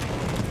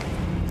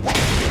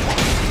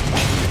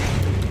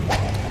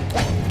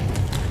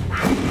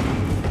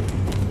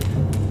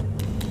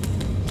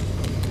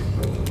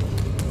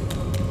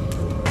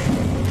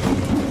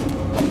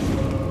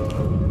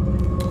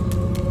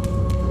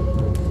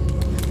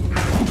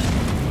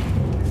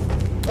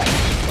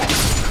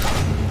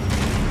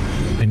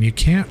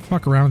 can't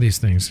fuck around with these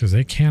things because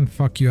they can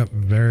fuck you up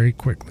very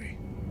quickly.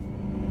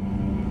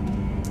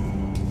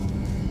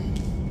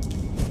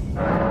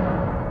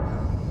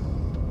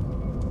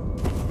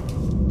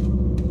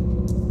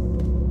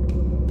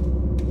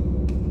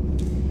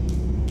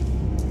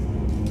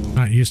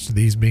 Not used to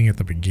these being at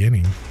the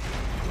beginning.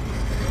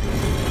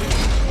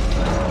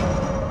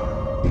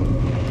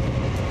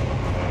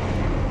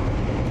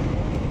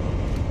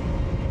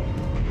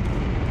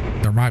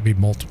 There might be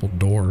multiple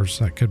doors.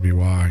 That could be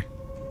why.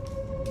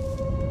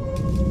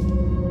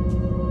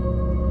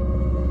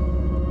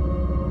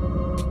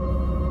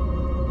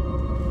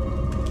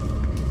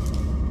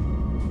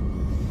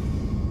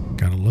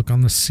 Gotta look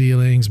on the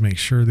ceilings, make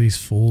sure these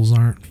fools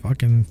aren't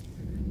fucking...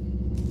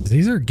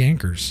 These are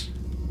gankers.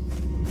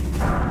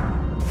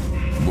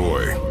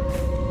 Boy.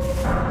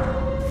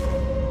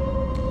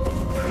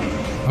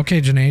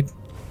 Okay, Junaid.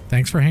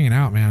 Thanks for hanging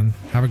out, man.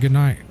 Have a good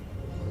night.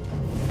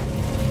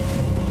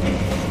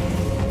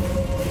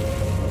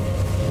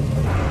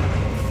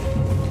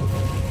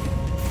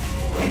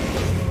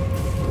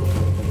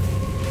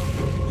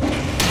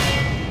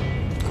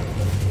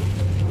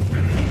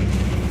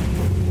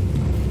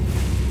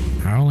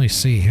 I only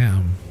see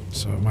him,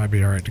 so it might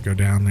be alright to go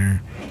down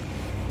there.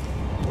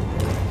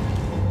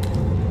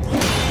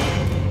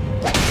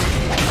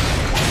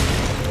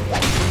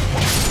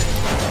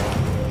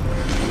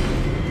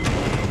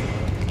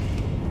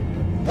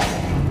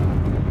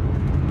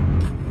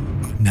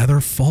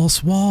 Another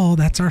false wall.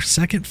 That's our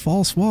second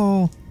false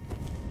wall.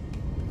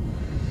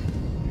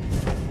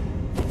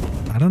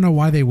 I don't know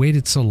why they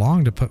waited so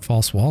long to put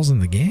false walls in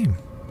the game.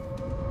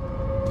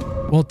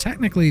 Well,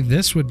 technically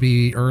this would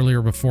be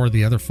earlier before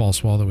the other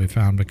false wall that we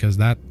found because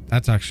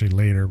that's actually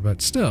later,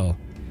 but still.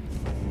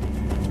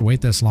 To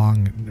wait this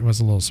long, it was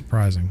a little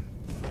surprising.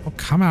 Oh,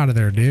 come out of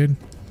there, dude.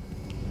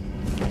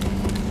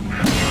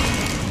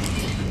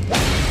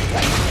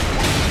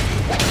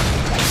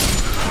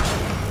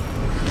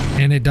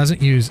 And it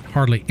doesn't use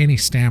hardly any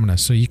stamina,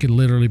 so you could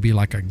literally be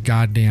like a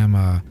goddamn,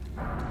 I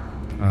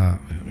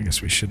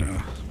guess we should,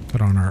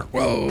 put on our,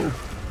 whoa.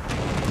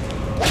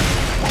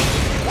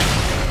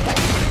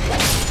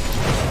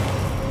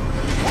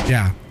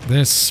 Yeah,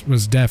 this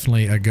was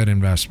definitely a good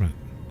investment.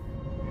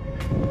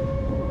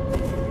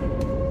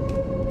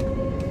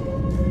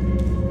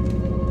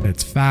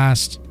 It's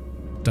fast,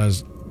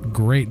 does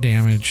great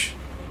damage.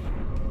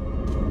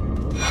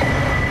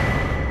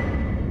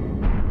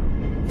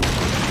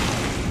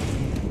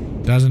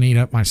 Doesn't eat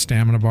up my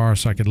stamina bar,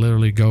 so I could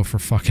literally go for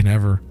fucking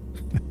ever.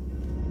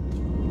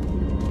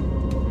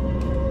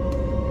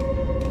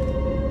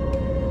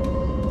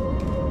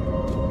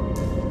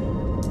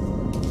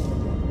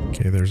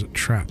 Okay, there's a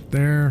trap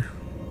there.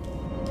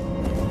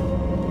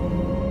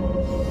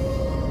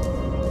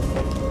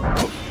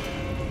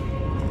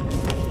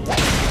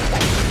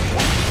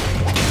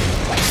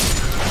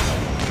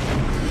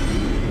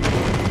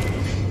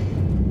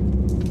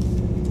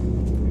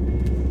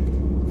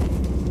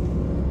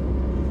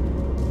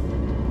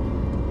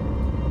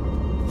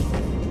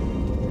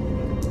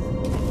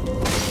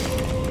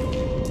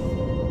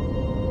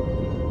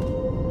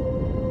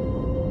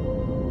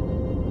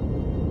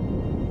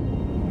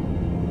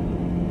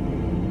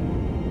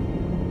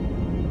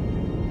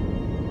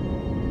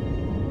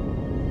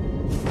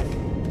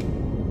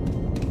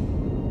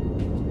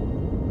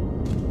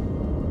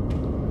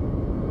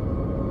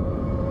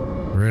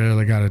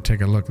 Really got to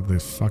take a look at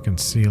this fucking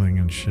ceiling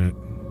and shit.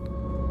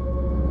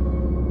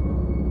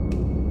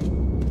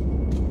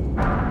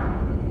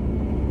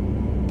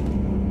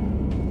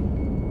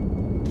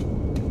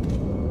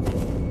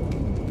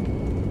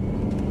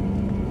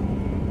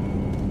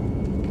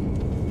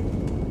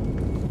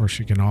 Of course,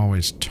 you can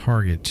always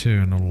target too,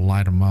 and it'll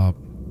light them up.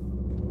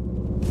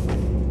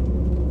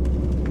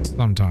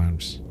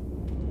 Sometimes.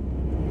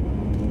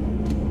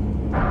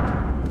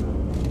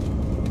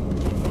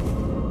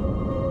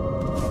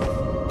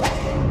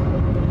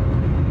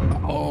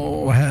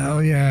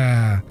 Hell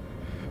yeah.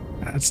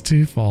 That's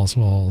 2 false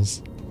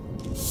walls.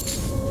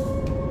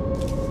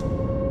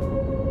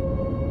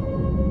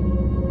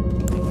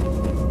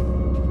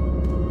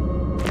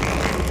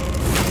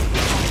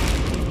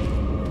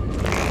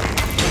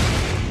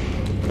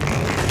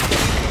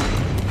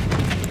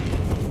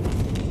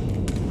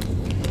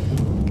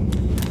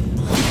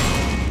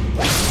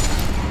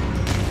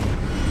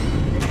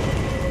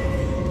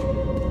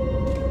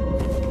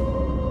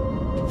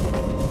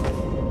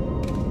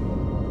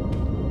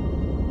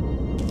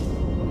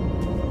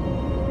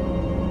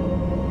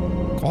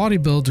 Quality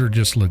builds are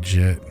just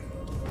legit.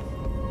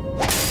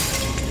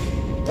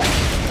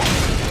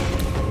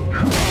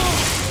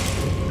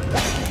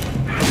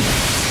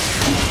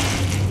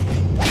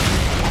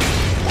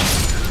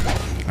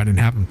 I didn't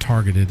have them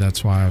targeted,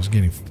 that's why I was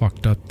getting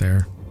fucked up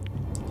there.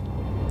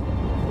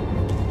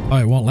 Oh,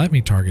 it won't let me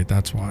target,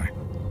 that's why.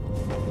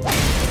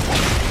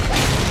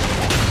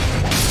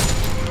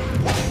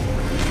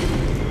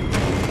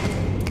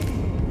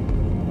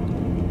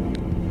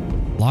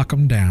 Lock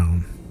them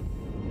down.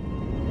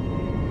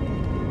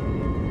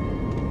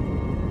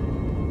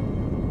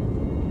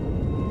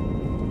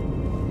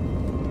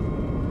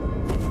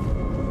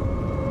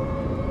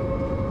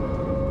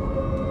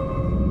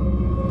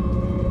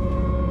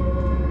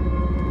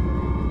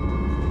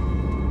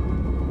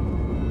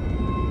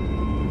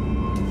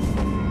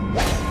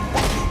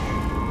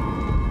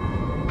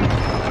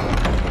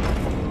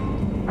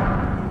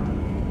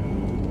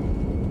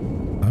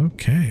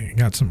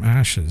 some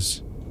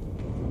ashes.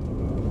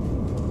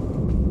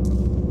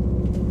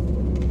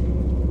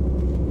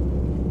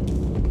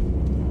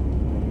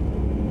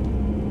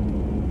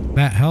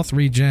 That health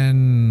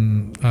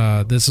regen,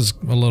 this is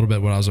a little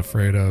bit what I was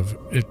afraid of.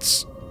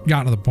 It's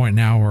gotten to the point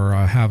now where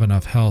I have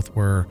enough health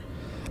where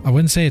I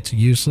wouldn't say it's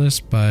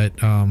useless, but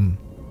the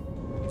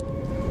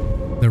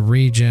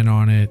regen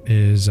on it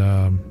is,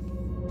 I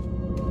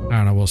don't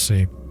know, we'll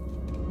see.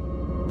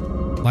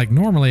 Like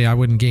normally I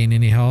wouldn't gain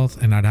any health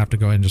and I'd have to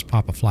go ahead and just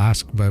pop a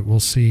flask, but we'll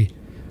see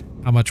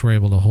how much we're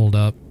able to hold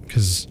up,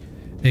 because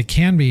it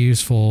can be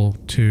useful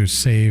to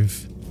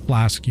save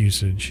flask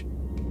usage.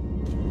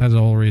 That's the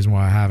whole reason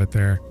why I have it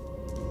there.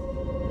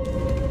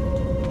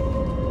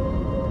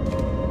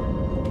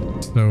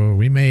 So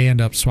we may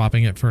end up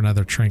swapping it for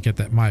another trinket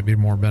that might be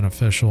more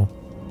beneficial.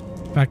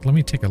 In fact, let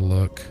me take a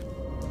look.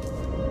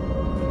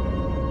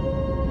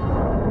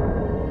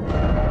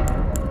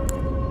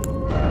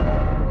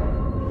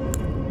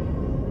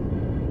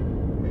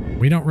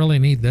 We don't really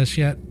need this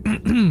yet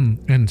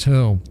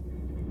until,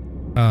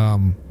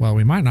 well,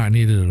 we might not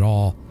need it at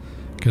all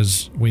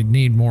because we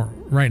need more.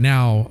 Right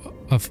now,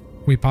 if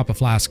we pop a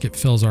flask, it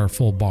fills our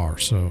full bar.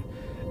 So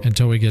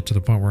until we get to the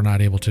point we're not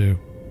able to,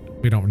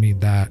 we don't need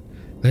that.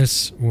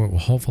 This we'll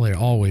hopefully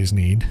always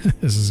need.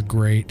 This is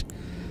great.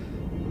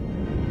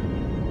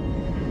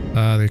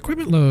 The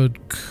equipment load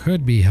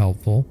could be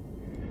helpful.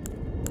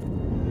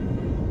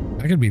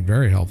 That could be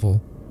very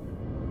helpful,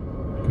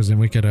 because then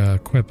we could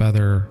equip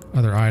other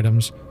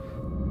items.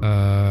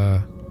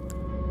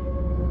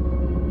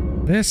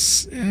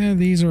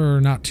 These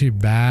are not too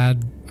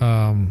bad.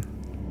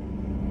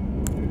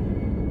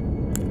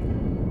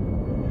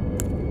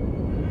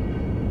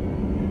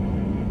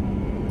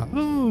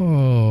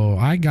 Oh,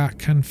 I got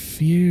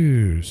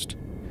confused.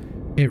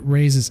 It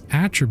raises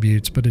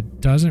attributes, but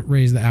it doesn't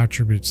raise the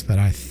attributes that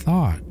I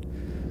thought.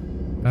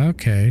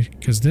 Okay,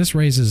 because this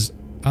raises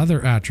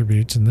other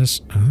attributes and this...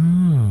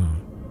 Oh.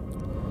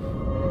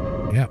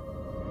 Yep.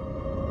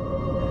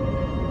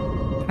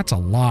 That's a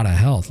lot of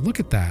health. Look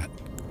at that.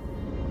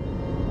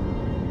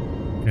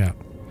 Yeah.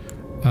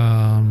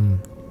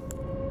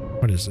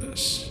 What is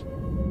this?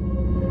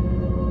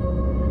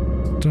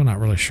 Still not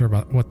really sure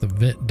about what the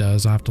VIT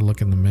does. I have to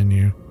look in the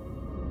menu.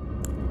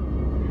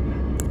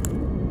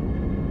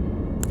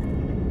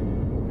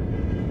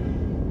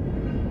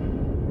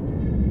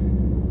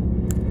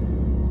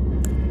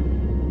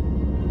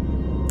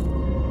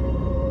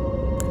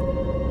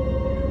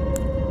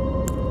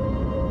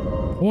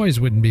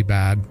 Poise wouldn't be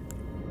bad.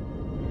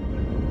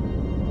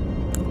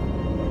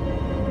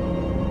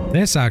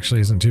 This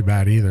actually isn't too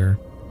bad either.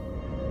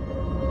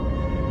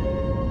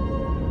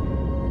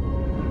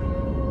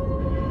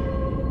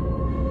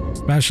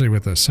 Especially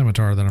with the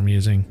scimitar that I'm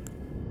using.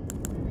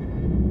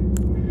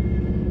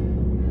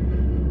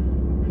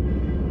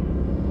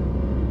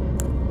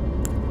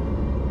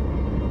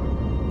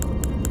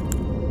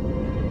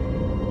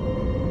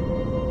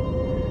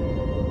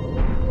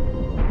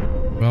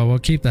 Well, we'll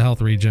keep the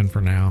health regen for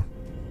now.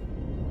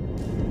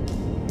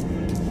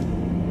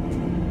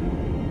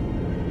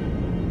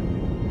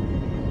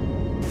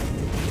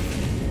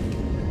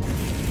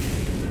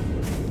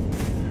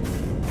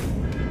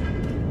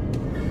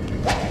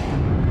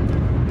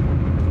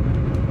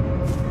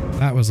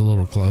 That was a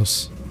little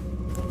close.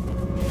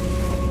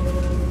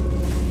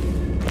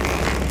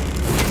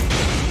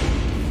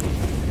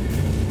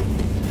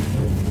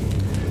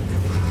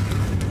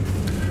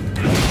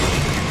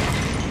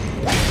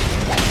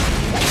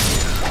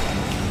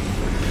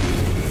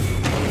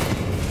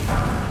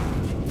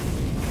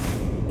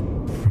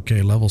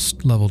 Okay,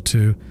 level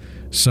 2.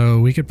 So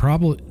we could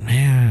probably,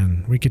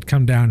 man, we could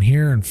come down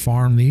here and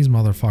farm these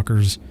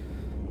motherfuckers.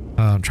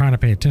 Trying to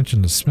pay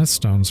attention to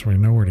smithstones so we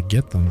know where to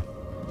get them.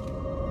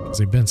 Because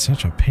they've been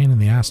such a pain in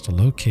the ass to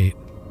locate.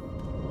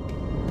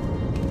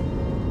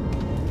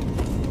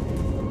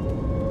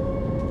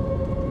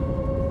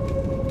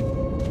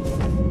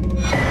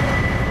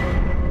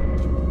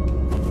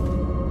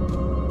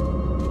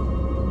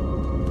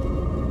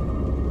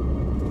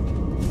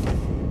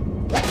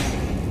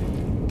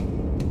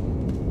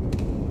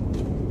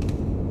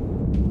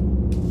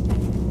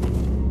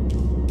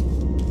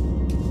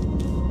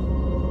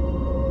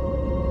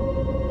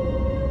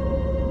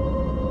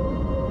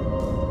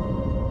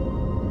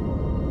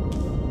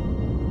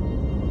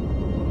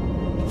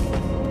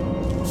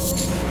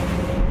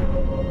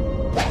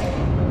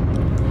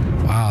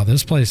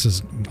 This place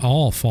is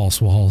all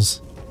false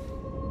walls.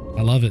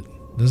 I love it.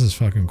 This is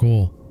fucking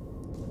cool.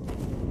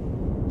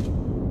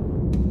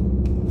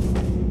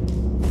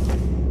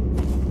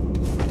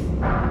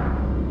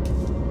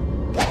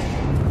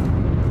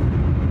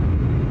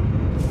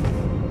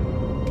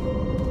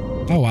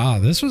 Oh wow,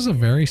 this was a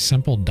very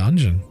simple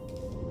dungeon.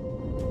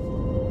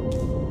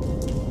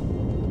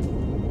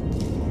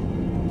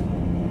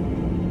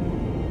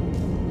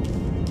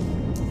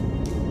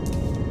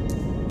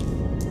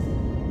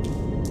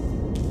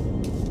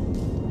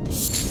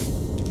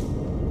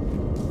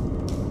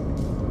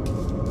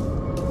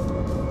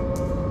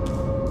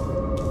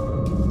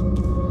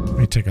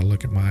 Take a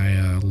look at my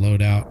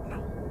loadout.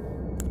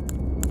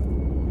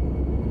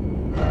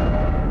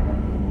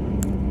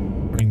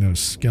 those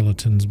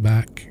skeletons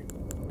back.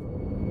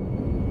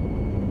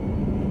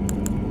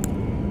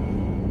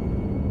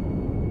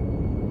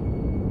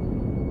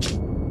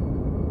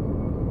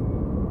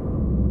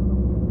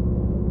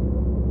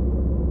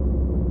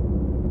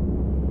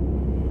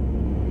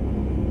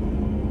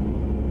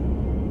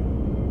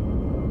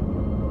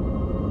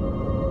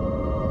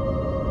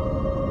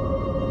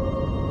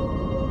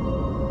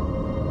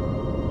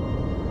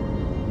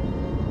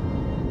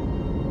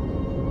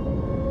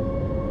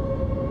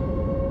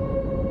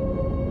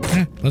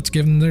 Let's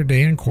give them their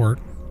day in court.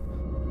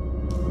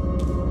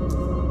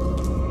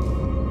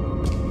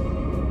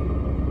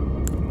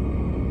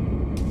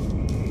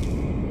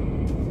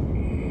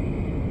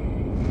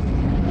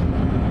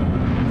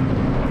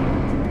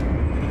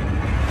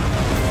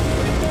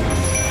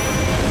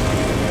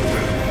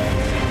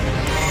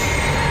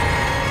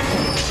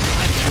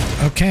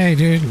 Okay,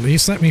 dude, at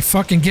least let me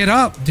fucking get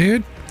up,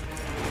 dude.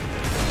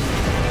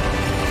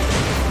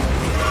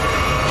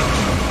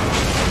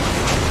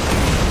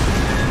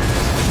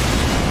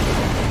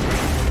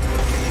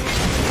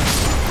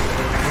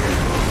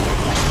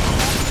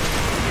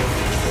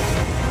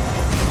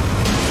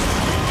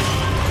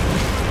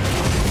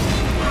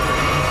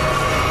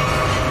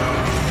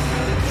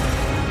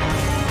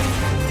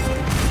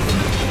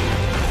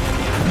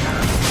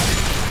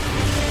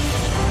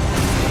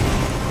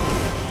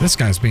 This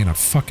guy's being a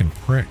fucking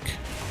prick.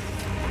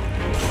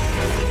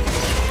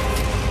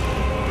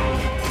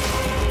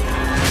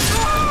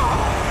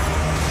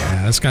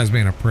 Yeah, this guy's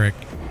being a prick.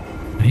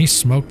 And he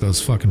smoked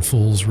those fucking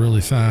fools really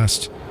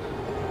fast.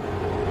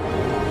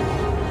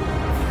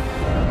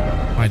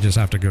 Might just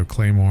have to go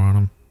Claymore on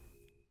him.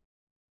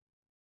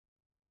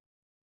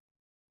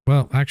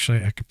 Well,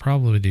 actually, I could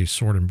probably do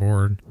sword and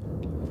board.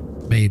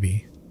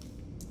 Maybe.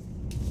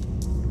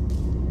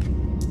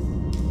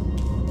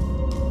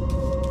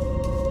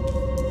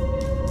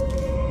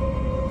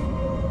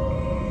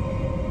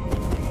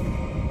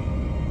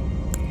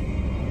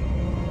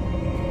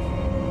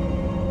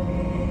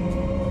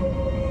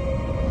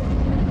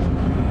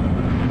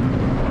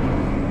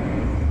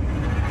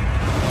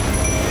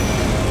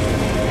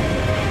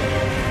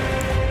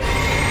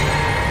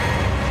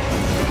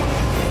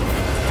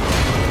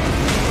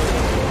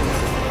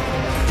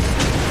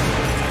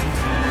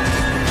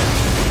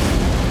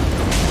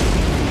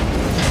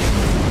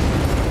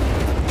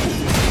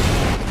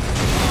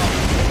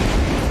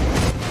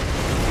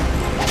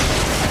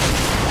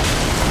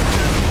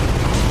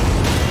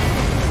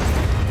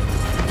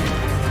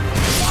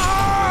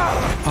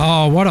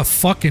 Oh, what a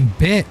fucking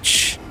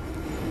bitch.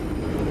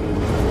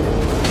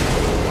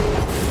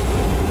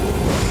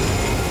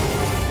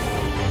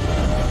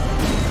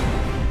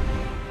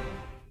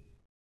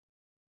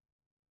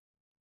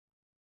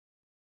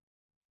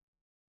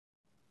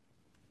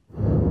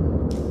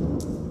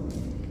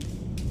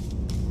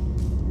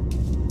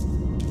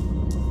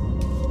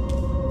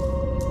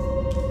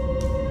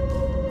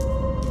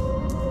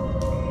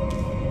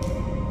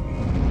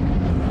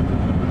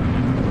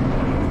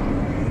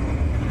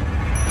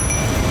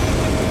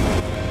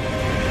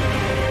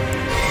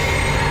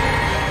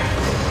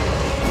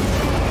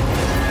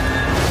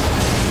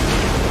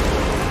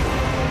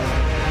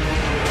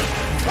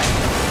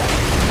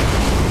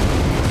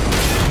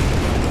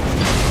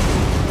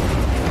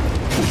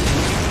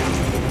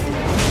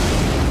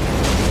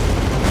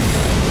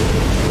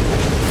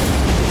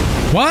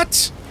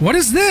 What? What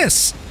is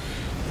this?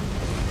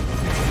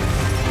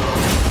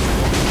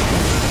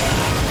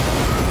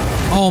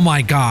 Oh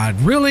my god,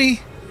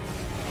 really?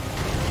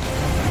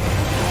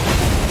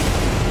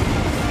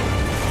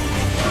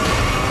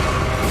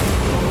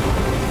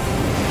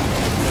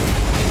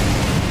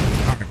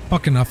 Alright,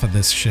 fuck enough of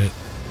this shit.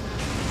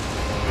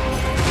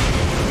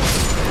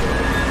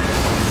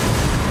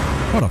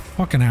 What a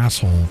fucking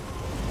asshole.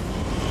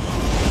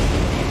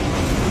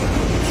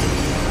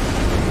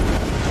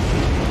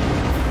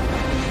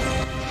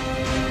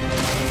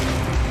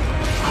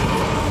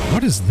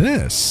 What is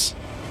this?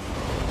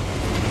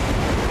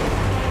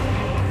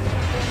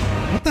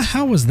 What the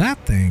hell was that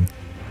thing?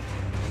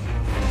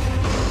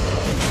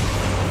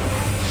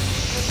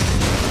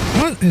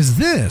 What is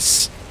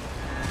this?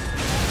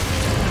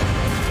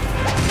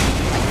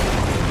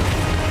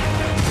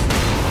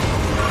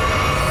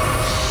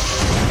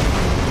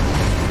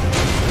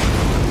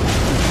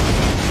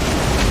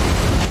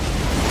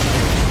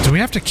 Do we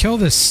have to kill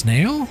this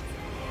snail?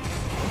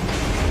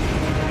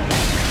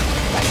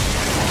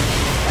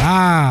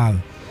 Ah.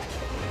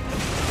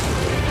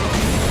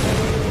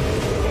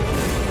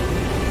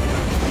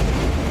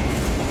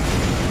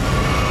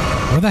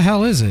 Where the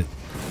hell is it?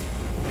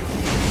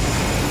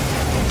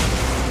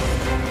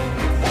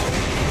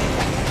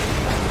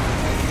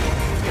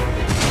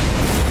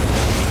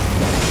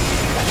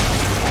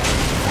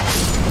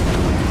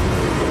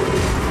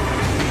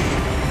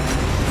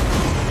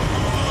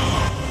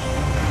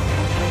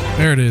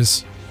 There it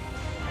is.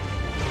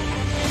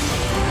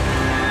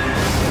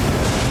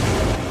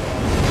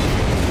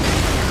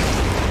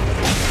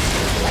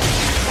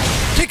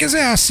 Kick his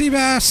ass,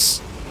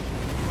 Seabass!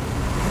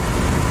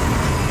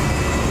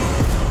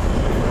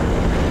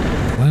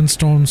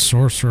 Glintstone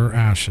Sorcerer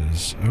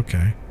Ashes.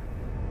 Okay.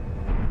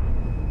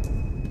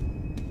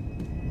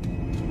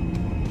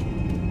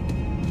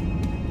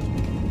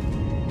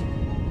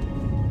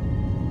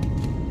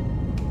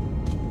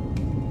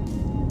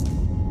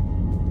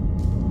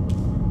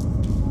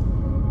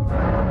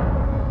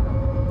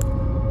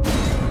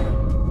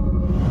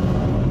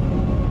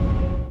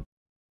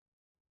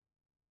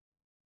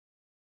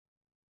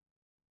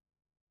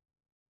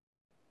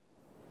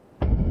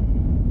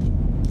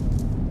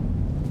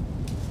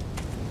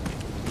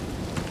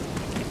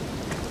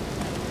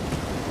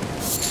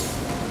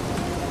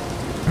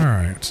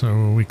 Alright,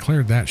 so we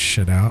cleared that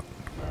shit out.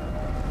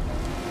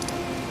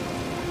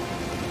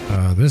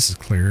 This is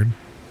cleared.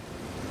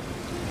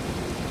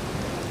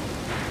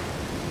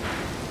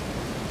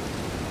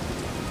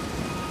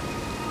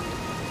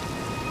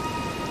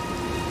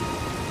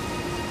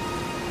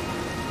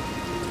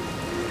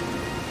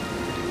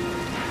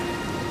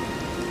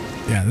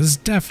 Yeah, this is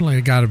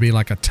definitely got to be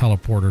like a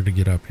teleporter to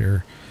get up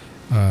here.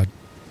 As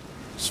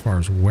far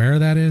as where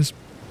that is,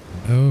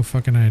 no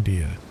fucking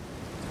idea.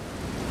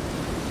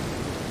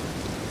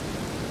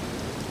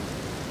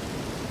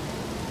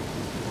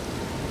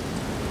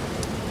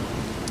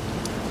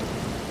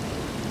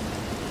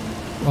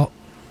 Well,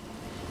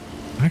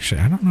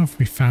 actually, I don't know if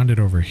we found it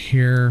over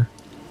here.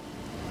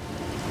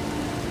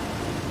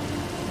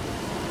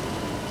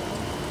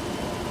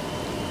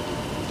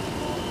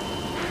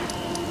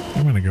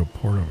 I'm gonna go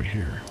port over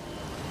here.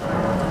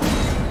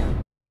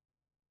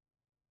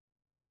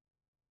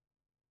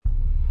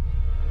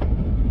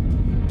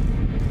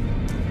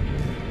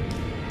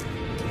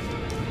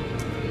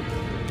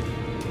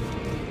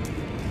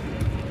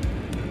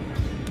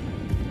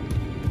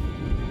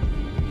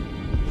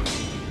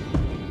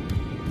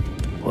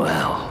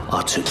 Well,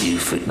 I took you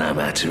for no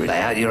matter. Lay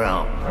out your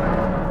arm.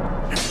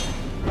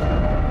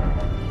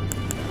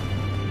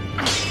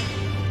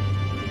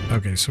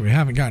 Okay, so we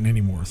haven't gotten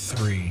any more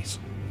threes.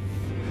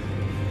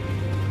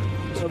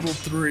 Level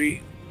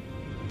 3.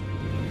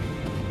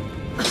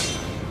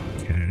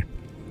 Okay.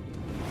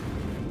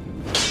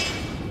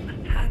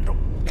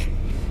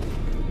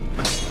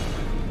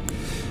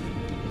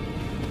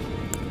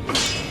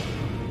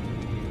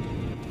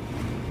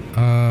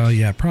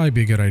 Yeah, probably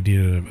be a good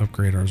idea to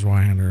upgrade our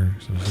Zweihander.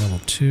 So there's level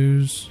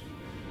 2s.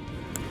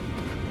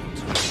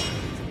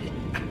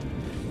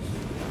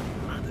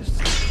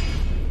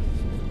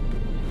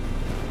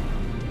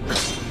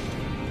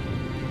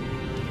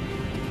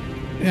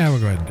 Yeah, we'll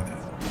go ahead and do that.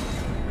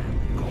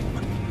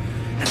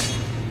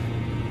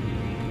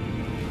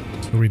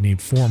 So we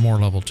need 4 more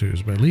level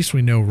 2s, but at least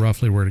we know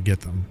roughly where to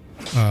get them.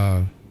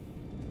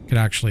 Could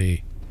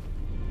actually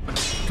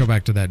go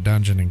back to that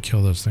dungeon and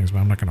kill those things, but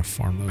I'm not going to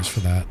farm those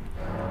for that.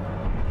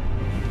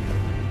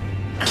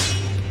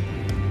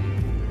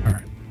 All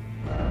right.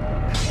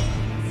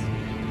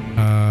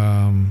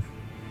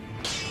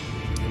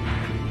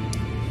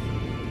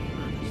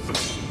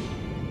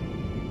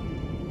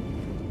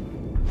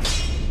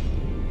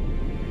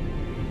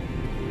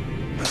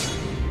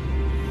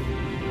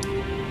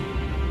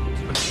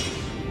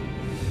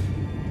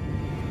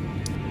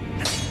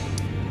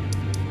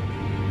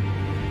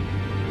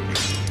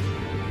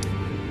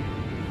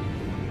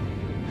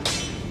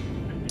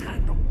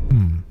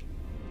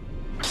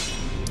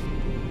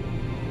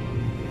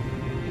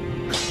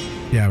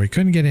 Yeah, we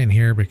couldn't get in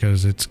here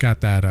because it's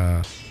got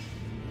that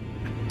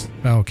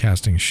spell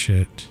casting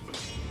shit.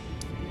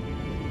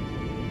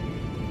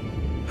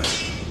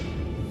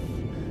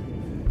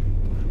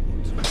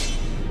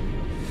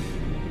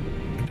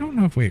 I don't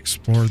know if we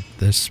explored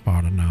this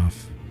spot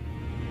enough.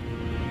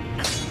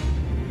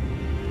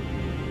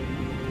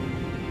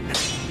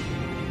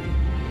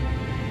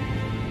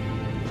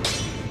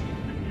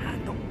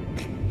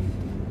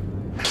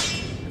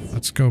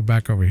 Let's go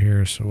back over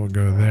here, so we'll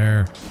go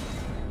there.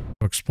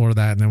 Explore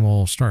that, and then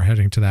we'll start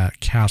heading to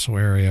that castle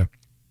area.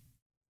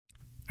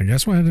 I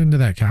guess we'll head into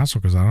that castle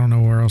because I don't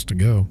know where else to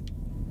go.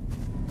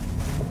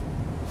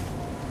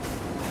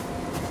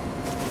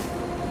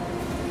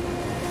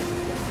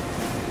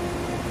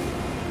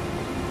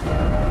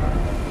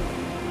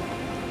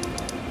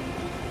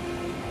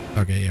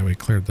 Okay, yeah, we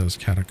cleared those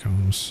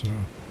catacombs, so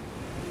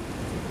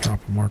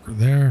drop a marker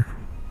there.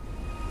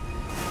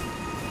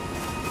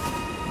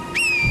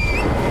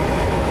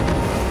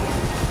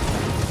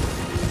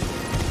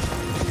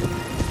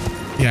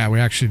 Yeah,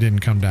 we actually didn't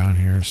come down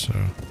here, so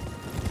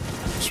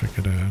I guess we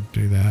could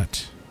do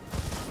that.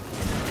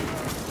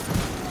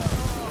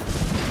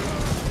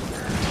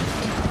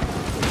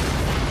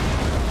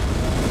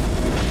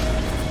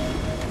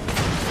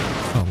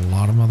 A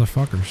lot of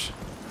motherfuckers.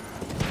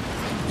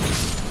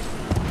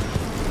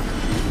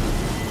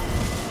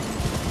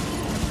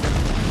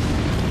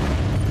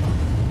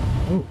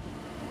 Oh.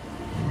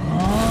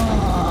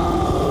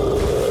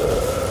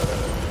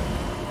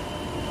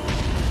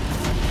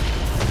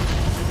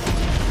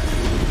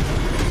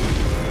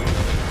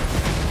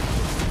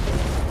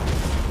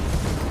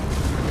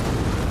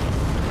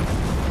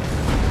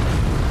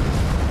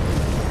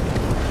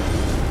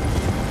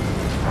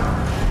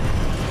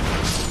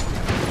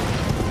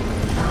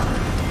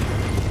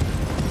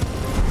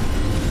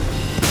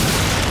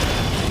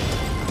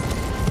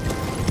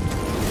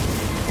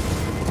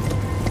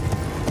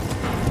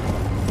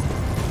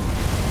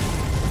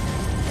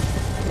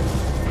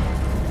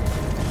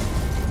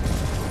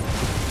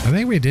 I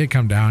think we did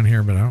come down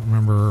here, but I don't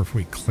remember if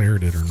we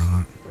cleared it or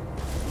not.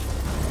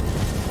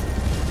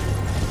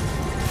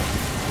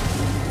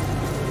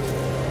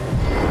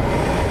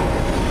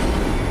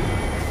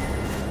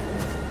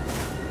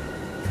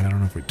 I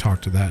don't know if we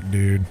talked to that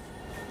dude.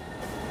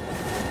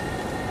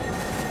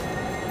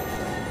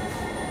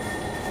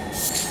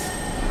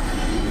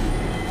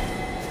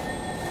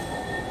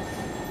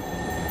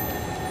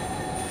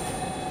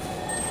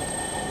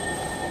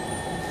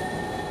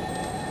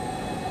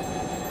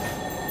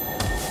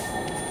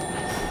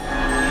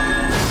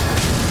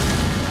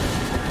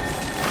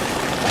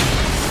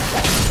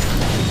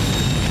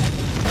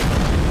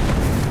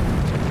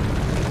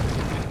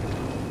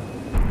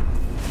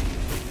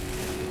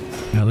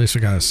 At least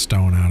we got a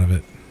stone out of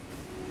it.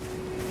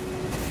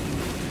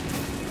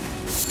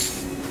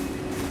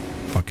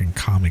 Fucking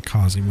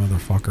kamikaze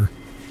motherfucker.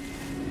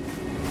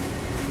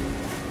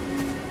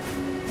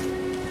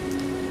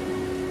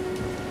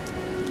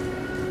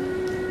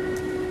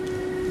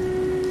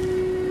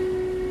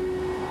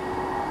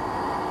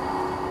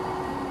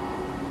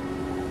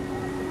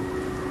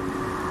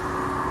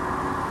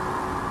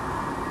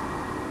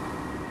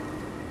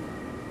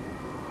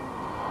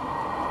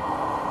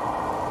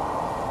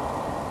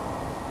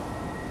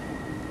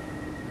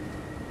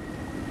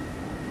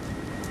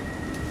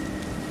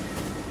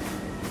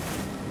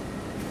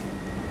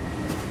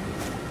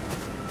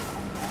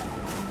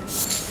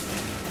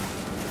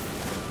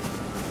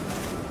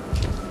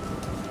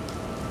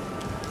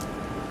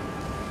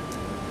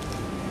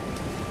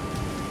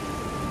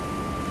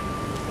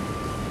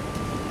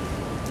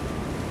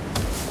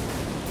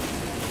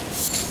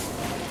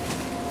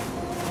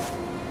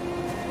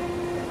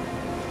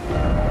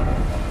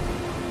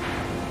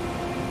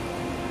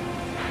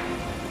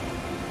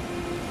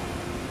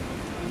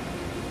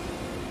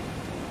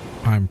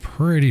 I'm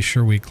pretty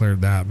sure we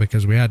cleared that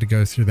because we had to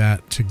go through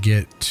that to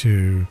get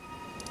to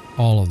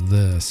all of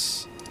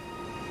this,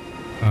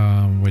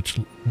 which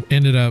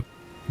ended up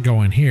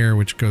going here,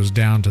 which goes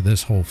down to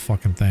this whole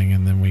fucking thing.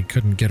 And then we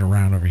couldn't get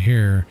around over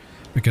here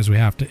because we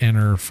have to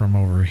enter from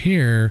over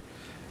here,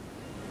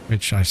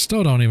 which I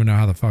still don't even know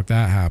how the fuck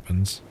that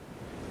happens.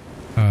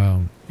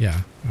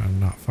 Yeah,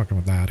 I'm not fucking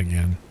with that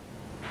again.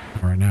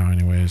 Not right now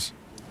anyways.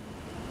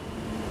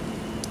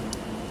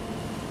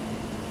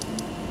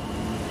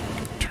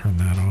 Turn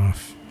that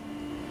off.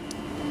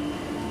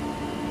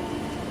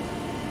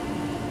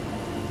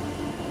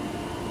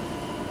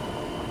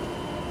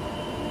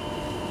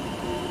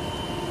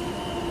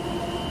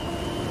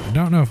 I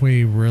don't know if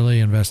we really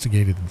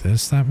investigated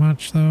this that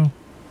much though,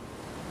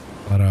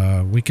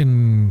 but we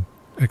can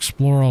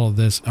explore all of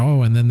this.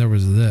 Oh, and then there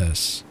was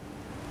this.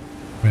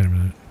 Wait a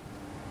minute.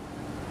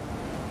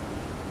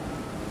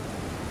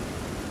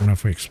 I don't know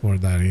if we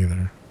explored that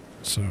either.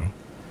 So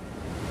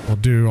we'll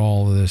do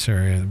all of this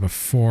area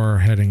before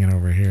heading in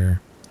over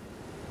here.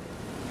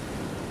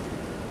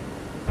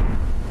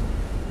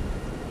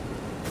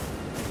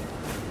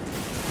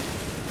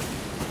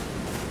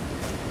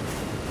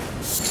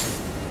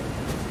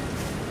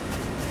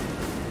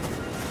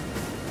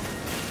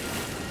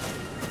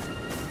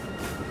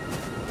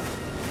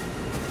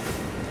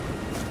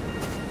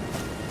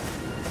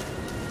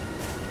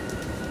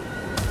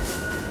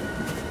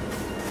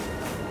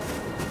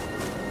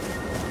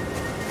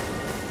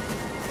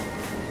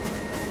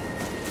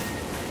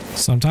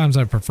 Sometimes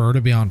I prefer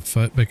to be on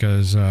foot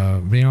because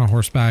being on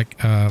horseback,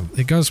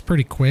 it goes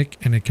pretty quick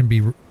and it can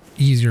be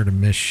easier to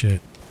miss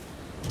shit.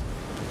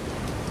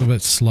 A little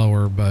bit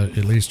slower, but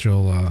at least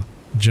you'll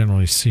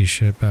generally see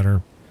shit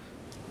better.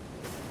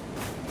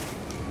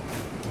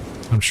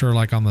 I'm sure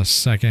like on the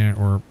second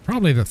or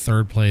probably the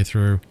third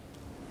playthrough,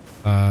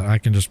 I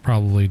can just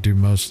probably do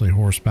mostly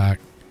horseback.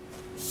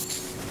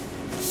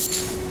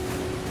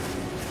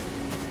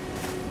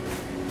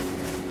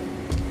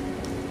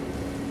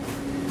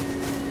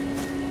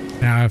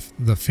 Now, if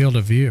the field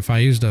of view, if I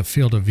used a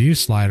field of view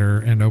slider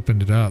and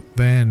opened it up,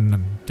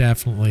 then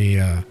definitely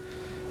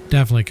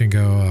can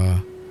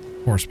go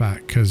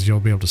horseback because you'll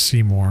be able to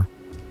see more.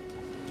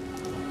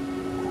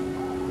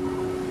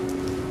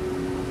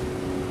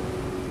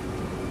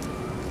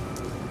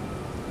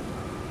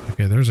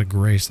 Okay, there's a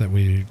grace that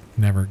we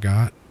never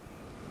got.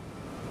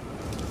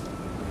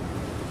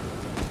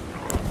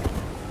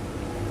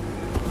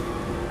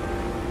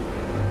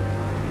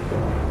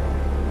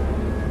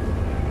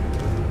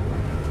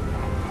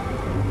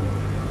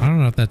 I don't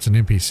know if that's an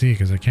NPC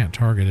because I can't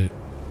target it.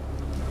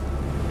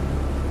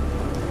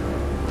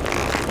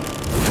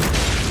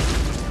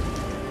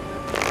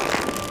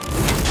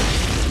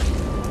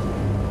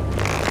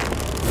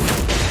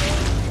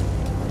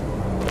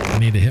 I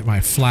need to hit my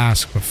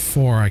flask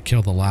before I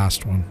kill the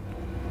last one.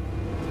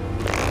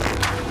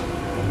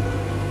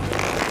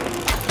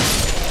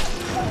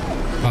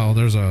 Oh,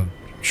 there's a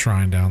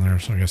shrine down there,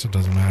 so I guess it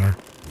doesn't matter.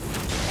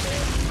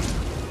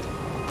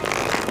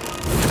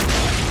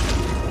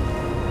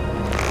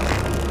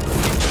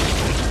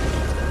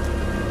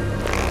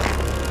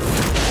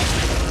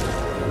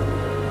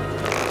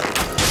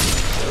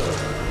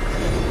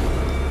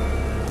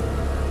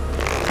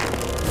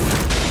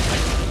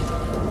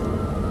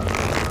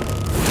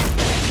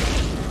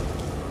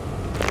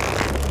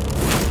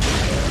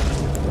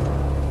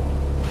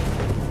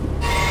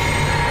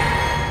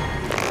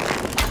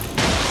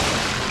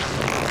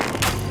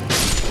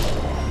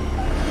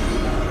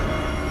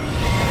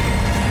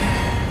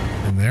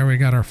 there we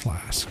got our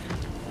flask.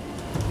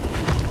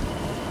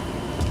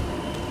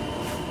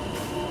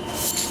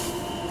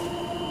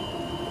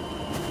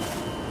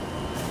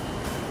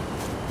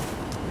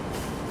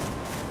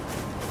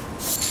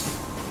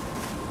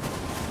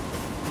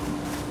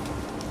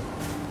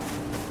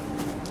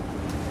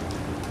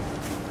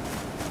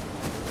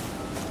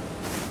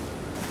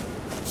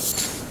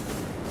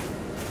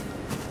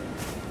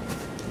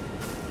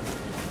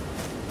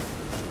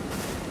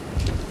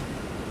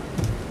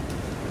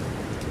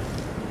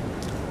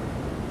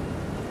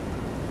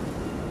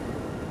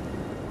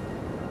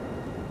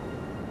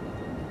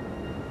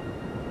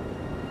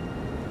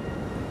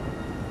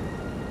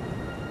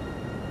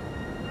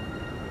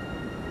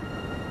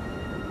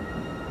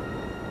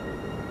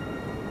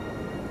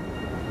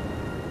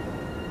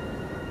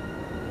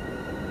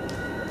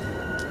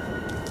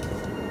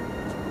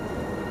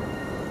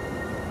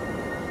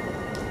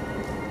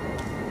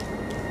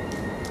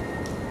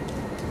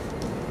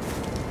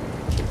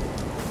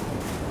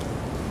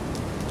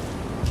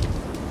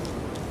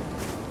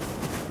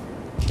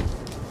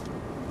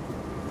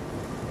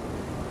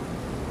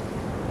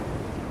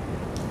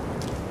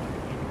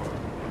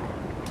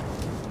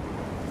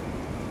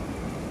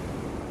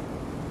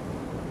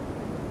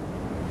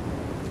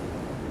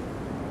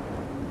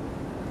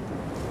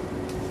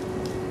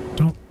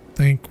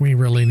 Think we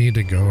really need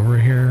to go over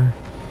here,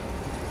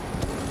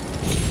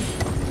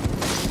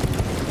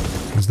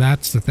 because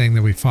that's the thing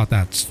that we fought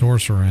that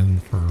sorcerer in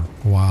for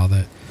a while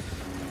that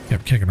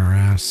kept kicking our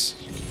ass.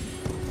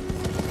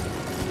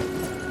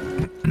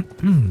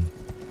 And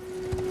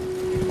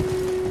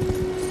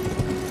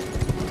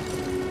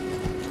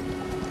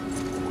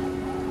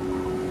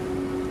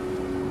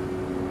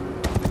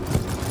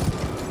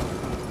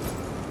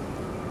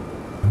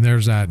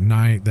there's that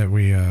knight that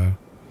we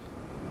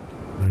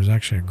there's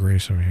actually a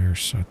grace over here,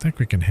 so I think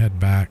we can head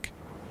back.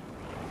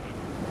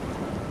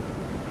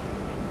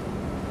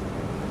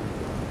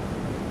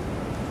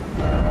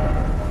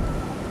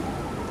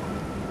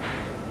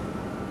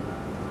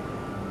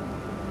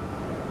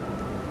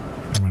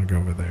 I'm gonna go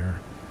over there.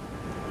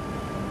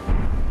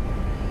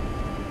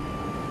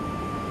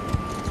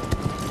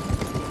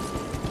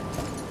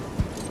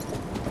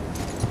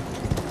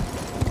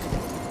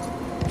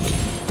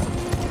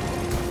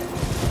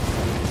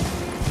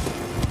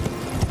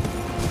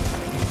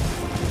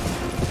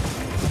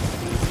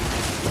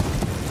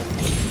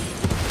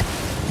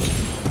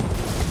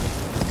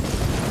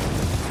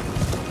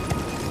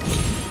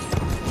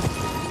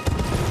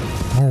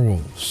 More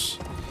wolves.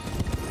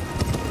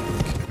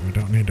 Okay, we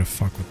don't need to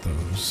fuck with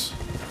those.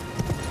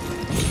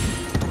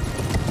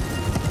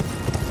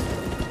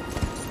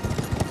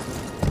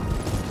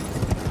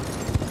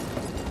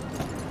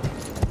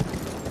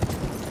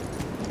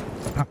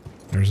 Ah,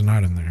 there's an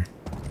item there.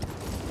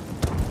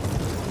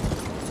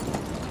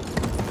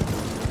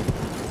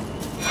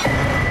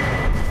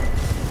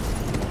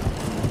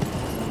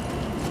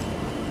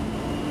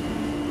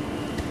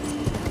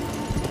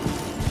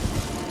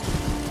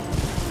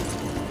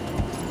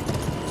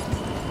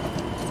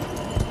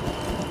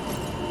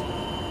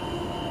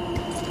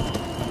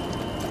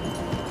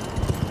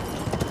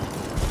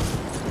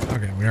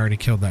 We already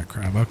killed that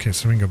crab. Okay,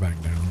 so we can go back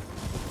down.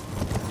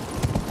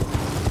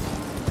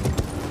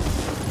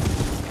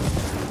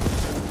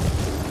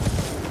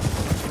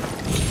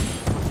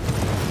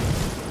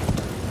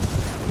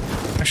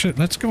 Actually,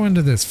 let's go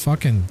into this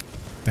fucking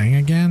thing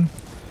again.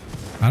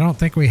 I don't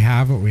think we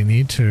have what we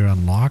need to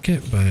unlock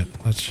it, but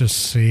let's just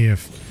see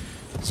if...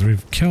 because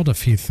we've killed a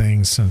few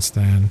things since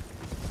then.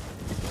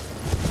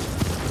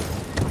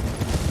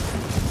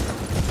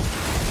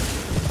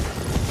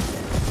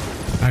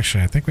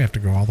 Actually, I think we have to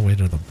go all the way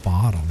to the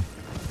bottom.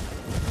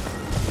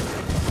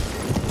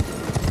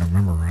 If I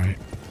remember right.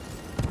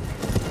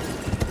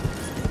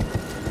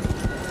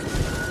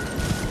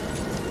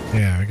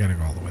 Yeah, we gotta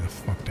go all the way the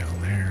fuck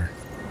down there.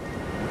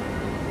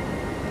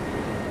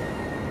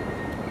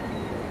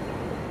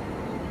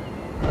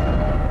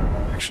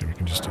 Actually, we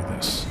can just do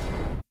this.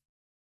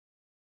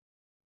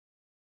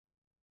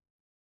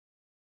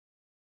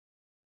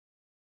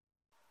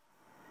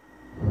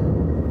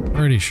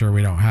 Pretty sure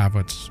we don't have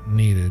what's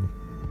needed.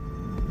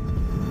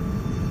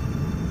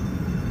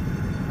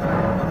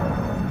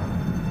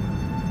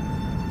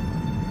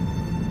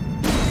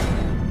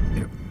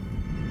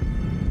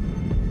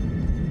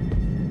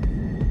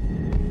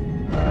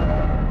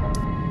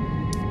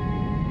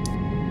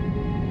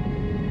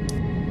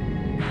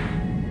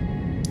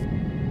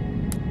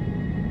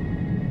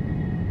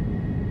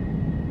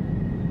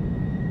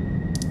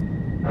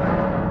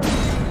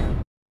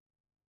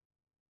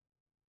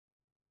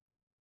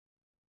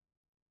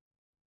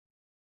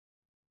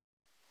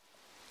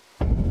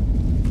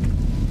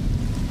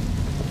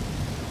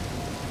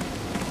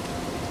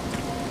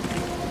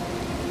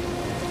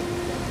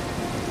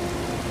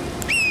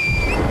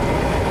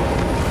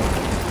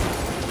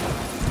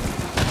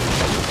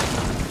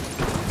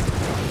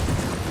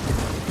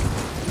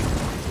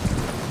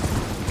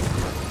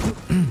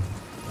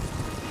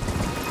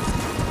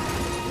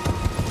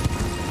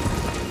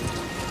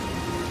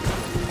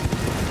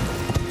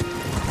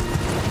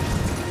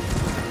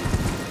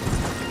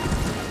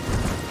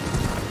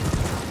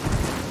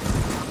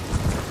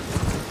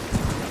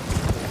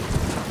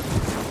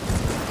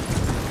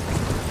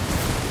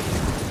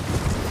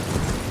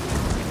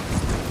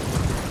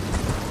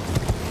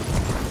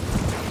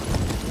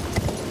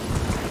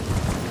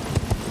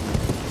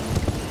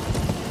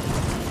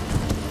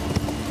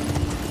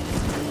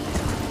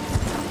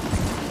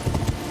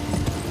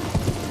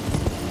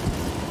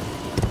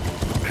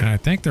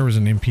 think there was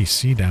an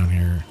NPC down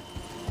here.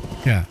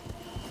 Yeah.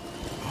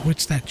 Oh,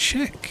 it's that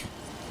chick.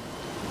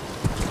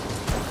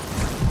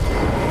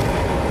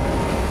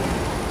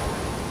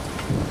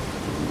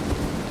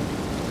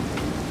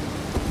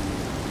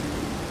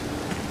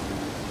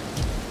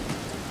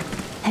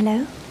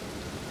 Hello?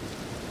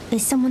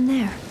 Is someone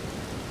there?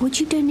 Would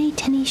you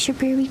donate any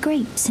Shabriri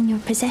grapes in your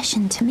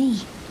possession to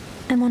me?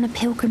 I'm on a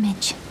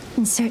pilgrimage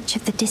in search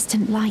of the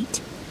distant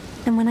light,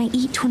 and when I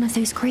eat one of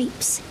those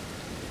grapes,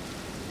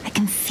 I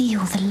can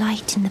feel the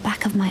light in the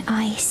back of my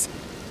eyes.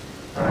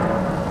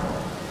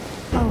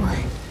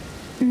 Oh,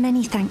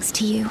 many thanks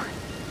to you.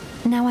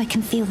 Now I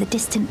can feel the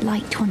distant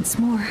light once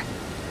more.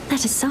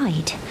 That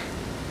aside,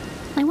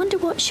 I wonder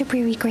what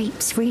Shabriri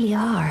grapes really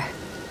are.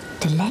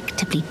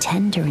 Delectably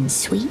tender and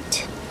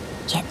sweet,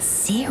 yet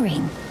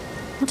searing.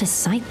 What a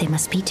sight they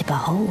must be to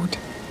behold.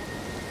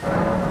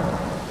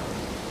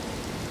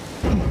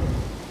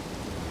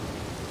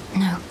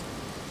 No.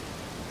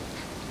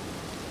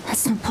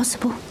 That's not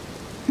possible.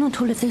 Not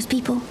all of those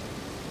people.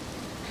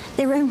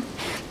 Their own...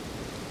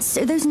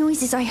 So those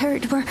noises I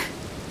heard were...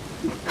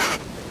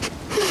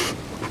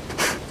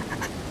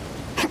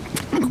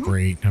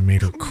 Great, I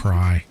made her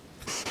cry.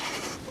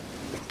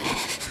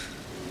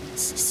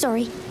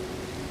 Sorry.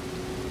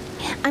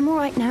 I'm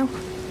alright now.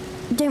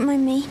 Don't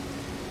mind me.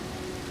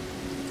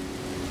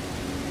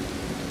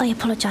 I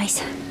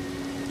apologize.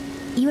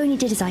 You only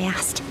did as I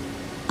asked.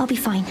 I'll be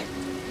fine.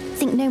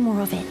 Think no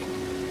more of it.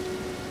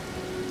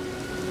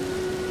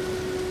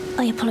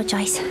 I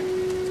apologize.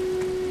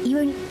 You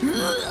only...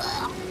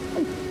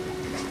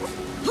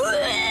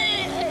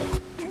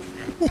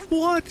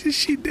 What is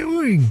she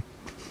doing?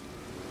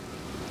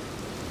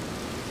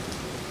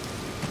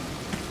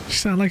 She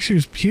sounded like she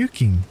was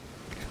puking.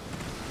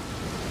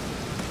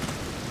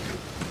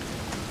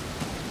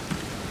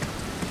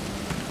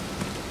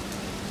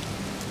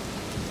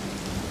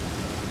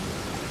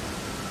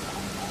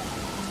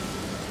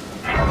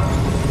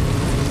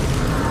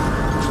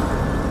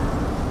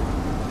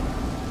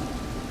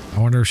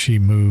 I wonder if she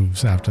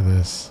moves after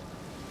this.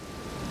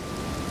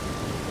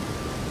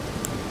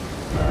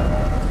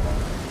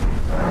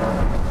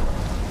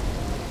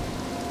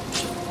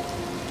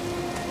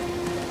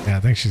 Yeah, I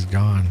think she's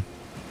gone.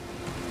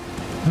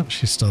 Oh,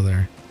 she's still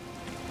there.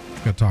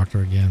 Go talk to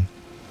her again.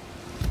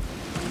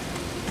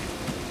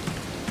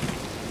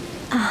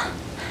 Ah.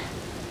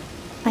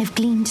 I've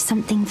gleaned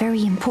something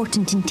very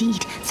important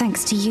indeed,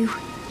 thanks to you.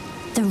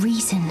 The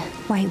reason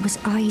why it was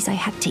eyes I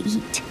had to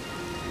eat.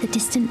 The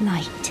distant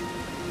light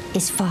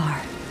is far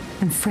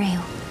and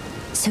frail,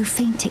 so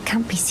faint it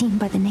can't be seen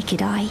by the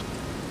naked eye.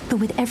 But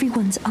with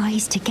everyone's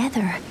eyes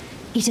together,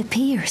 it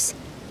appears.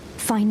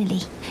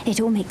 Finally,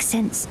 it all makes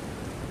sense.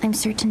 I'm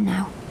certain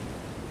now.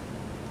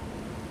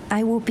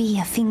 I will be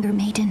a finger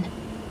maiden.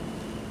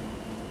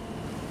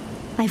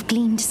 I've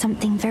gleaned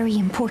something very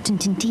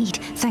important indeed,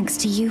 thanks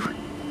to you.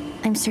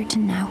 I'm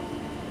certain now.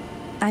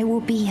 I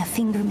will be a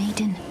finger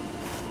maiden.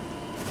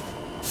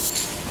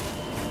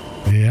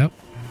 Yep.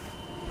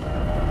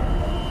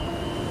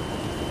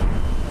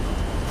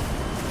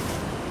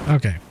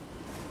 Okay.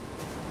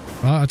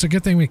 Well, it's a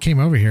good thing we came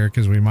over here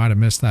because we might have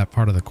missed that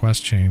part of the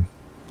quest chain.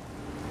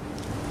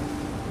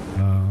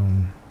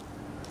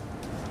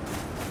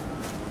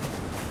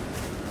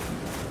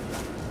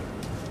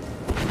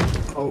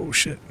 Oh,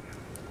 shit.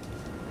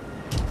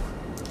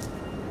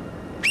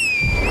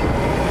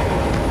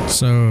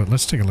 So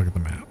let's take a look at the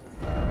map.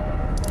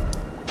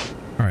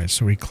 All right,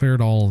 so we cleared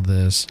all of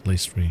this. At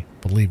least we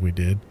believe we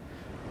did.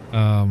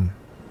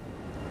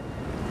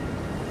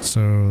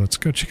 So let's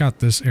go check out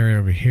this area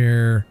over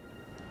here.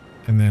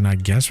 And then I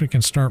guess we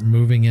can start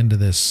moving into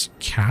this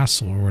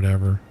castle or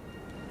whatever.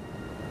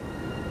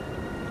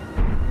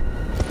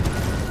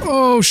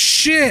 Oh,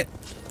 shit!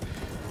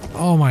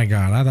 Oh my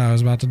god, I thought I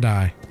was about to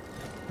die.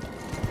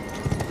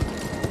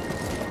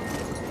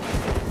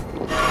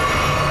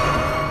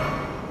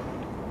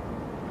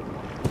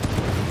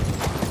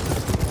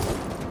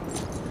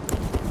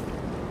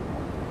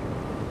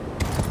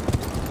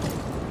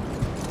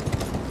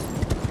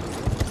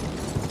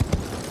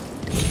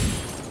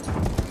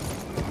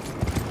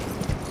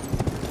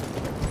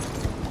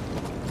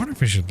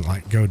 We should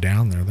like go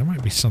down there. There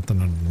might be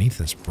something underneath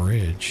this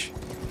bridge.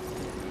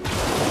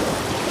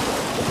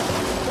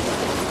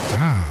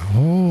 Ah,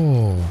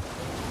 oh.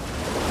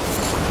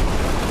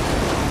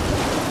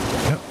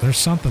 Yep, there's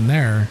something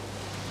there.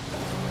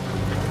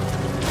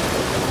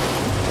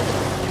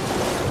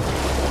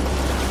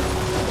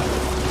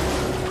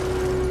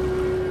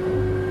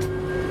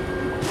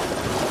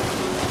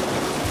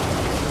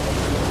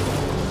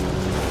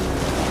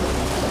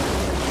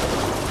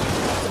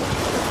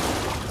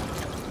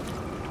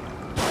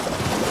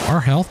 Our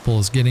health pool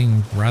is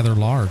getting rather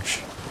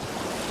large.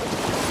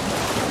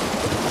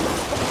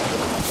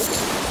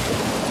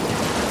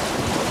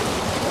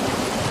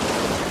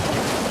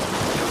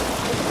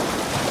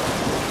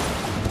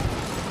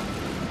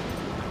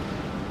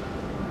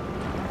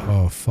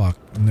 Oh, fuck.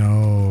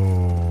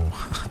 No.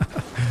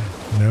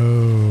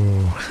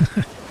 No.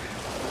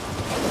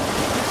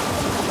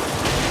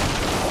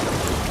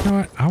 You know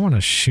what? I want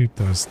want to shoot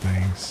those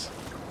things.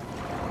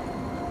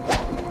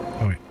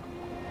 Oh, wait.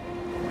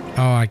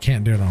 Oh, I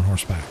can't do it on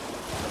horseback.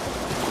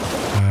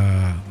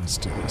 Let's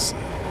do this.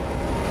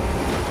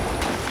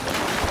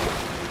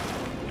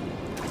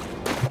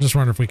 I just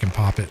wonder if we can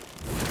pop it.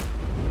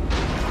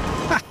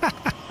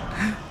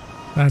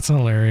 That's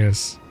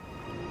hilarious.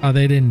 Oh,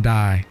 they didn't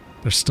die.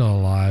 They're still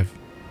alive.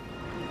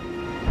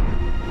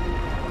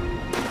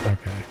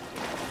 Okay.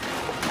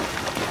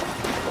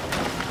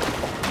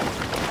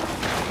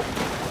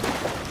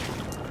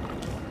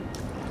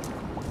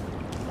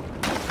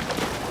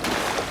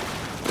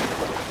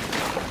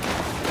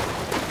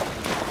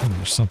 Oh,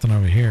 there's something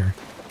over here.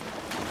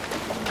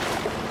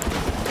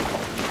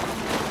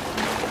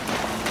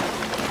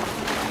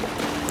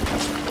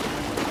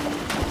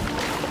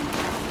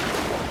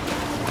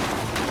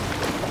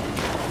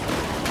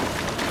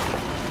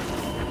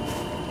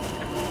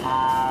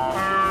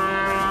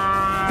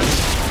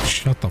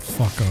 Shut the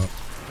fuck up.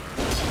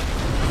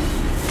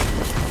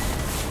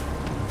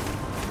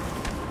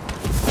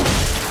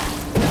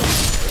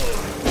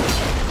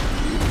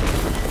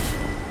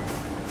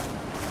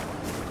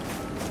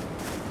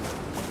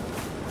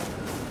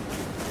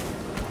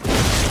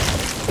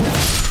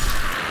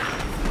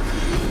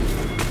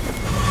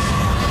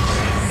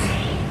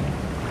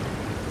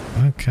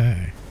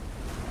 Okay.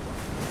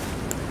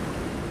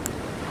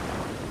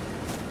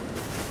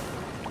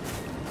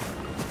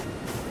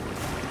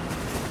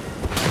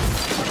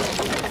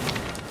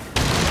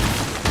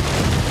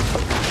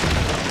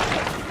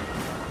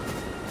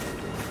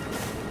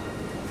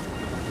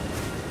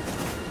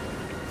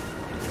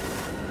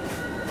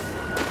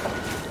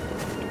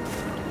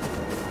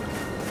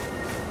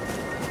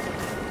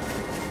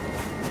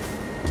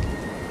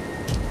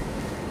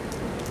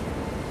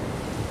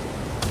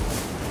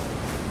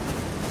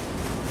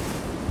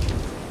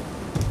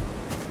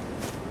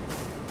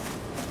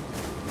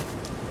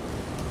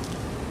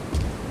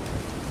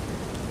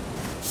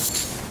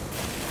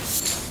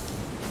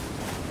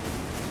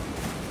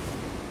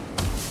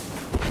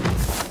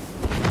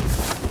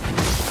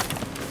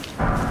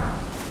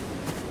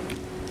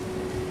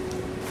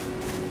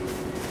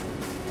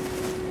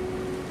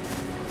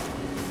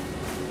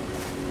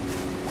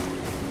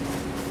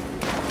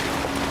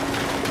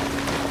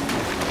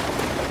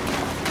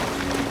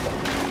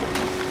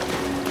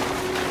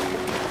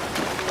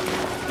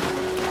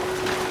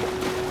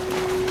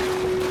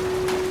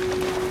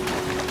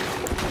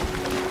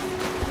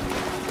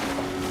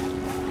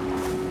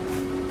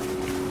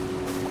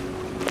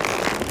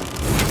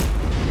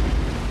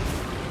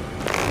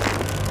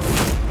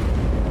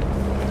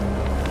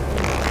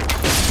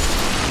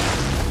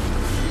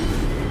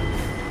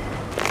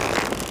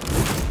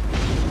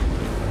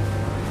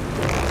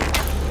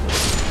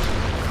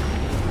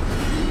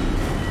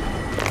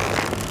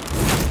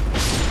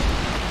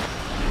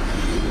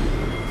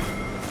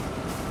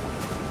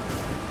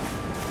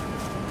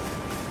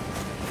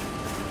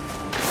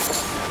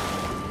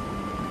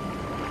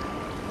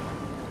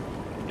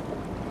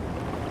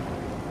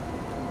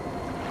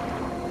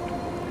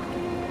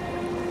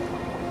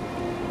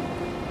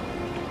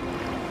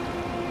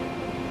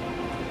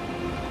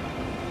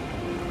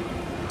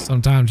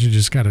 Sometimes you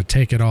just got to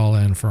take it all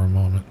in for a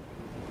moment.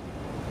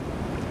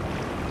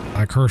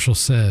 Like Herschel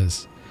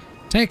says,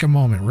 take a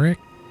moment, Rick.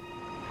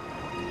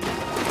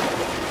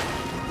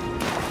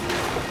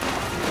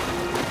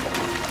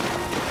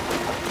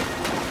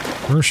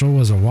 Herschel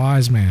was a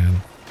wise man.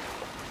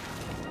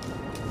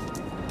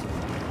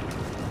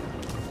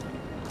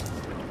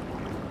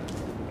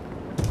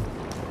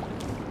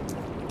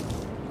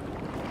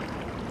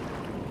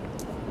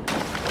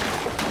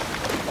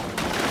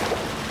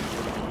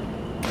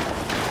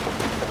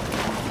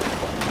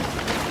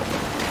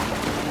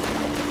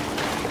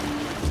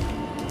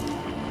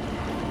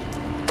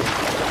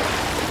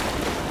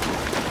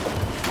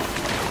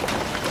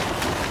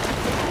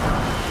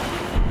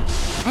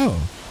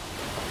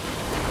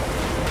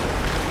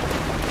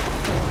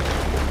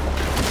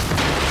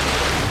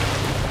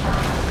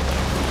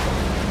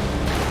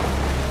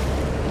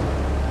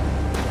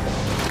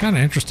 Kind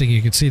of interesting.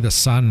 You can see the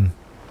sun.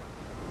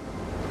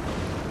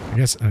 I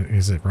guess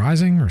is it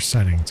rising or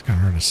setting? It's kind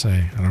of hard to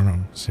say. I don't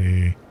know.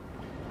 See,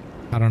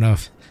 I don't know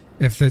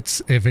if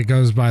it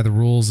goes by the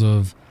rules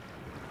of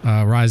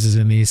rises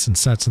in the east and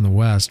sets in the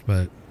west,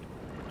 but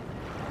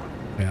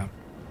yeah.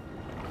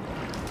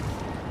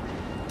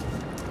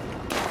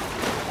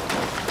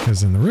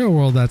 Because in the real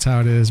world, that's how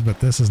it is, but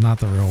this is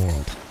not the real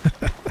world.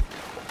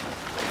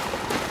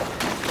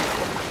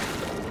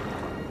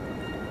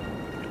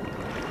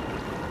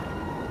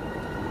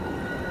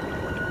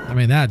 I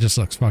mean, that just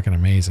looks fucking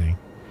amazing.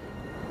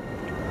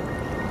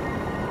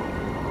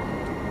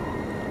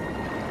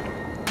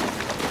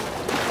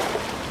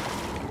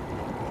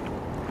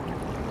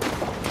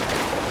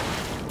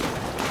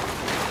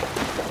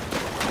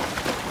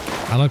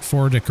 I look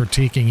forward to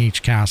critiquing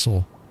each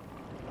castle,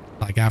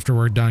 like after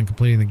we're done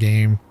completing the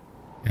game,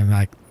 and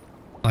like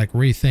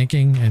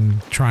rethinking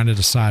and trying to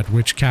decide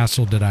which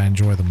castle did I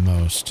enjoy the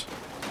most.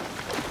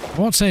 I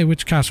won't say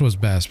which castle was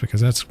best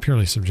because that's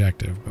purely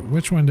subjective, but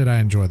which one did I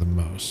enjoy the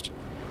most?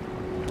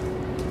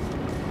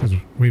 Because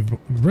we've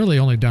really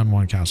only done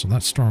one castle,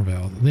 that's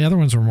Stormvale. The other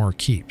ones were more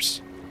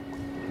keeps.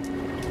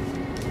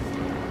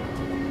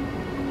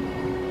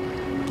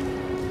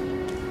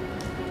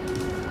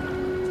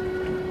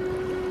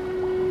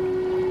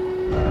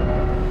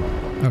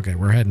 Okay,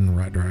 we're heading in the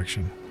right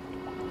direction.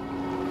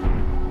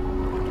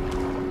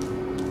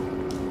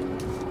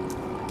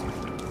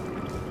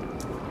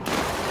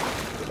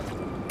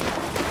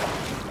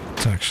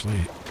 Let's actually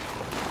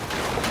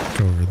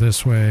go over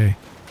this way.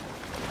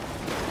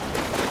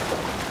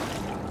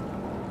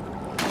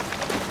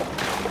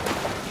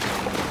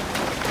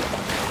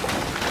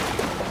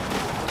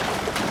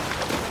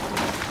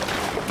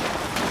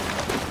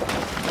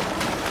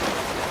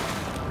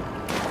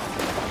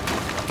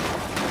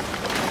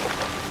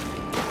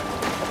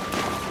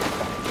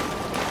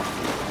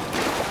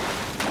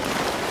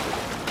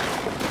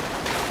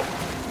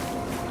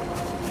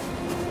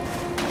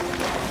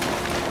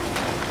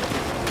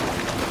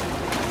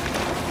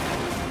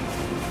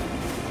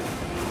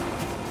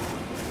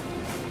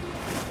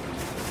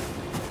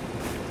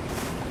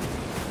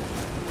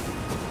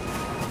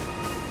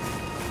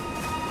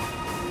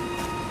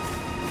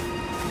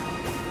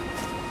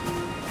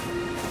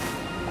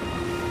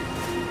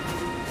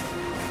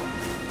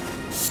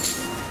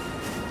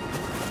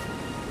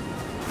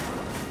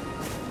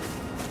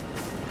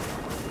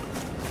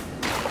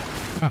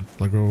 Ah,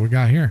 look what we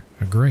got here.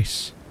 A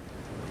grace.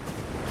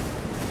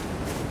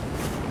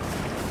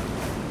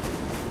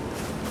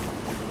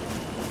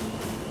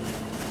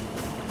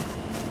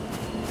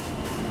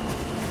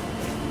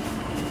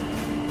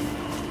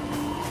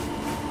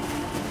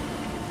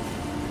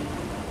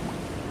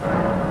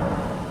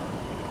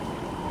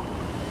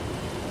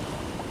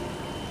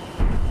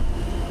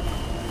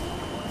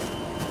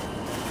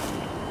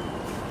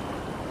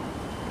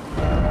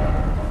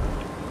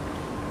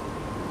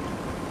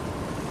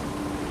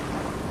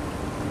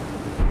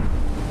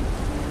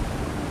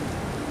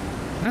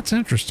 That's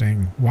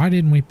interesting. Why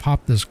didn't we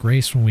pop this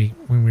grace when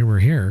we were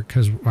here?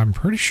 Because I'm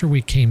pretty sure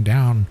we came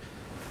down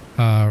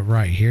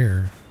right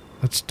here.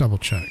 Let's double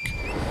check.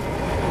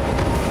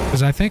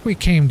 Because I think we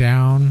came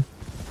down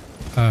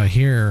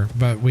here,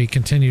 but we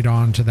continued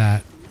on to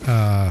that.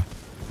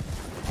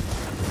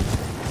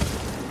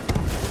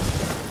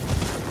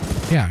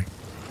 Yeah.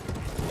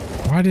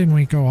 Why didn't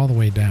we go all the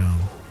way down?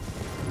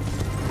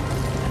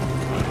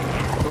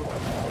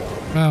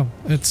 Well,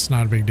 it's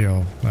not a big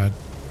deal, but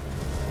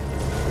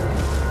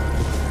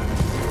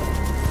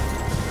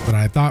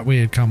I thought we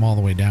had come all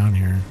the way down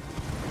here.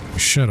 We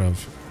should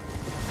have.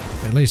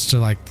 At least to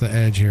like the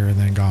edge here and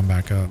then gone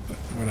back up, but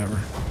whatever.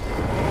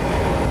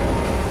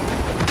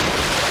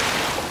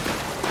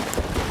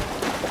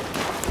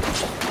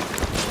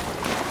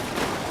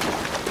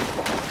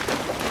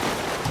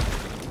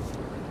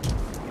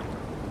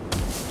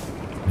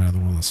 Another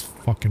one of those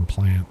fucking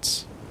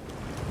plants.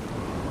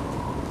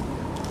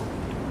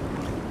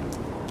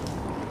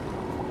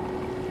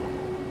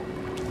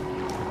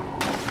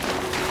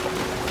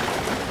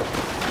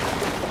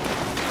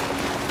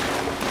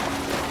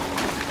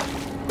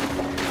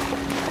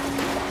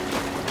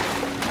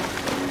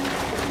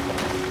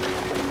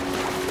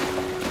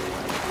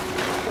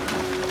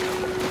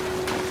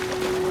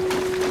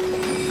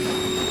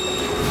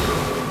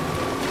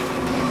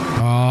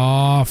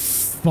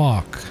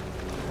 Fuck.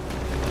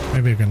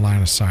 Maybe I can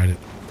line aside it.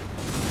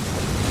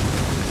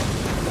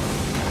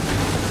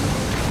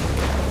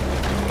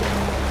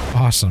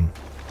 Awesome.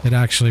 It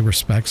actually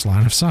respects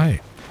line of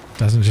sight.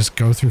 Doesn't just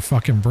go through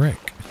fucking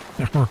brick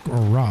or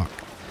rock.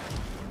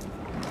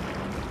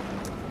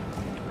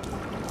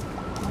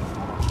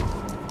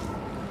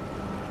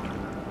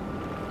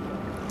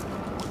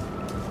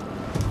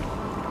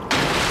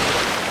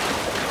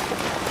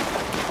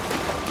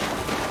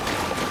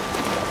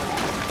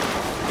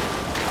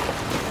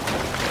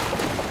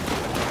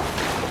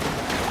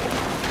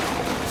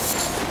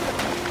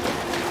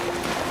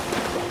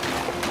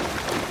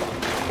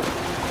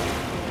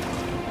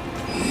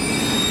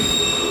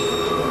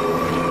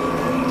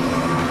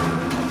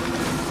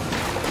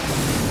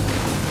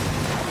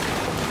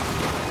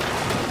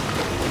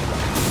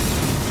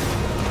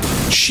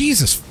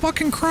 Jesus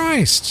fucking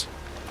Christ!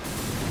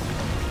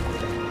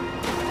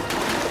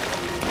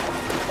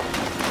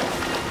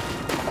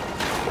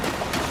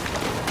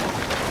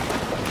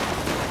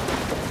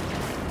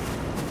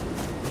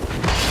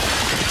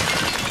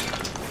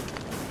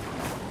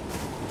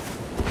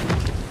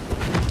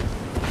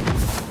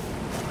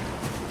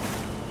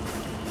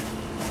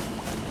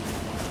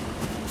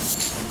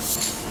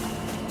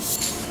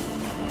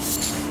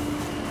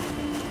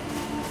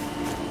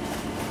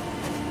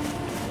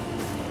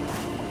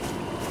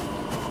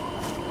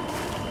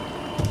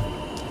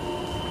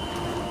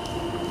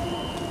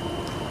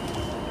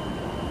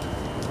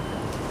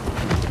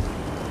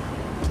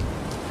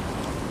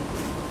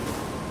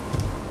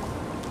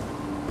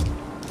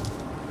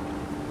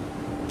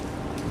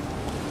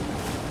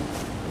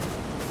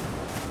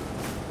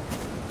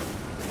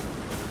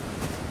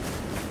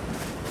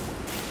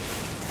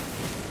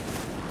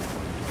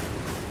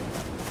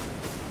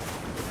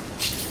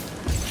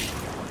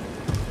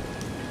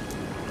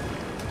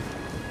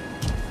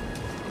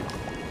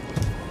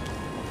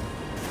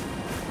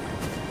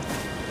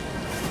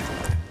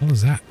 What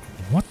is that?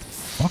 What the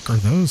fuck are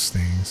those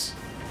things?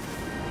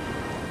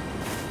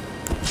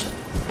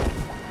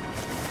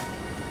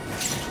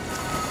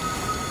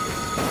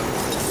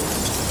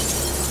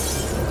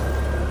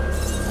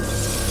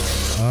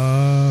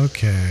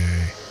 Okay.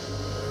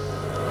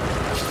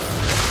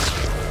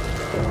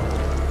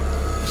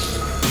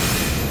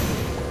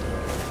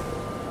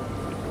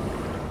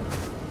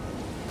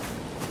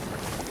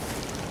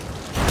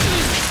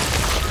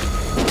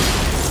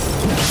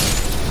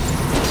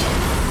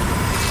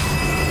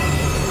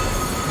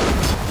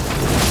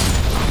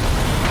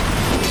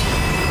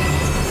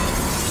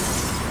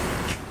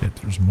 Shit,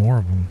 there's more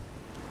of them.